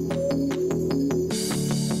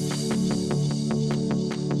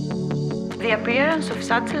 The appearance of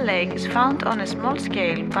such a lake is found on a small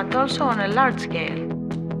scale but also on a large scale.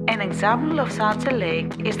 An example of such a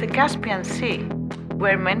lake is the Caspian Sea,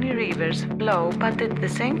 where many rivers flow but at the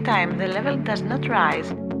same time the level does not rise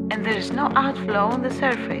and there is no outflow on the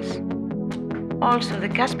surface. Also, the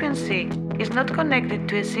Caspian Sea is not connected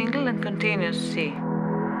to a single and continuous sea.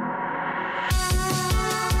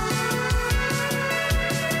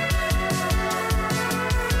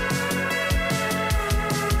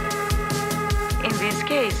 In these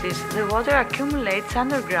cases, the water accumulates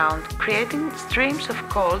underground, creating streams of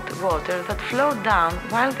cold water that flow down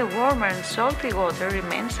while the warmer and salty water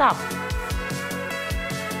remains up.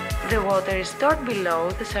 The water is stored below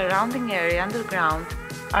the surrounding area underground,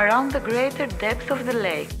 around the greater depth of the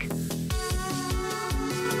lake.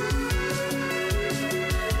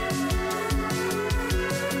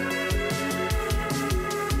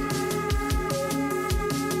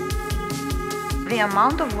 The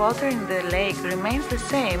amount of water in the lake remains the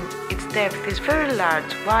same, its depth is very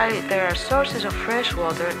large, while there are sources of fresh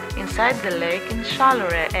water inside the lake in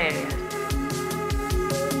shallower areas.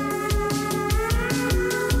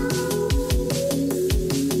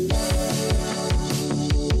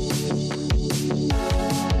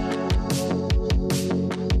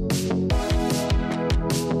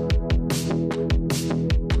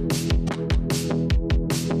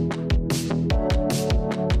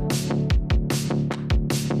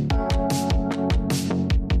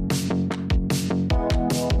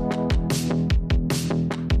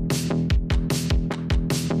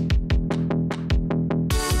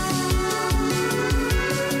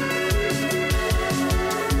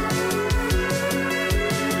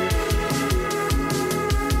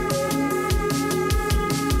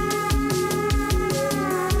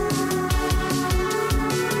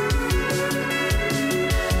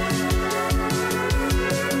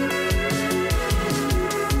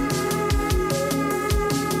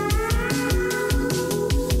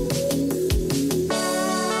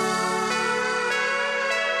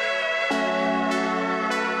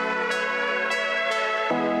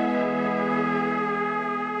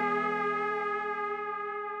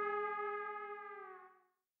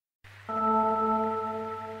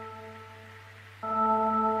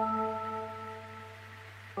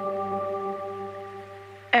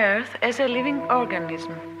 as a living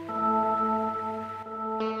organism.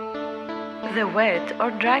 The wet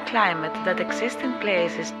or dry climate that exists in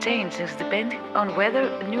places changes depending on whether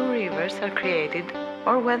new rivers are created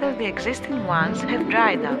or whether the existing ones have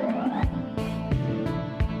dried up.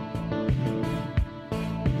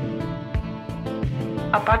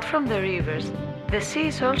 Apart from the rivers, the sea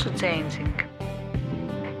is also changing.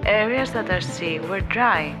 Areas that are sea were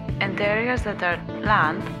dry, and areas that are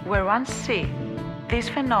land were once sea. This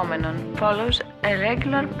phenomenon follows a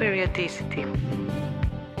regular periodicity.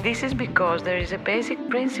 This is because there is a basic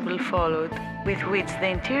principle followed with which the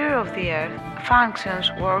interior of the earth functions,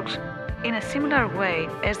 works in a similar way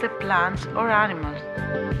as the plants or animals.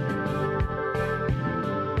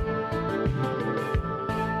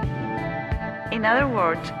 In other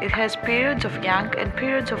words, it has periods of young and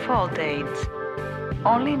periods of old age.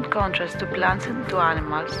 Only in contrast to plants and to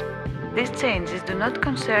animals, these changes do not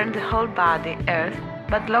concern the whole body, Earth,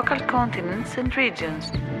 but local continents and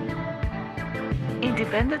regions.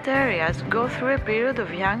 Independent areas go through a period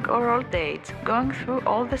of young or old age, going through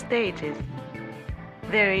all the stages.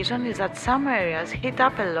 The reason is that some areas heat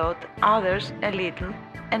up a lot, others a little,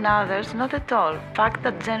 and others not at all, fact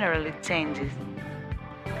that generally changes.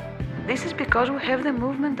 This is because we have the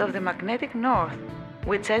movement of the magnetic north,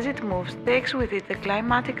 which as it moves takes with it the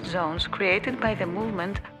climatic zones created by the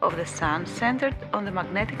movement of the sun centered on the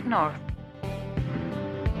magnetic north.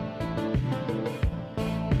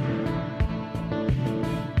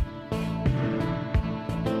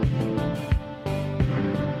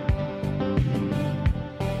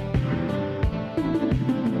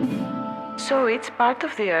 So each part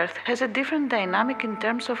of the earth has a different dynamic in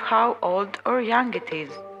terms of how old or young it is.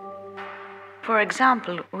 For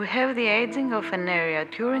example, we have the aging of an area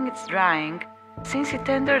during its drying, since it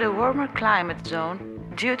entered a warmer climate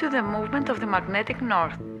zone due to the movement of the magnetic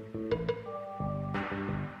north.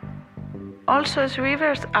 Also, as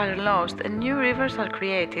rivers are lost and new rivers are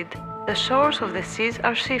created, the shores of the seas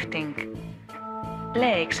are shifting.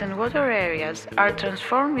 Lakes and water areas are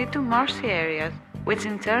transformed into marshy areas, which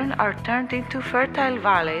in turn are turned into fertile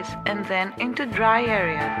valleys and then into dry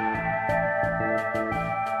areas.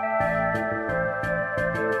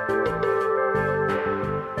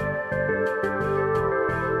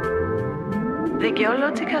 The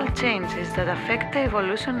geological changes that affect the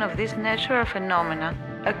evolution of these natural phenomena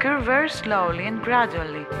occur very slowly and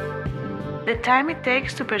gradually. The time it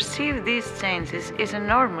takes to perceive these changes is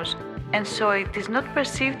enormous, and so it is not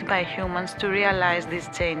perceived by humans to realize these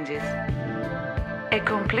changes. A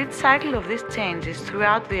complete cycle of these changes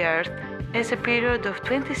throughout the Earth has a period of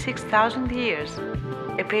 26,000 years,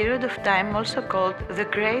 a period of time also called the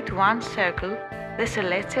Great One Circle, the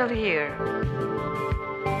celestial year.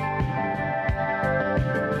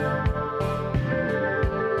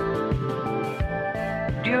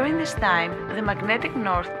 During this time, the magnetic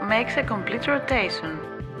north makes a complete rotation,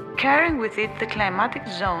 carrying with it the climatic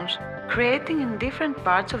zones, creating in different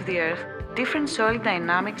parts of the Earth different soil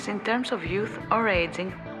dynamics in terms of youth or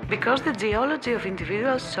aging, because the geology of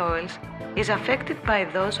individual soils is affected by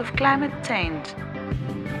those of climate change.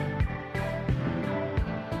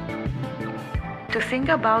 To think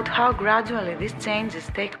about how gradually these changes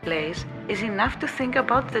take place is enough to think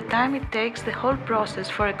about the time it takes the whole process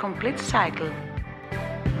for a complete cycle.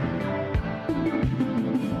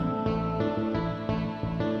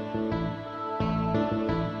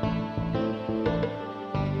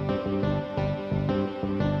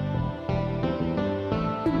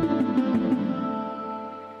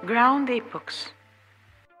 Ground epochs.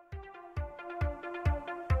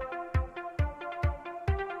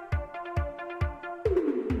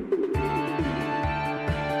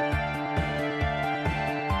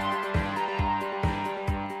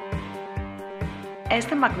 As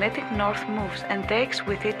the magnetic north moves and takes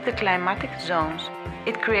with it the climatic zones,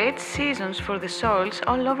 it creates seasons for the soils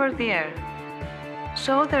all over the earth.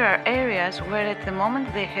 So there are areas where at the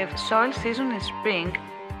moment they have soil season in spring,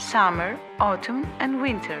 summer, autumn and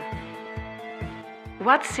winter.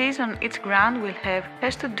 What season each ground will have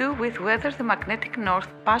has to do with whether the magnetic north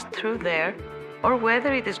passed through there or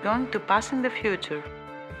whether it is going to pass in the future.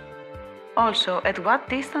 Also, at what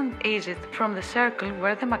distance is it from the circle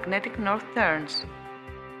where the magnetic north turns.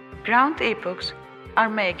 Ground epochs are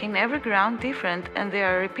making every ground different, and they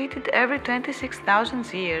are repeated every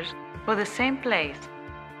 26,000 years for the same place.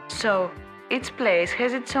 So, each place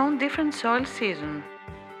has its own different soil season.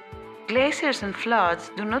 Glaciers and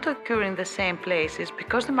floods do not occur in the same places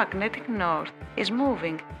because the magnetic north is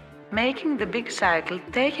moving, making the big cycle,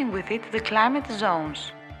 taking with it the climate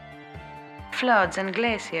zones. Floods and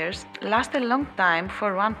glaciers last a long time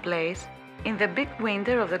for one place in the big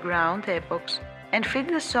winter of the ground epochs, and feed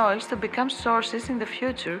the soils to become sources in the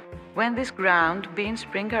future when this ground beans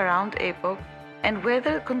spring around epoch and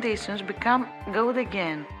weather conditions become good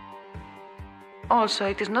again. Also,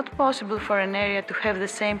 it is not possible for an area to have the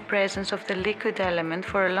same presence of the liquid element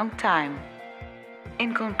for a long time.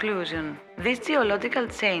 In conclusion, these geological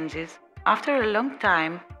changes, after a long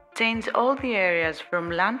time, change all the areas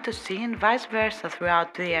from land to sea and vice versa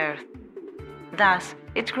throughout the Earth. Thus,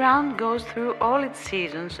 its ground goes through all its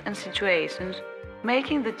seasons and situations,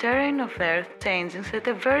 making the terrain of Earth changing at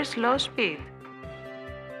a very slow speed.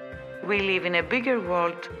 We live in a bigger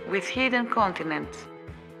world with hidden continents.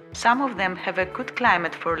 Some of them have a good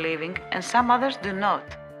climate for living and some others do not.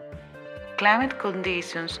 Climate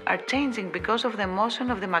conditions are changing because of the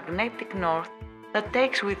motion of the magnetic north that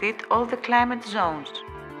takes with it all the climate zones.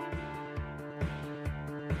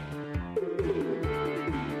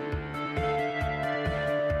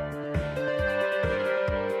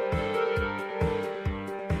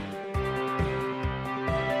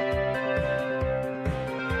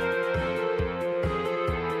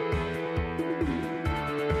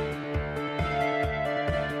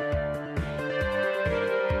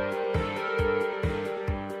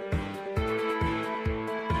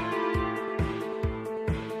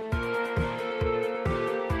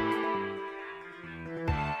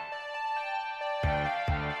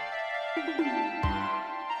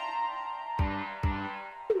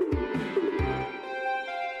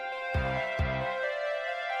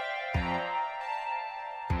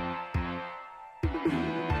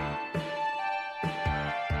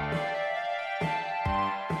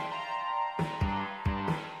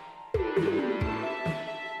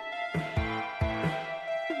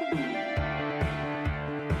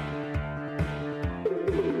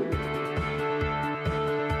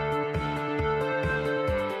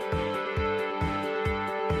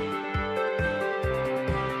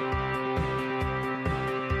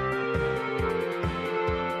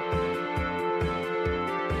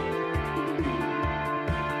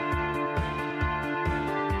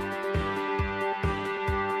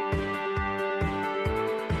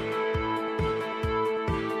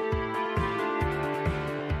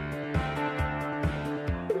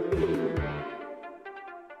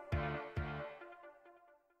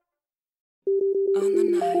 On the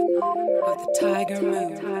night of the tiger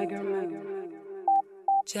moon,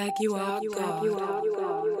 jaguar god,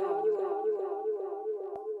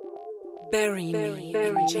 bury me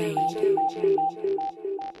in jade,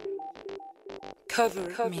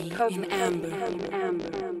 cover me in amber.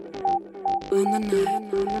 On the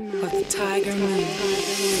night of the tiger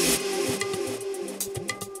moon.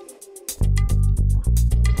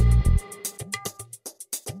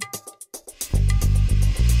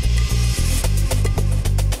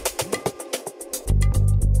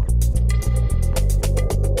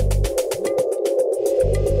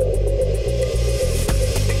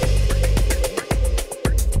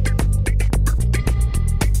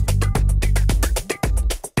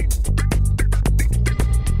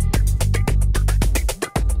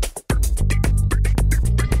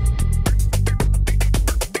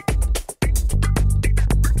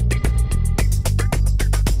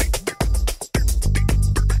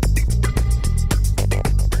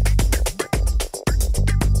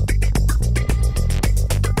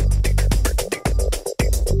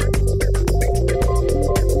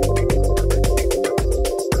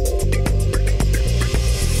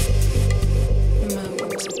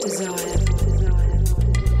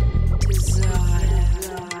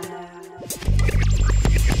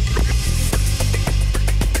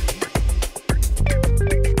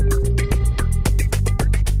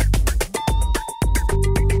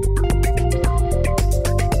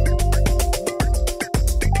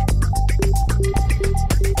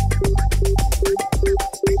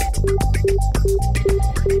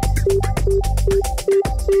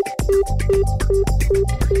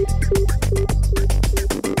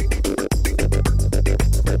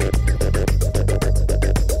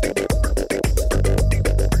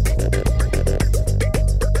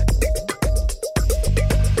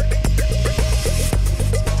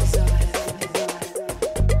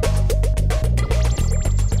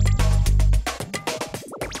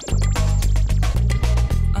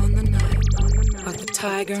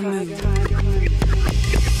 Tiger Moon.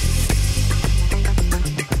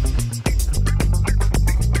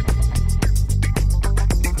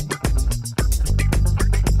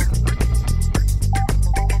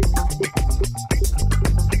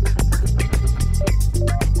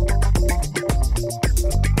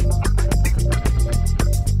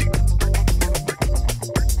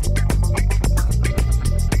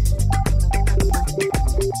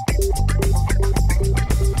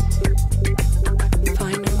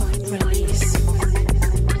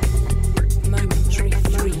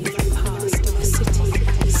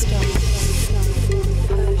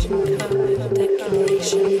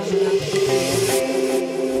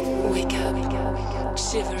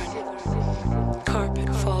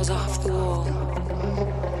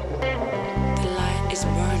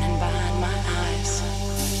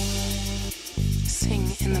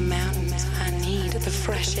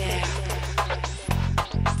 fresh air.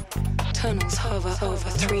 Tunnels hover over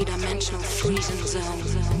three-dimensional freezing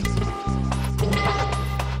zones.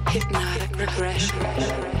 Hypnotic regression.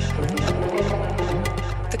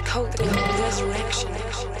 The cult of resurrection.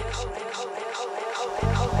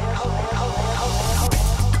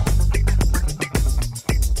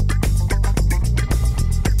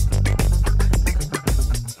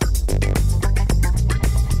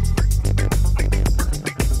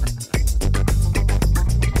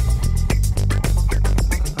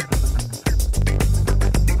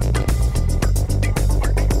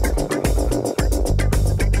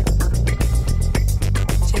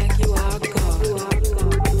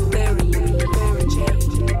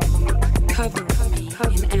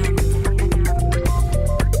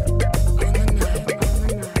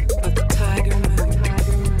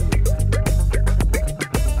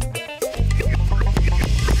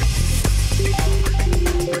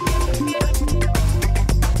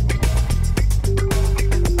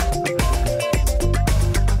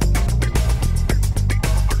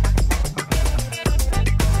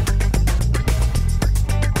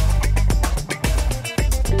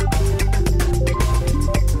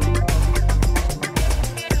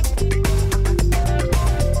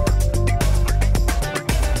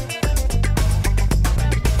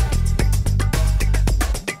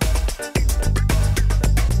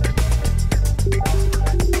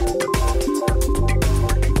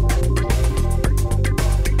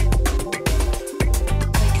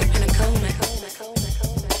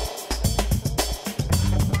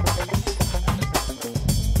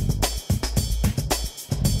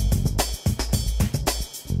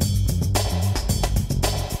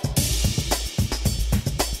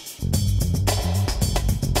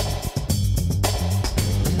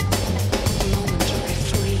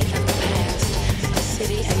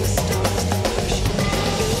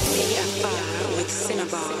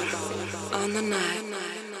 On the night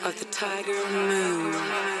of the tiger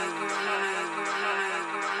moon.